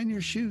to shine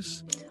your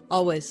shoes?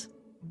 Always.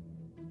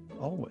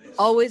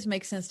 Always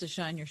makes sense to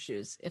shine your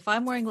shoes. If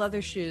I'm wearing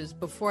leather shoes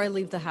before I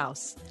leave the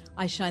house,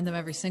 I shine them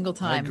every single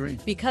time. I agree.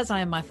 Because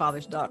I am my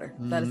father's daughter.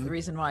 Mm-hmm. That is the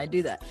reason why I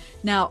do that.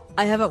 Now,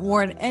 I haven't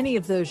worn any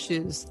of those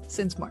shoes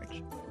since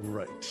March.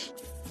 Right.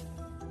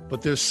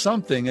 But there's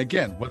something,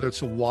 again, whether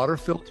it's a water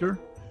filter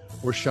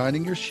or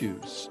shining your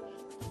shoes,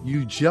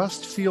 you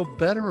just feel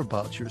better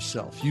about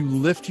yourself. You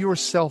lift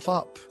yourself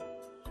up.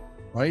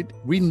 Right?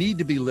 We need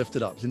to be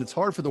lifted up. And it's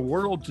hard for the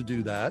world to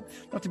do that.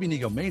 Not to be an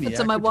egomaniac.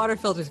 So my water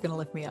filter is going to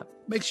lift me up.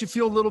 Makes you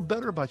feel a little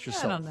better about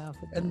yourself. I don't know.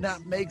 And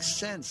that makes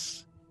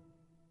sense.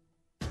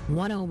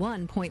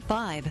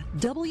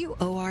 101.5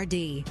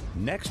 WORD.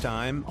 Next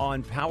time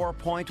on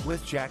PowerPoint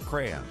with Jack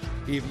Graham.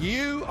 If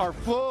you are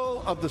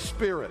full of the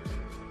Spirit,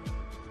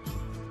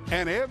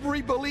 and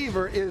every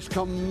believer is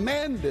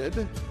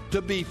commanded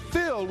to be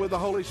filled with the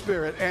Holy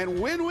Spirit,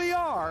 and when we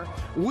are,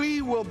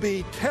 we will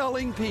be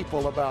telling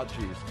people about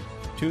Jesus.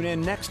 Tune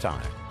in next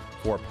time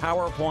for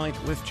PowerPoint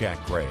with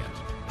Jack Graham.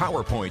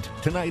 PowerPoint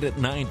tonight at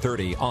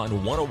 9:30 on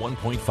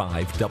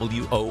 101.5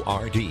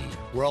 WORD.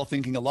 We're all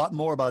thinking a lot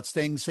more about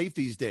staying safe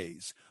these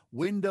days.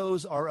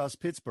 Windows R Us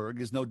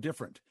Pittsburgh is no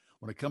different.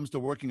 When it comes to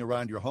working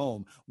around your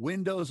home,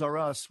 Windows R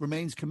Us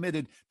remains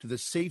committed to the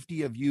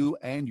safety of you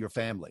and your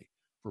family.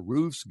 For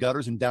roofs,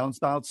 gutters, and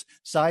downspouts,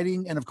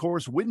 siding, and of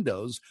course,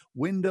 windows,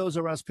 Windows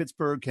R Us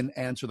Pittsburgh can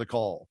answer the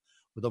call.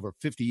 With over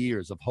 50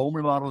 years of home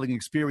remodeling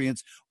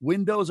experience,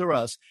 Windows R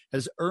Us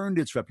has earned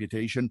its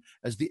reputation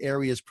as the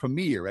area's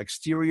premier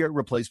exterior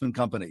replacement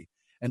company.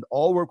 And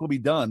all work will be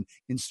done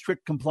in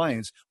strict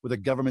compliance with the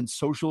government's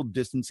social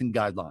distancing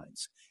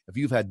guidelines. If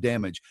you've had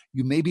damage,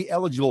 you may be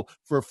eligible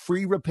for a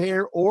free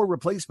repair or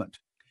replacement.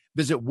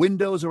 Visit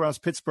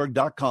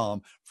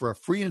WindowsRUsPittsburgh.com for a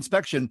free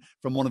inspection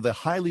from one of the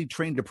highly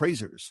trained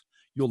appraisers.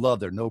 You'll love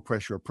their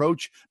no-pressure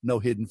approach, no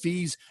hidden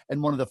fees,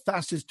 and one of the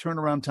fastest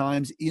turnaround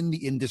times in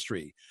the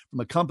industry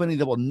from a company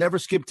that will never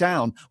skip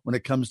town when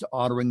it comes to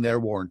honoring their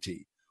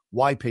warranty.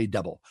 Why pay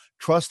double?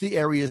 Trust the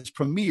area's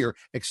premier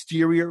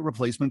exterior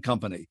replacement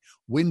company.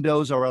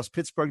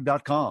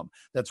 WindowsRUsPittsburgh.com.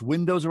 That's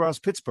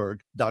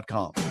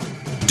WindowsRUsPittsburgh.com.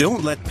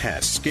 Don't let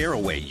pests scare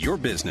away your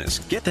business.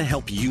 Get the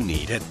help you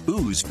need at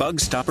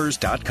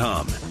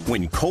BoozeBugStoppers.com.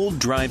 When cold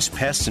drives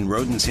pests and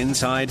rodents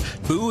inside,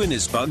 Boo and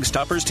his Bug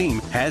Stoppers team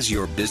has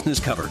your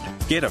business covered.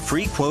 Get a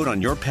free quote on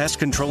your pest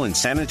control and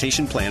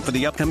sanitation plan for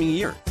the upcoming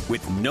year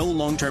with no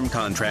long-term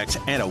contracts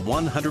and a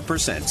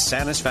 100%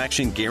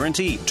 satisfaction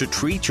guarantee to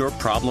treat your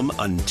problem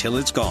until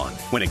it's gone.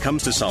 When it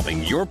comes to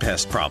solving your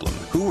pest problem,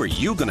 who are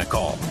you going to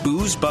call?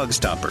 Booze Bug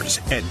Stoppers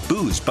at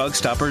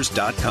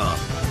BoozeBugStoppers.com.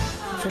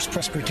 First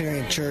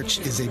Presbyterian Church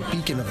is a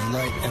beacon of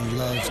light and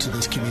love to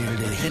this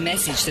community. The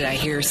message that I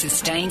hear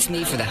sustains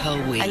me for the whole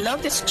week. I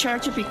love this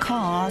church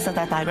because of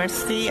the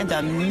diversity and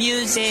the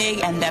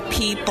music and the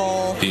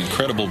people. The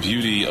incredible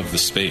beauty of the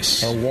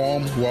space. A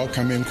warm,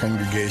 welcoming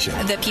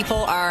congregation. The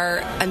people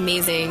are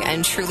amazing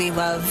and truly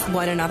love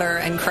one another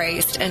and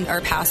Christ, and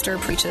our pastor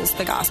preaches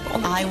the gospel.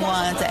 I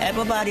want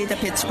everybody to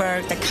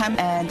Pittsburgh to come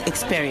and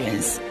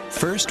experience.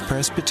 First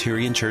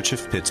Presbyterian Church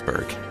of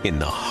Pittsburgh, in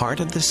the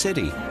heart of the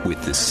city,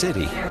 with the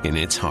city in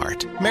its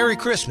heart. Merry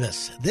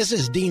Christmas. This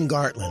is Dean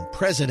Gartland,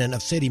 president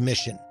of City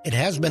Mission. It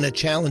has been a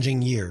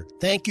challenging year.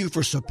 Thank you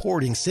for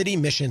supporting City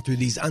Mission through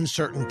these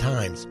uncertain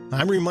times.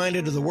 I'm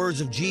reminded of the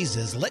words of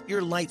Jesus, let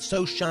your light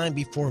so shine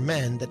before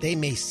men that they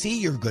may see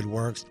your good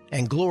works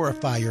and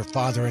glorify your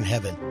Father in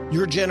heaven.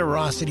 Your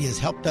generosity has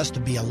helped us to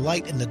be a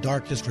light in the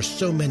darkness for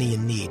so many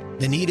in need.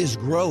 The need is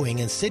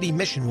growing and City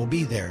Mission will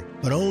be there,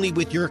 but only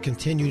with your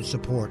continued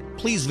support.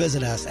 Please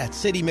visit us at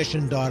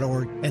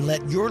citymission.org and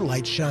let your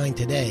light shine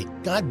today.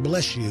 God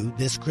bless you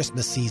this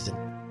Christmas season.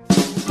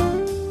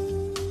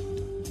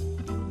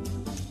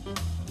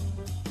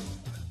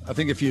 I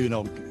think if you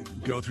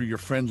go through your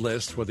friend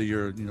list, whether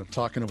you're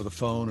talking over the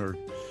phone or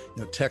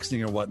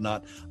texting or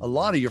whatnot, a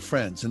lot of your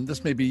friends, and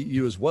this may be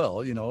you as well,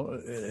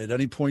 at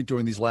any point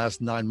during these last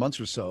 9 months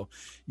or so,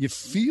 you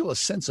feel a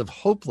sense of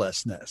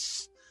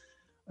hopelessness.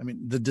 I mean,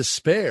 the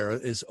despair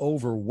is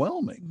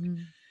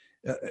overwhelming.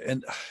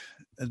 And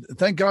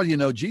thank God you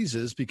know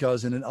Jesus,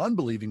 because in an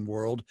unbelieving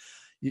world,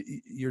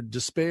 your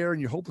despair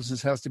and your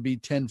hopelessness has to be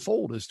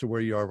tenfold as to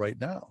where you are right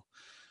now.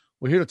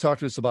 Well, here to talk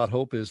to us about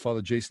hope is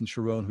Father Jason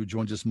Sharon, who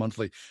joins us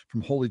monthly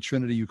from Holy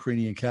Trinity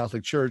Ukrainian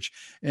Catholic Church.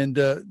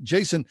 And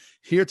Jason,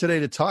 here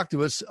today to talk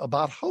to us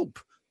about hope.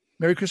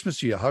 Merry Christmas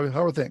to you. How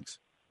are things?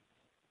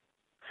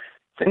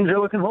 Things are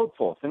looking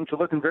hopeful. Things are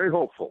looking very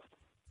hopeful.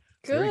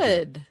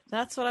 Good.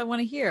 That's what I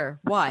want to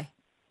hear. Why?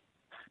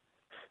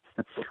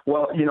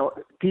 Well,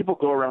 people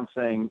go around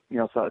saying,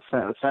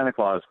 Santa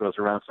Claus goes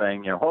around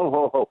saying, ho,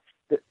 ho, ho.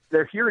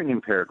 They're hearing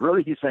impaired.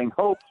 Really, he's saying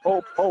hope,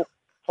 hope, hope.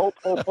 Hope,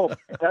 hope, hope.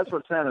 That's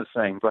what Santa's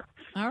saying. But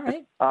all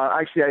right.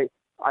 Actually,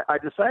 I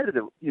decided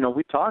that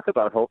we talk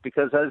about hope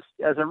because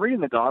as I'm reading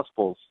the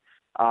Gospels,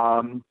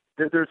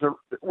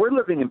 we're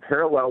living in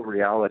parallel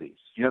realities.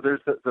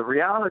 There's the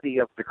reality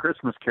of the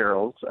Christmas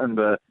carols and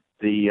the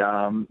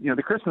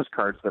Christmas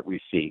cards that we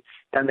see,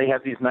 and they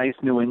have these nice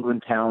New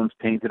England towns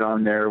painted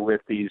on there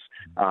with these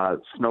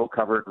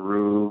snow-covered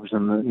roofs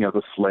and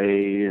the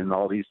sleigh and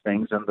all these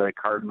things, and the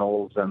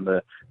cardinals and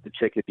the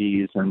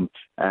chickadees and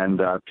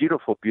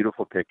beautiful,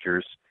 beautiful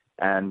pictures.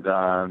 And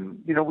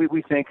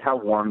we think how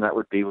warm that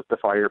would be with the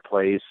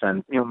fireplace,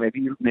 and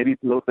maybe a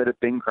little bit of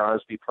Bing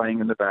Crosby playing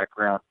in the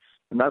background.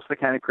 And that's the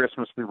kind of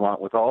Christmas we want,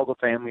 with all the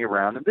family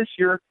around. And this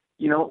year,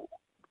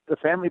 the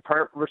family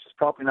part was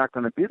probably not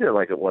going to be there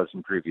like it was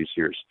in previous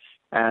years.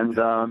 And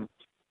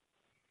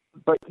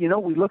but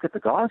we look at the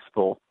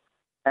Gospel,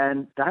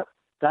 and that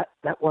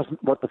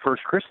wasn't what the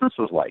first Christmas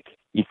was like.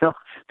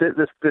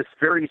 This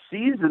very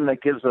season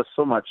that gives us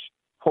so much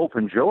hope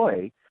and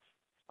joy,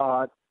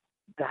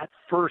 that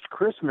first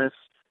Christmas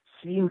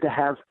seemed to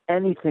have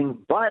anything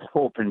but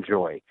hope and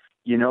joy.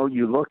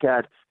 You look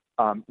at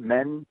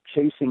men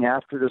chasing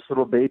after this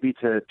little baby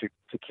to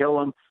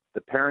kill him.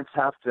 The parents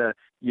have to,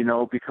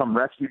 become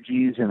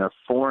refugees in a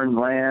foreign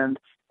land,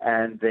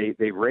 and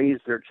they raise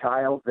their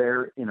child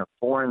there in a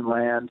foreign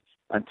land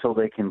until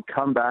they can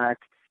come back.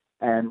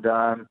 And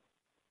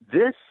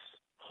this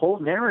whole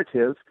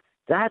narrative,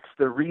 that's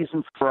the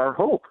reason for our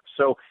hope.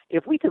 So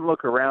if we can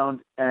look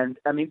around, and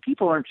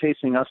people aren't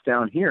chasing us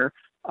down here,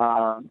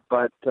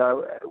 but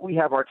we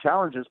have our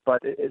challenges, but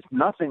it's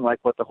nothing like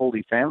what the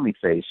Holy Family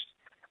faced.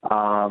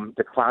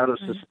 The cloud of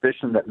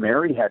suspicion that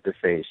Mary had to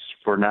face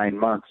for 9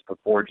 months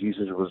before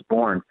Jesus was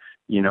born,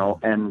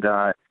 and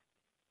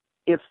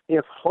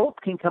if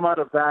hope can come out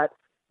of that,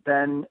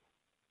 then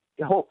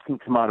hope can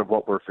come out of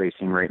what we're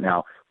facing right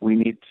now. We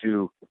need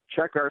to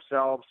check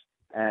ourselves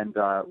and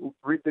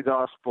read the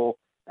Gospel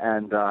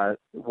and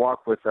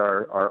walk with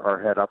our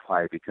head up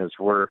high, because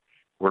we're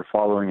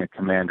following a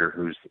commander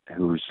who's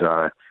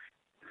a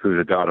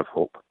God of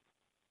hope.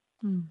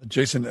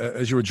 Jason,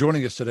 as you were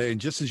joining us today,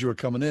 and just as you were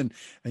coming in,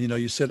 and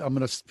you said, I'm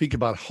going to speak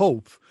about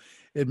hope,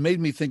 it made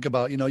me think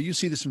about, you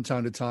see this from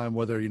time to time,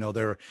 whether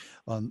they're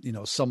on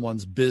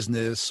someone's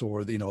business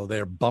or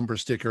their bumper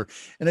sticker,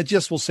 and it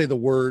just will say the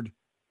word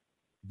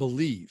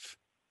believe.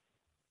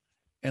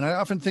 And I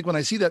often think when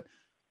I see that,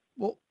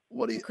 well,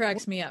 what do you, it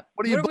cracks me up.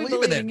 What are you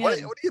believing in? What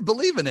are you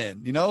believing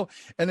in?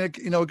 And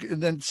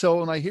and then so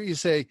when I hear you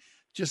say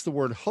just the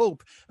word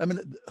hope,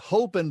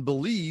 hope and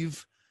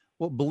believe.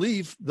 Well,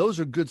 belief, those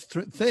are good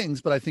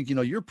things, but I think,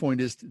 your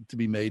point is to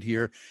be made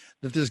here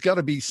that there's got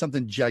to be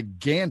something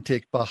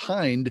gigantic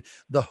behind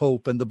the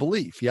hope and the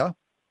belief, yeah?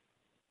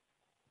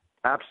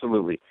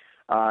 Absolutely.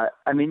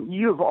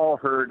 You've all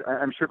heard,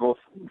 I'm sure both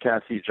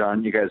Cassie,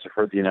 John, you guys have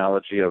heard the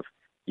analogy of,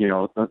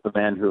 the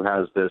man who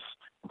has this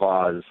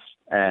vase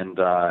and,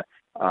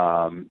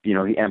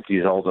 he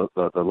empties all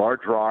the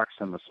large rocks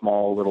and the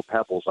small little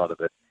pebbles out of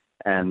it.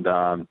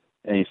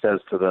 And he says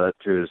to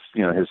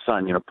his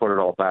son, put it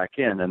all back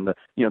in. And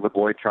the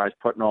boy tries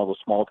putting all the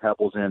small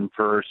pebbles in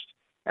first,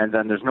 and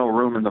then there's no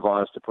room in the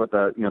vase to put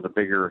the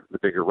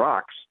bigger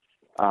rocks.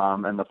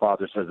 And the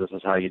father says, this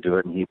is how you do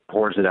it. And he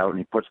pours it out, and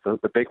he puts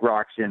the big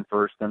rocks in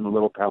first, then the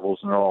little pebbles,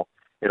 and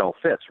it all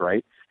fits,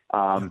 right?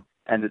 And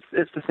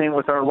it's the same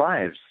with our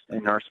lives,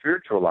 in our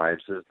spiritual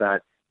lives, is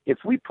that if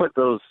we put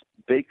those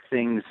big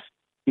things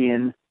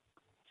in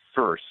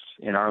first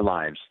in our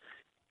lives,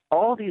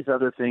 all these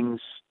other things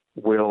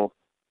will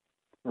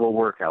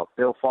work out.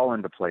 They'll fall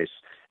into place.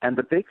 And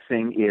the big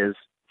thing is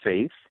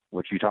faith,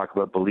 which you talk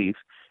about, belief,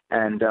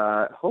 and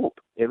hope.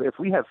 If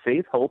we have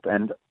faith, hope,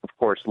 and of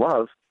course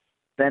love,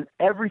 then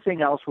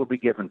everything else will be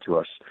given to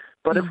us.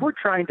 But if we're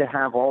trying to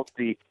have all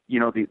these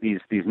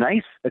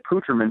nice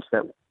accoutrements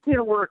that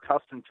we're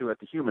accustomed to at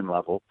the human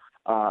level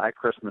at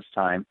Christmas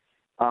time,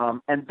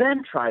 and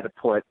then try to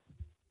put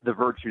the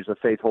virtues of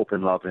faith, hope,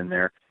 and love in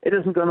there, it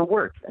isn't going to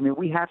work.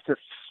 We have to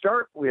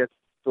start with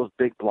those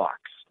big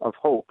blocks of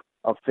hope,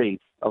 of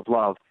faith, of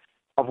love,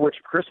 of which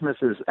Christmas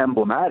is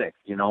emblematic.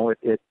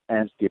 It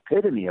and the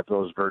epitome of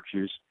those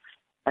virtues.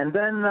 and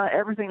then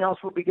everything else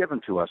will be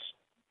given to us.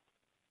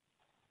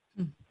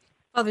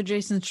 Father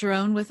Jason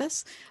Cherone with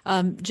us.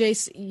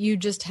 Jace, you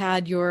just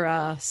had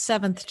your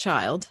seventh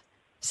child.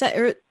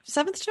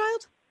 Seventh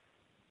child?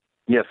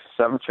 Yes,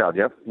 seventh child.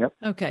 Yep.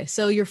 Okay,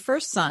 so your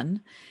first son,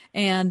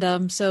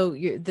 and so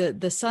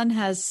the son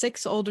has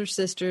 6 older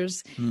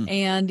sisters,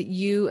 and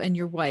you and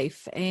your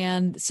wife.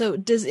 And so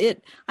does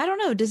it? I don't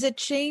know. Does it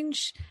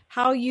change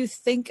how you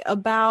think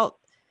about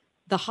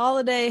the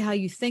holiday? How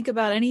you think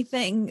about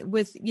anything?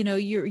 With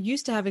you're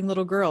used to having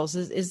little girls.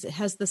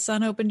 Has the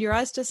son opened your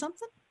eyes to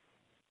something?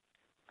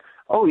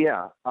 Oh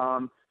yeah.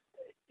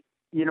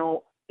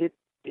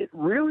 It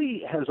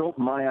really has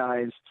opened my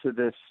eyes to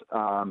this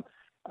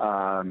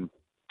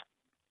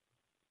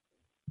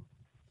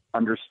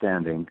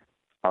understanding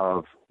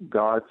of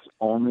God's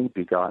only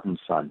begotten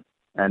Son.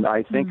 And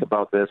I think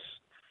about this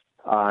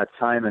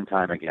time and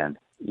time again.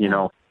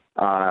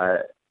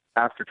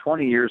 After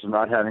 20 years of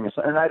not having a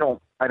son, and I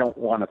don't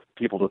want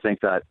people to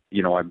think that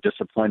I'm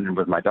disappointed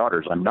with my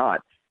daughters. I'm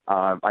not.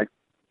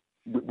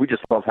 We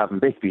just love having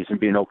babies and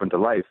being open to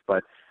life.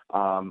 But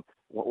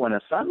when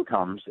a son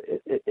comes,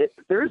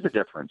 there is a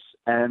difference.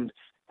 And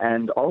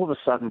all of a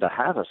sudden, to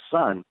have a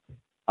son,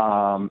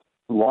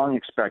 long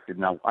expected.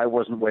 Now, I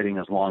wasn't waiting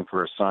as long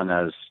for a son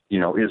as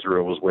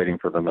Israel was waiting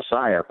for the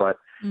Messiah, but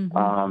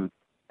and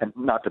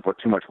not to put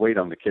too much weight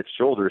on the kid's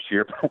shoulders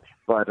here,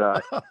 but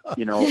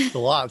it's a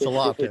lot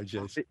there,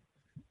 Jason.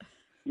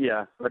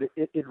 Yeah, but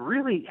it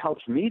really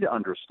helps me to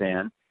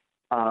understand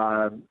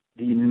the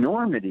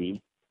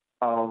enormity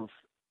of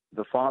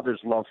the Father's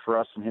love for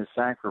us and His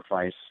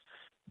sacrifice,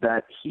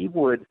 that He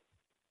would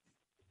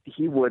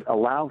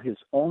allow His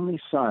only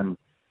Son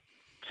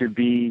to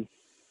be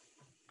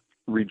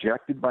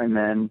rejected by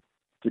men,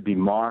 to be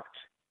mocked,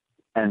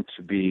 and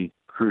to be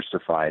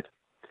crucified.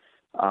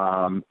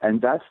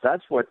 And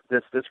that's what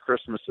this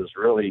Christmas is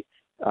really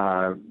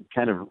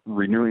kind of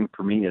renewing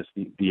for me, is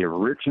the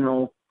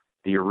original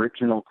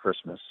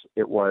Christmas.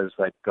 It was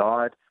that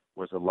God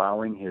was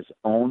allowing His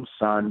own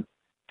Son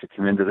to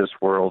come into this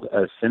world,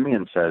 as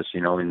Simeon says,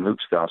 in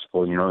Luke's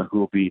gospel, who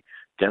will be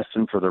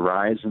destined for the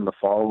rise and the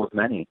fall of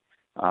many.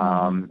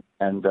 And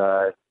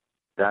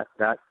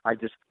that I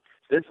just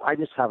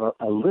have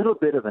a little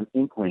bit of an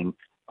inkling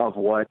of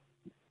what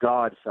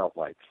God felt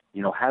like,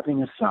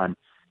 having a son,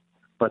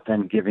 but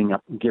then giving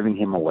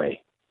him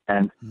away.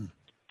 And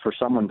for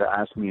someone to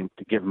ask me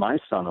to give my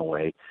son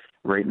away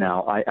right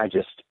now, I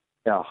just,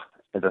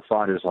 the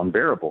thought is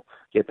unbearable.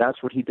 Yet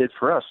that's what He did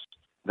for us.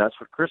 That's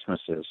what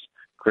Christmas is.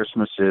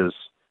 Christmas is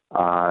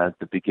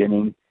the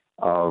beginning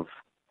of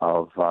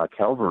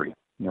Calvary.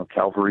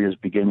 Calvary is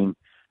beginning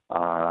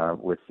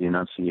with the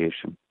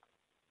Annunciation.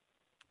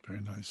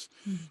 Very nice.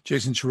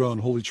 Jason Cherone,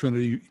 Holy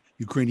Trinity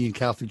Ukrainian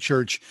Catholic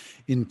Church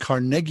in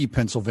Carnegie,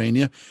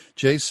 Pennsylvania.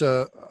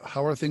 Jace,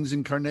 how are things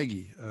in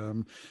Carnegie?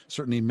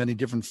 Certainly many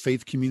different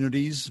faith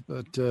communities,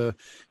 but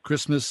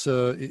Christmas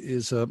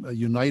is a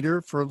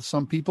uniter for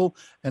some people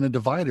and a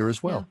divider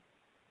as well.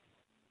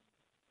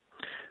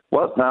 Yeah.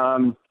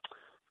 Well,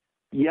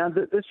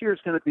 this year is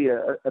going to be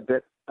a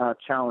bit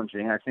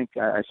challenging. I think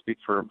I speak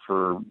for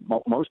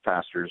most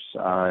pastors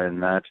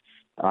in that,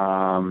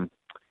 the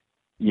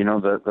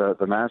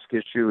mask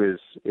issue is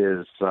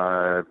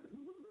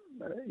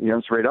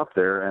it's right up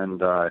there,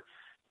 and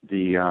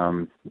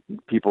the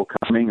people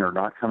coming or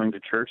not coming to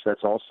church,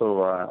 that's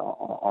also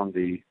on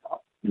the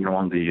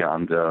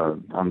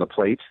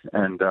plate,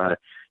 and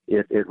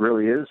it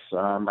really is.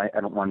 I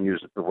don't want to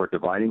use the word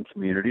dividing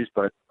communities,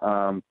 but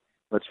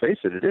let's face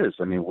it, it is.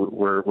 I mean,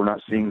 we're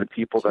not seeing the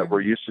people that we're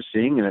used to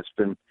seeing, and it's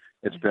been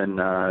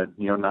 9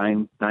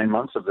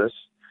 months of this,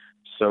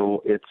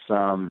 so it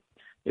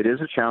is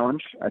a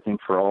challenge, I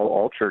think, for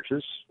all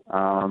churches.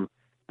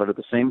 But at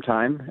the same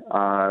time,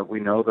 we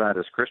know that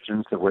as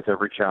Christians, that with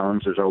every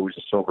challenge, there's always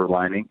a silver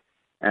lining.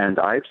 And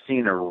I've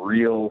seen a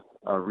real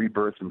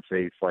rebirth in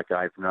faith like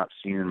I've not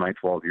seen in my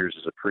 12 years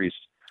as a priest,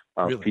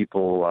 of really?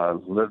 People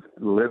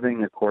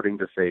living according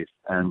to faith.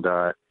 And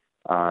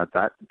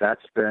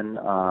that's been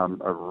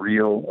a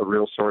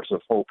real source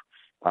of hope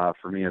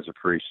for me as a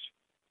priest.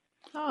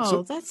 Oh,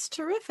 so, that's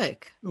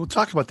terrific. We'll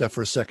talk about that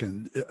for a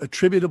second.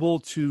 Attributable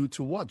to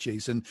what,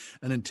 Jason?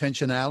 An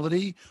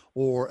intentionality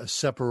or a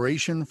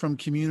separation from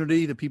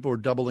community that people are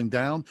doubling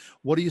down?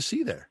 What do you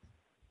see there?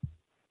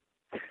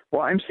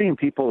 Well, I'm seeing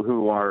people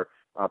who are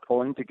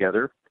pulling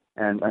together.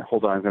 And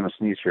hold on, I'm going to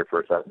sneeze here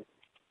for a second.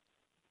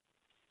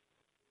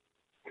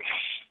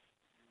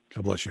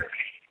 God bless you.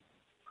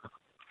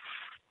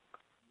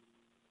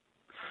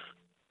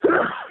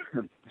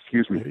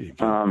 Excuse me.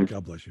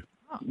 God bless you.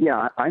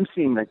 Yeah, I'm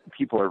seeing that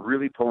people are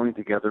really pulling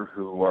together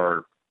who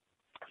are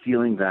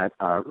feeling that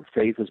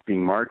faith is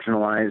being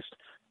marginalized,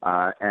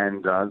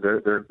 and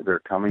they're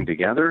coming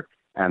together,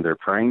 and they're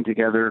praying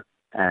together,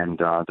 and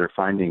they're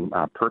finding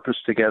purpose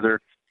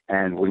together.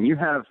 And when you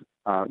have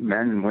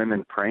men and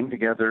women praying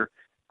together,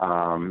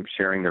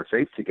 sharing their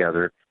faith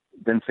together,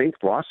 then faith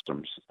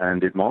blossoms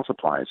and it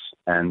multiplies,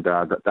 and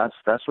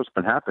that's what's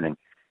been happening.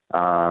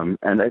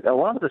 And a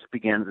lot of this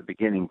began at the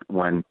beginning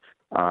when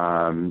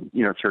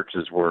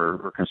churches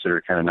were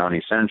considered kind of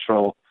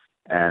non-essential,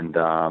 and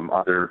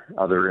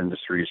other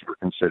industries were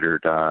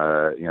considered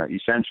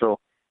essential.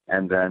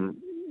 And then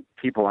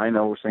people I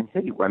know were saying,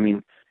 "Hey, I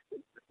mean,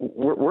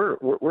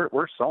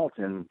 we're salt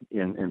in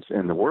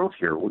the world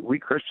here. We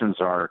Christians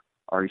are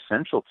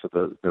essential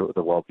to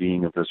the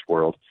well-being of this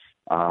world,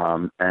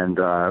 and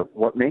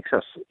what makes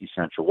us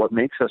essential? What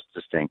makes us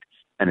distinct?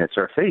 And it's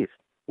our faith.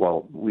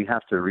 Well, we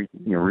have to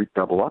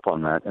double up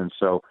on that." And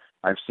so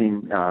I've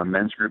seen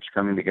men's groups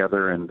coming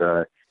together and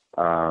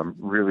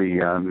really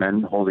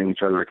men holding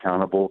each other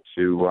accountable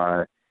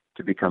to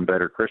become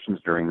better Christians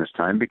during this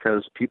time,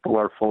 because people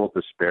are full of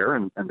despair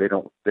and they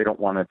don't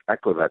want to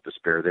echo that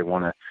despair. They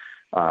want to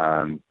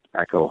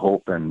echo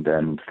hope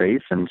and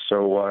faith. And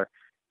so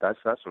that's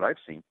what I've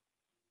seen.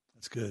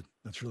 That's good.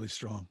 That's really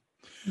strong.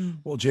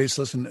 Well, Jace,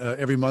 listen,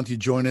 every month you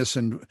join us,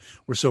 and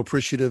we're so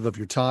appreciative of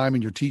your time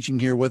and your teaching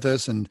here with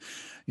us, and,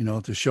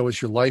 to show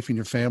us your life and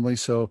your family.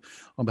 So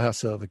on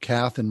behalf of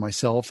Kath and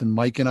myself and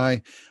Mike and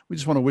I, we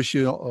just want to wish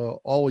you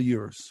all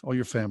your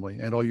family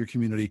and all your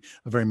community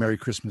a very Merry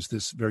Christmas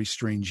this very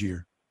strange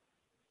year.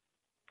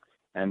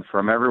 And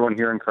from everyone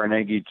here in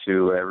Carnegie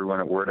to everyone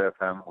at Word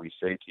FM, we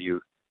say to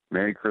you,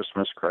 Merry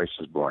Christmas, Christ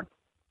is born.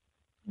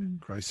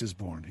 Christ is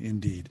born,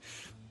 indeed.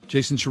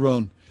 Jason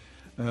Cherone,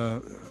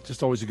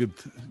 just always a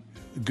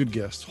good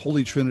guest.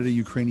 Holy Trinity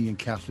Ukrainian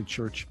Catholic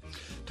Church.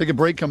 Take a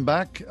break, come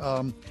back.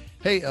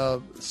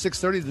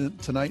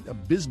 6:30 tonight,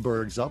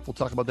 Bisburg's up. We'll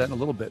talk about that in a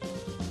little bit.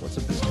 What's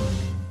a Bisburg?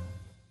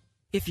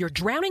 If you're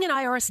drowning in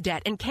IRS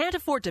debt and can't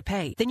afford to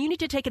pay, then you need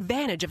to take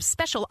advantage of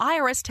special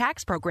IRS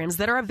tax programs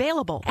that are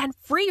available and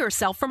free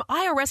yourself from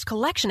IRS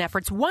collection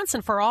efforts once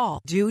and for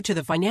all. Due to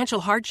the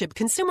financial hardship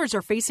consumers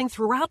are facing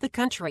throughout the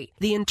country,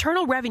 the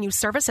Internal Revenue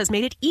Service has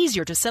made it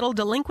easier to settle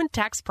delinquent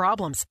tax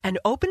problems. An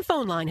open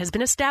phone line has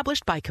been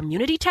established by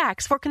Community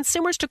Tax for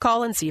consumers to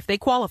call and see if they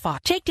qualify.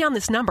 Take down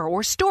this number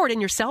or store it in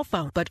your cell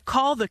phone, but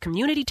call the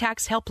Community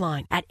Tax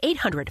Helpline at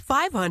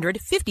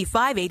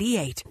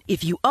 800-500-5588.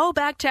 If you owe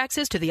back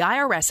taxes to the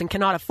IRS and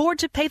cannot afford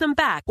to pay them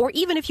back, or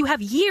even if you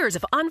have years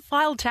of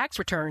unfiled tax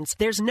returns,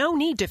 there's no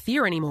need to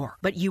fear anymore.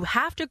 But you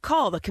have to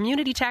call the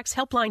Community Tax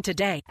Helpline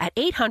today at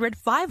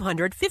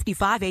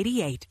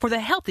 800-500-5588 for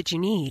the help that you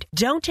need.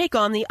 Don't take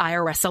on the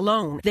IRS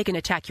alone. They can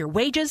attack your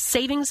wages,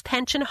 savings,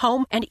 pension,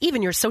 home, and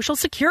even your Social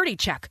Security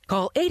check.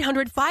 Call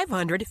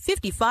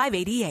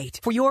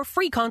 800-500-5588 for your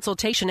free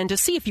consultation and to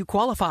see if you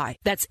qualify.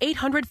 That's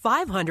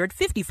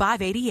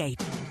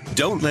 800-500-5588.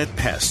 Don't let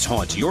pests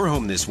haunt your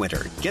home this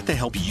winter. Get the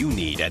help you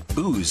need at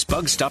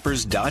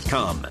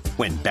boosbugstoppers.com.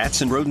 When bats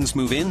and rodents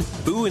move in,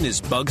 Boo and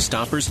his Bug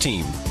Stoppers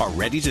team are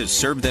ready to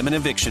serve them an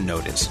eviction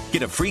notice.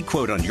 Get a free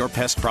quote on your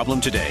pest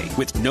problem today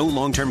with no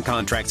long-term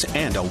contracts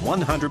and a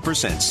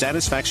 100%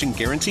 satisfaction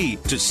guarantee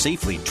to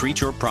safely treat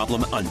your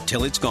problem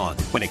until it's gone.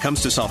 When it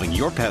comes to solving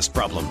your pest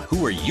problem,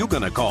 who are you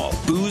going to call?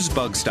 Boo's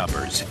Bug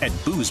Stoppers at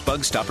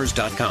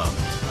boosbugstoppers.com.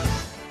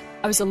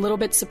 I was a little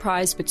bit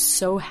surprised, but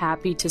so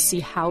happy to see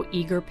how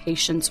eager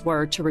patients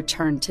were to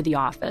return to the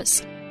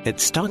office. At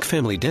Stock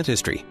Family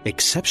Dentistry,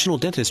 exceptional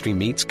dentistry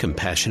meets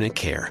compassionate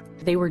care.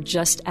 They were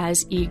just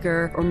as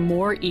eager or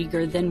more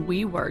eager than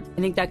we were.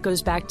 I think that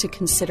goes back to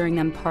considering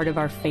them part of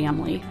our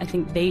family. I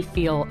think they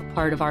feel a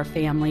part of our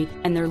family,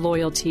 and their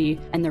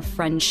loyalty and their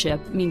friendship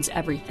means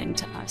everything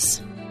to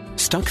us.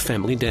 Stock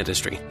Family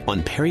Dentistry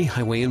on Perry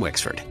Highway in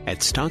Wexford at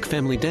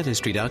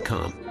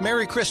stockfamilydentistry.com.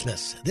 Merry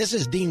Christmas. This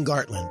is Dean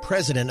Gartland,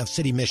 president of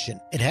City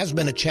Mission. It has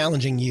been a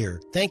challenging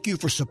year. Thank you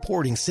for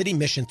supporting City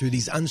Mission through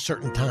these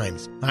uncertain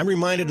times. I'm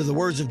reminded of the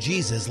words of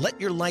Jesus, let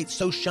your light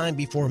so shine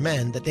before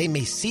men that they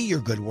may see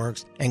your good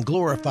works and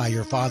glorify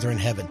your Father in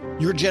heaven.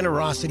 Your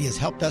generosity has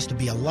helped us to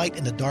be a light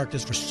in the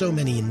darkness for so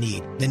many in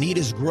need. The need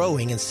is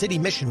growing and City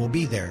Mission will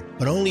be there,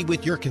 but only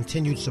with your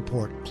continued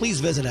support.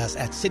 Please visit us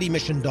at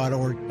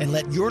citymission.org and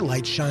let your light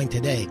shine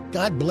today.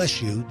 God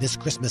bless you this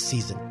Christmas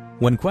season.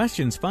 When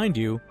questions find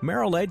you,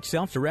 Merrill Edge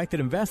Self-Directed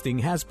Investing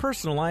has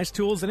personalized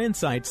tools and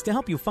insights to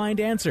help you find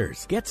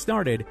answers. Get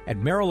started at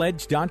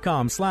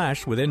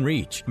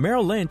merrilledge.com/withinreach.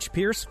 Merrill Lynch,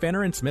 Pierce,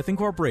 Fenner & Smith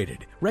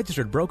Incorporated.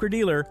 Registered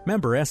broker-dealer,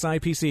 member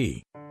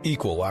SIPC.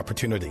 Equal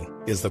opportunity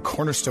is the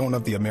cornerstone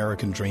of the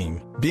American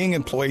dream. Being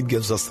employed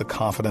gives us the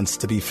confidence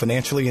to be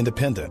financially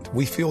independent.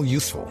 We feel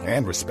useful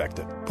and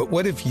respected. But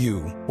what if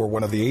you were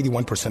one of the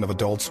 81% of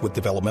adults with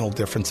developmental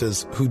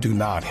differences who do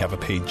not have a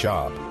paid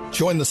job?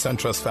 Join the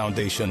SunTrust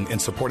Foundation in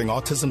supporting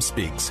Autism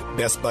Speaks,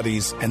 Best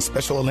Buddies, and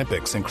Special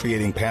Olympics in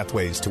creating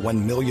pathways to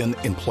 1 million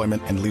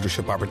employment and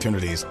leadership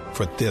opportunities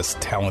for this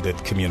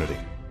talented community.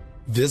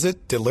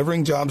 Visit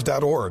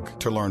deliveringjobs.org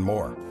to learn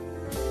more.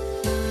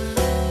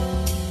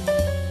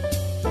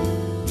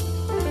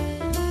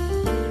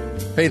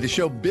 Hey, the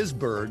show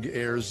Bisburg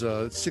airs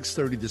at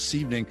 6:30 this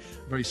evening.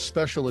 A very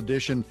special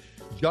edition.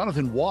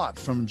 Jonathan Watt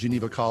from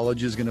Geneva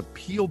College is going to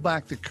peel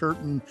back the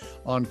curtain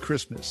on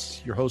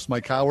Christmas. Your host,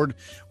 Mike Howard,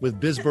 with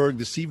Bisburg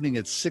this evening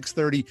at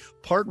 6:30,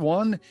 part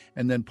one,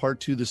 and then part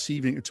two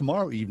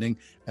tomorrow evening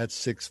at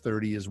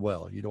 6:30 as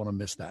well. You don't want to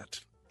miss that.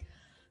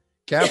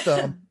 Kath,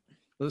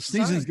 The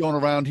sneezing's going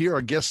around here.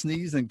 Our guest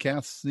sneezed and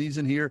Kath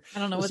sneezing here. I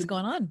don't know what's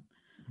going on.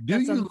 Do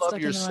you love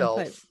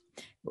yourself?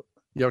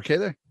 You okay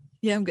there?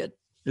 Yeah, I'm good.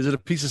 Is it a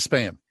piece of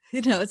Spam?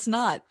 No, it's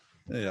not.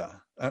 Yeah.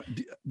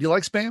 Do you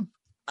like Spam?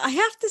 I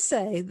have to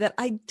say that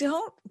I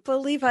don't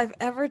believe I've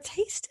ever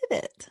tasted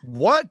it.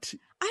 What?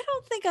 I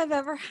don't think I've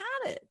ever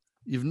had it.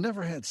 You've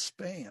never had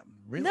Spam,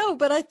 really? No,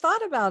 but I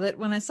thought about it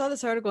when I saw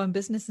this article on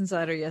Business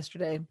Insider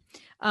yesterday.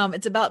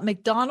 It's about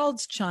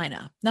McDonald's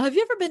China. Now, have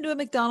you ever been to a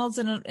McDonald's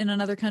in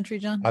another country,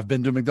 John? I've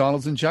been to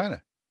McDonald's in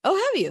China. Oh,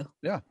 have you?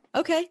 Yeah.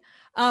 Okay.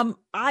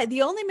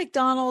 The only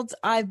McDonald's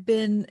I've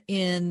been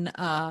in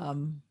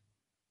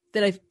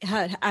that I've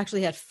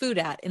actually had food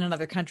at in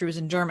another country was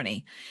in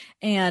Germany,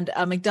 and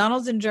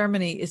McDonald's in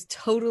Germany is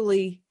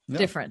totally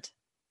different.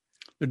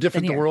 They're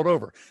different the world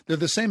over. They're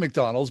the same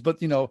McDonald's, but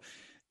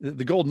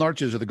the golden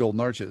arches are the golden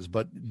arches,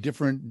 but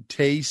different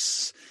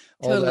tastes.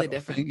 Totally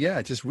different. Yeah,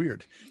 it's just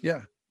weird.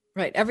 Yeah.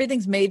 Right.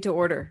 Everything's made to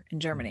order in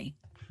Germany.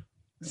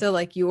 So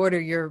like you order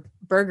your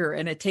burger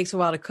and it takes a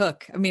while to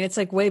cook. I mean, it's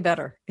like way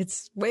better.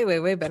 It's way, way,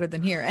 way better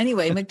than here.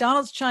 Anyway,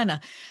 McDonald's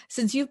China,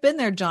 since you've been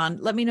there, John,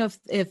 let me know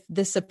if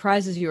this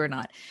surprises you or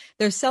not.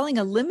 They're selling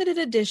a limited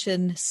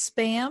edition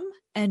Spam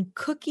and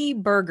cookie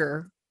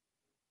burger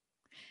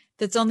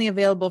that's only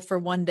available for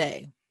one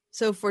day.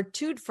 So for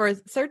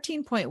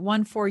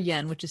 13.14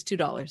 yen, which is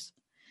 $2,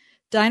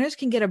 diners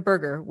can get a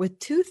burger with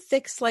 2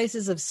 thick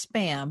slices of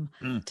Spam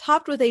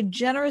topped with a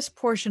generous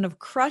portion of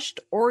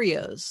crushed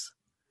Oreos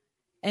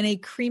and a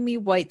creamy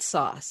white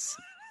sauce.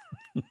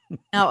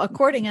 Now,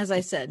 according, as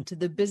I said, to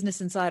the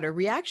Business Insider,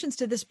 reactions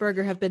to this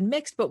burger have been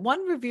mixed, but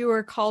one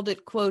reviewer called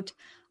it, quote,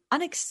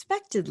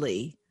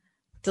 unexpectedly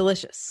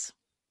delicious.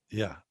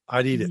 Yeah,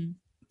 I'd eat it.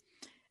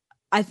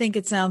 I think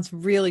it sounds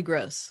really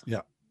gross.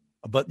 Yeah,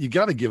 but you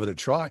got to give it a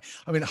try.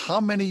 I mean, how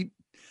many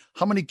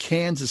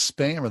cans of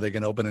Spam are they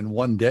going to open in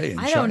one day in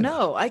China? I don't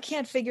know. I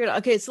can't figure it out.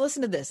 Okay, so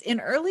listen to this. In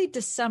early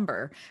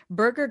December,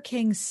 Burger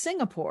King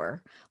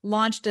Singapore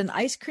launched an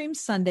ice cream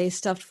sundae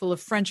stuffed full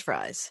of French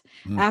fries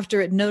after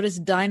it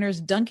noticed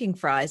diners dunking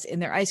fries in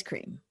their ice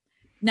cream.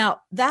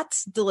 Now,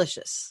 that's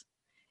delicious.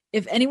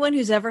 If anyone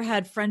who's ever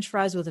had French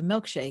fries with a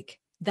milkshake,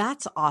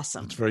 that's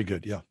awesome. It's very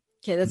good, yeah.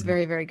 Okay, that's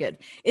very, very good.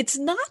 It's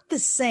not the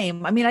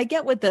same. I mean, I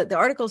get what the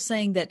article's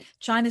saying that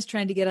China's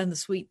trying to get on the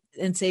sweet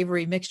and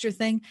savory mixture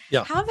thing.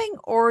 Yeah. Having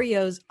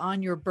Oreos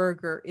on your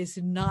burger is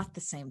not the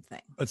same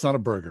thing. It's not a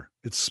burger.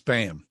 It's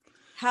Spam.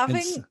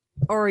 Having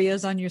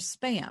Oreos on your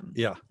Spam.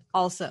 Yeah.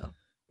 Also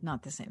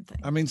not the same thing.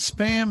 I mean,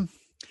 Spam,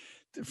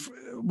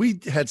 we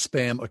had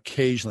Spam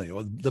occasionally.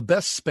 The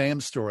best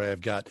Spam story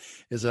I've got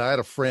is that I had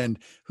a friend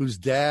whose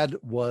dad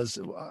was,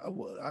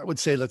 I would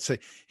say, let's say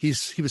he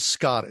was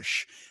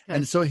Scottish. Okay.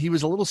 And so he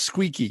was a little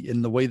squeaky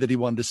in the way that he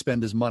wanted to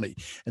spend his money.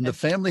 And the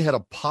family had a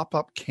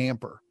pop-up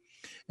camper.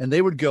 And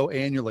they would go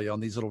annually on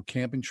these little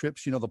camping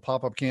trips, the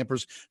pop-up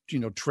campers,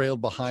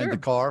 trailed behind the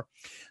car.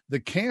 The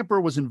camper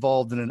was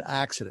involved in an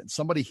accident.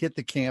 Somebody hit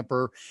the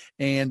camper,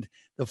 and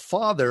the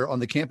father on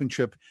the camping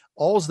trip,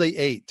 all they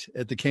ate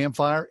at the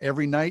campfire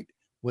every night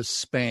was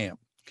Spam.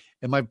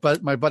 And my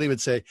buddy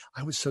would say,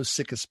 I was so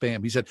sick of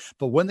Spam. He said,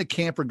 but when the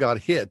camper got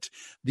hit,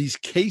 these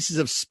cases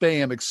of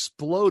Spam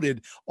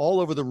exploded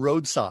all over the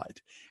roadside.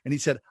 And he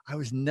said, I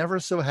was never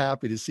so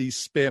happy to see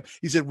Spam.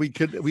 He said, we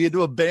had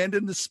to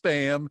abandon the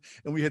Spam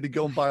and we had to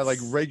go and buy like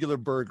regular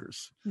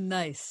burgers.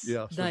 Nice.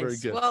 Yeah. So nice. Very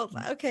good. Well,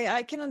 okay.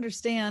 I can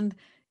understand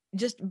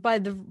just by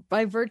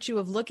virtue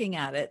of looking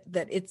at it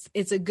that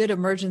it's a good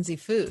emergency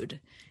food.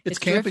 It's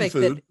camping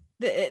food.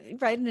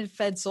 Right. And it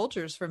fed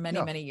soldiers for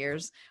many, many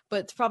years,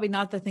 but it's probably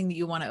not the thing that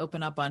you want to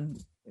open up on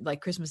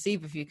like Christmas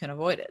Eve if you can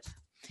avoid it.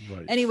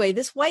 Right. Anyway,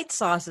 this white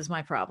sauce is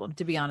my problem,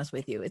 to be honest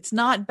with you. It's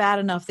not bad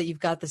enough that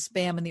you've got the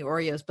Spam and the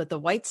Oreos, but the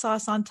white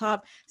sauce on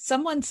top,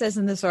 someone says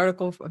in this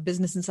article from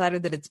Business Insider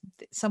that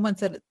someone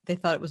said they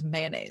thought it was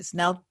mayonnaise.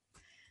 Now,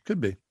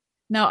 could be.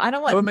 Now, I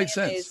don't want mayonnaise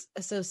sense.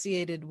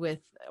 Associated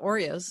with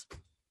Oreos.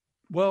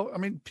 Well, I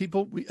mean,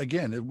 people, we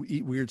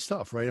eat weird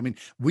stuff, right? I mean,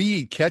 we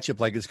eat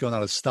ketchup like it's going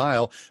out of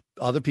style.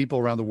 Other people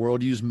around the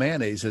world use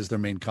mayonnaise as their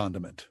main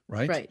condiment,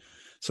 right? Right.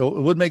 So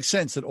it would make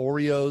sense that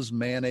Oreos,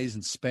 mayonnaise,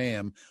 and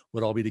Spam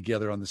would all be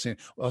together on the same.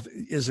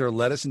 Is there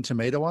lettuce and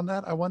tomato on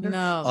that, I wonder?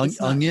 No.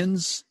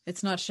 Onions?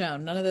 It's not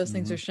shown. None of those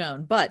things are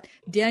shown. But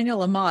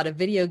Daniel Ahmad, a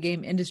video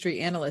game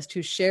industry analyst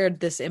who shared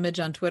this image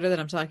on Twitter that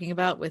I'm talking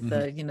about with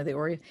the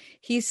Oreo,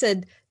 he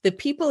said, the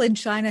people in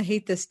China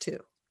hate this too.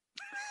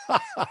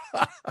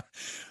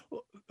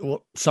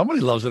 Well,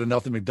 somebody loves it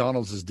enough that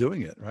McDonald's is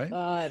doing it, right?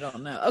 I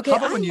don't know. Okay. How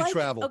about when you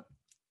travel?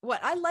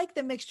 I like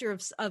the mixture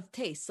of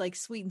tastes, like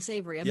sweet and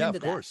savory. I'm into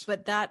course. That,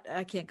 but that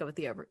I can't go with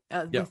the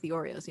with the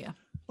Oreos. Yeah.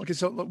 Okay,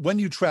 so when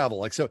you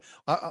travel,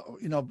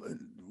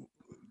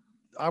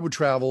 I would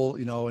travel,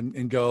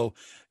 and go,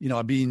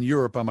 I'd be in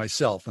Europe by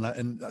myself,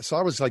 and so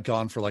I was like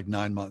gone for like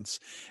 9 months,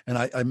 and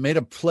I made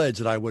a pledge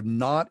that I would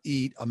not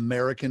eat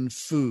American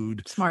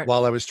food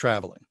while I was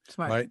traveling.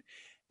 Smart. Right.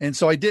 And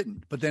so I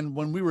didn't. But then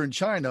when we were in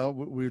China,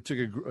 we took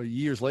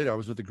years later, I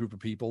was with a group of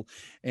people,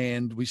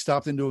 and we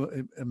stopped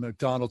into a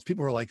McDonald's.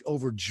 People were like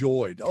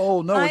overjoyed.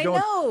 Oh, no, we're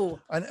going. Know.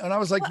 And I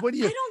was like, what do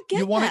you, I don't get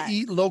you want that. to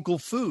eat local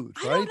food,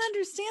 right? I don't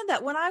understand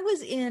that. When I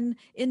was in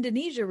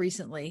Indonesia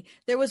recently,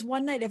 there was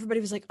one night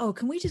everybody was like, oh,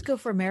 can we just go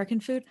for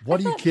American food? What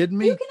are you kidding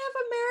me? You can have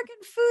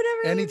American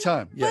food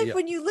anytime. Yeah.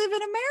 when you live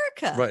in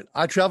America. Right.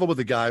 I traveled with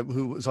a guy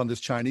who was on this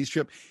Chinese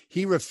trip.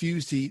 He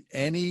refused to eat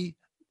any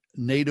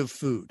native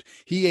food.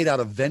 He ate out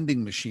of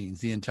vending machines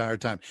the entire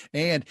time,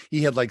 and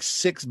he had like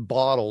 6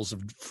 bottles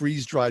of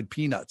freeze-dried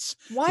peanuts.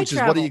 Which is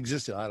what he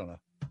existed. I don't know.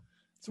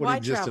 It's what Why he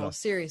existed travel? on.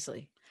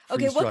 Seriously.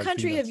 Okay, what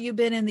country peanuts. have you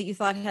been in that you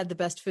thought had the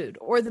best food,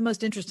 or the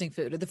most interesting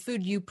food, or the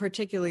food you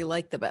particularly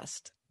like the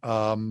best?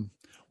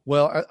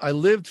 Well, I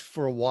lived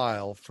for a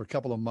while, for a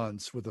couple of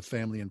months, with a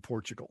family in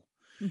Portugal.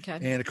 Okay.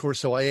 And of course,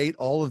 so I ate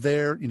all of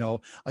their,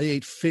 I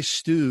ate fish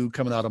stew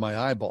coming out of my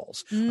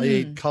eyeballs. I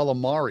ate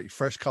calamari,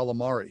 fresh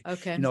calamari.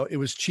 Okay. It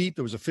was cheap.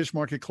 There was a fish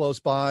market close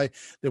by.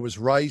 There was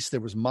rice. There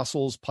was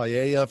mussels,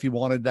 paella, if you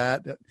wanted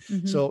that.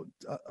 Mm-hmm. So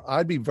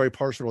I'd be very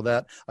partial to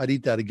that. I'd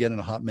eat that again in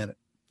a hot minute.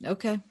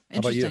 Okay.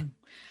 Interesting.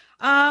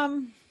 How about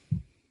you?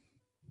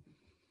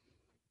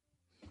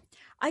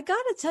 I got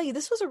to tell you,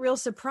 this was a real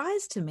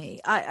surprise to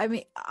me. I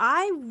mean,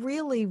 I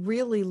really,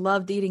 really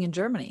loved eating in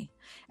Germany,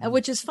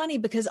 which is funny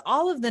because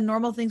all of the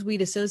normal things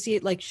we'd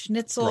associate, like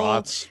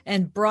schnitzel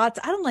and brats,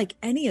 I don't like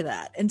any of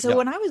that. And so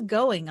when I was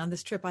going on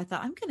this trip, I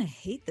thought, I'm going to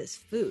hate this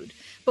food.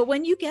 But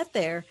when you get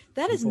there,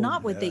 that is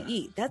not what they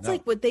eat. That's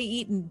like what they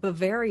eat in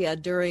Bavaria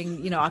during,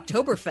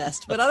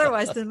 Oktoberfest. But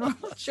otherwise, the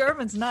normal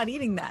German's not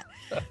eating that.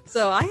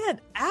 So I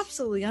had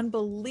absolutely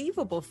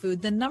unbelievable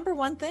food. The number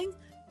one thing,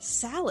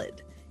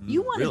 salad.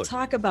 You want to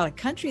talk about a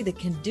country that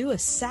can do a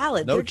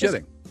salad. No They're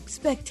kidding. Just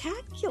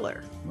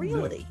spectacular,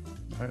 really.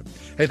 All right.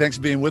 Hey, thanks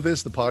for being with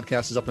us. The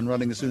podcast is up and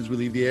running as soon as we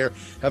leave the air.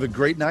 Have a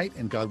great night,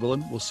 and God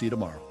willing, we'll see you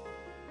tomorrow.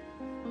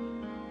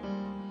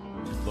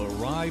 The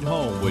Ride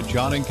Home with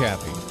John and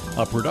Kathy,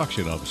 a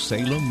production of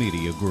Salem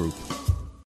Media Group.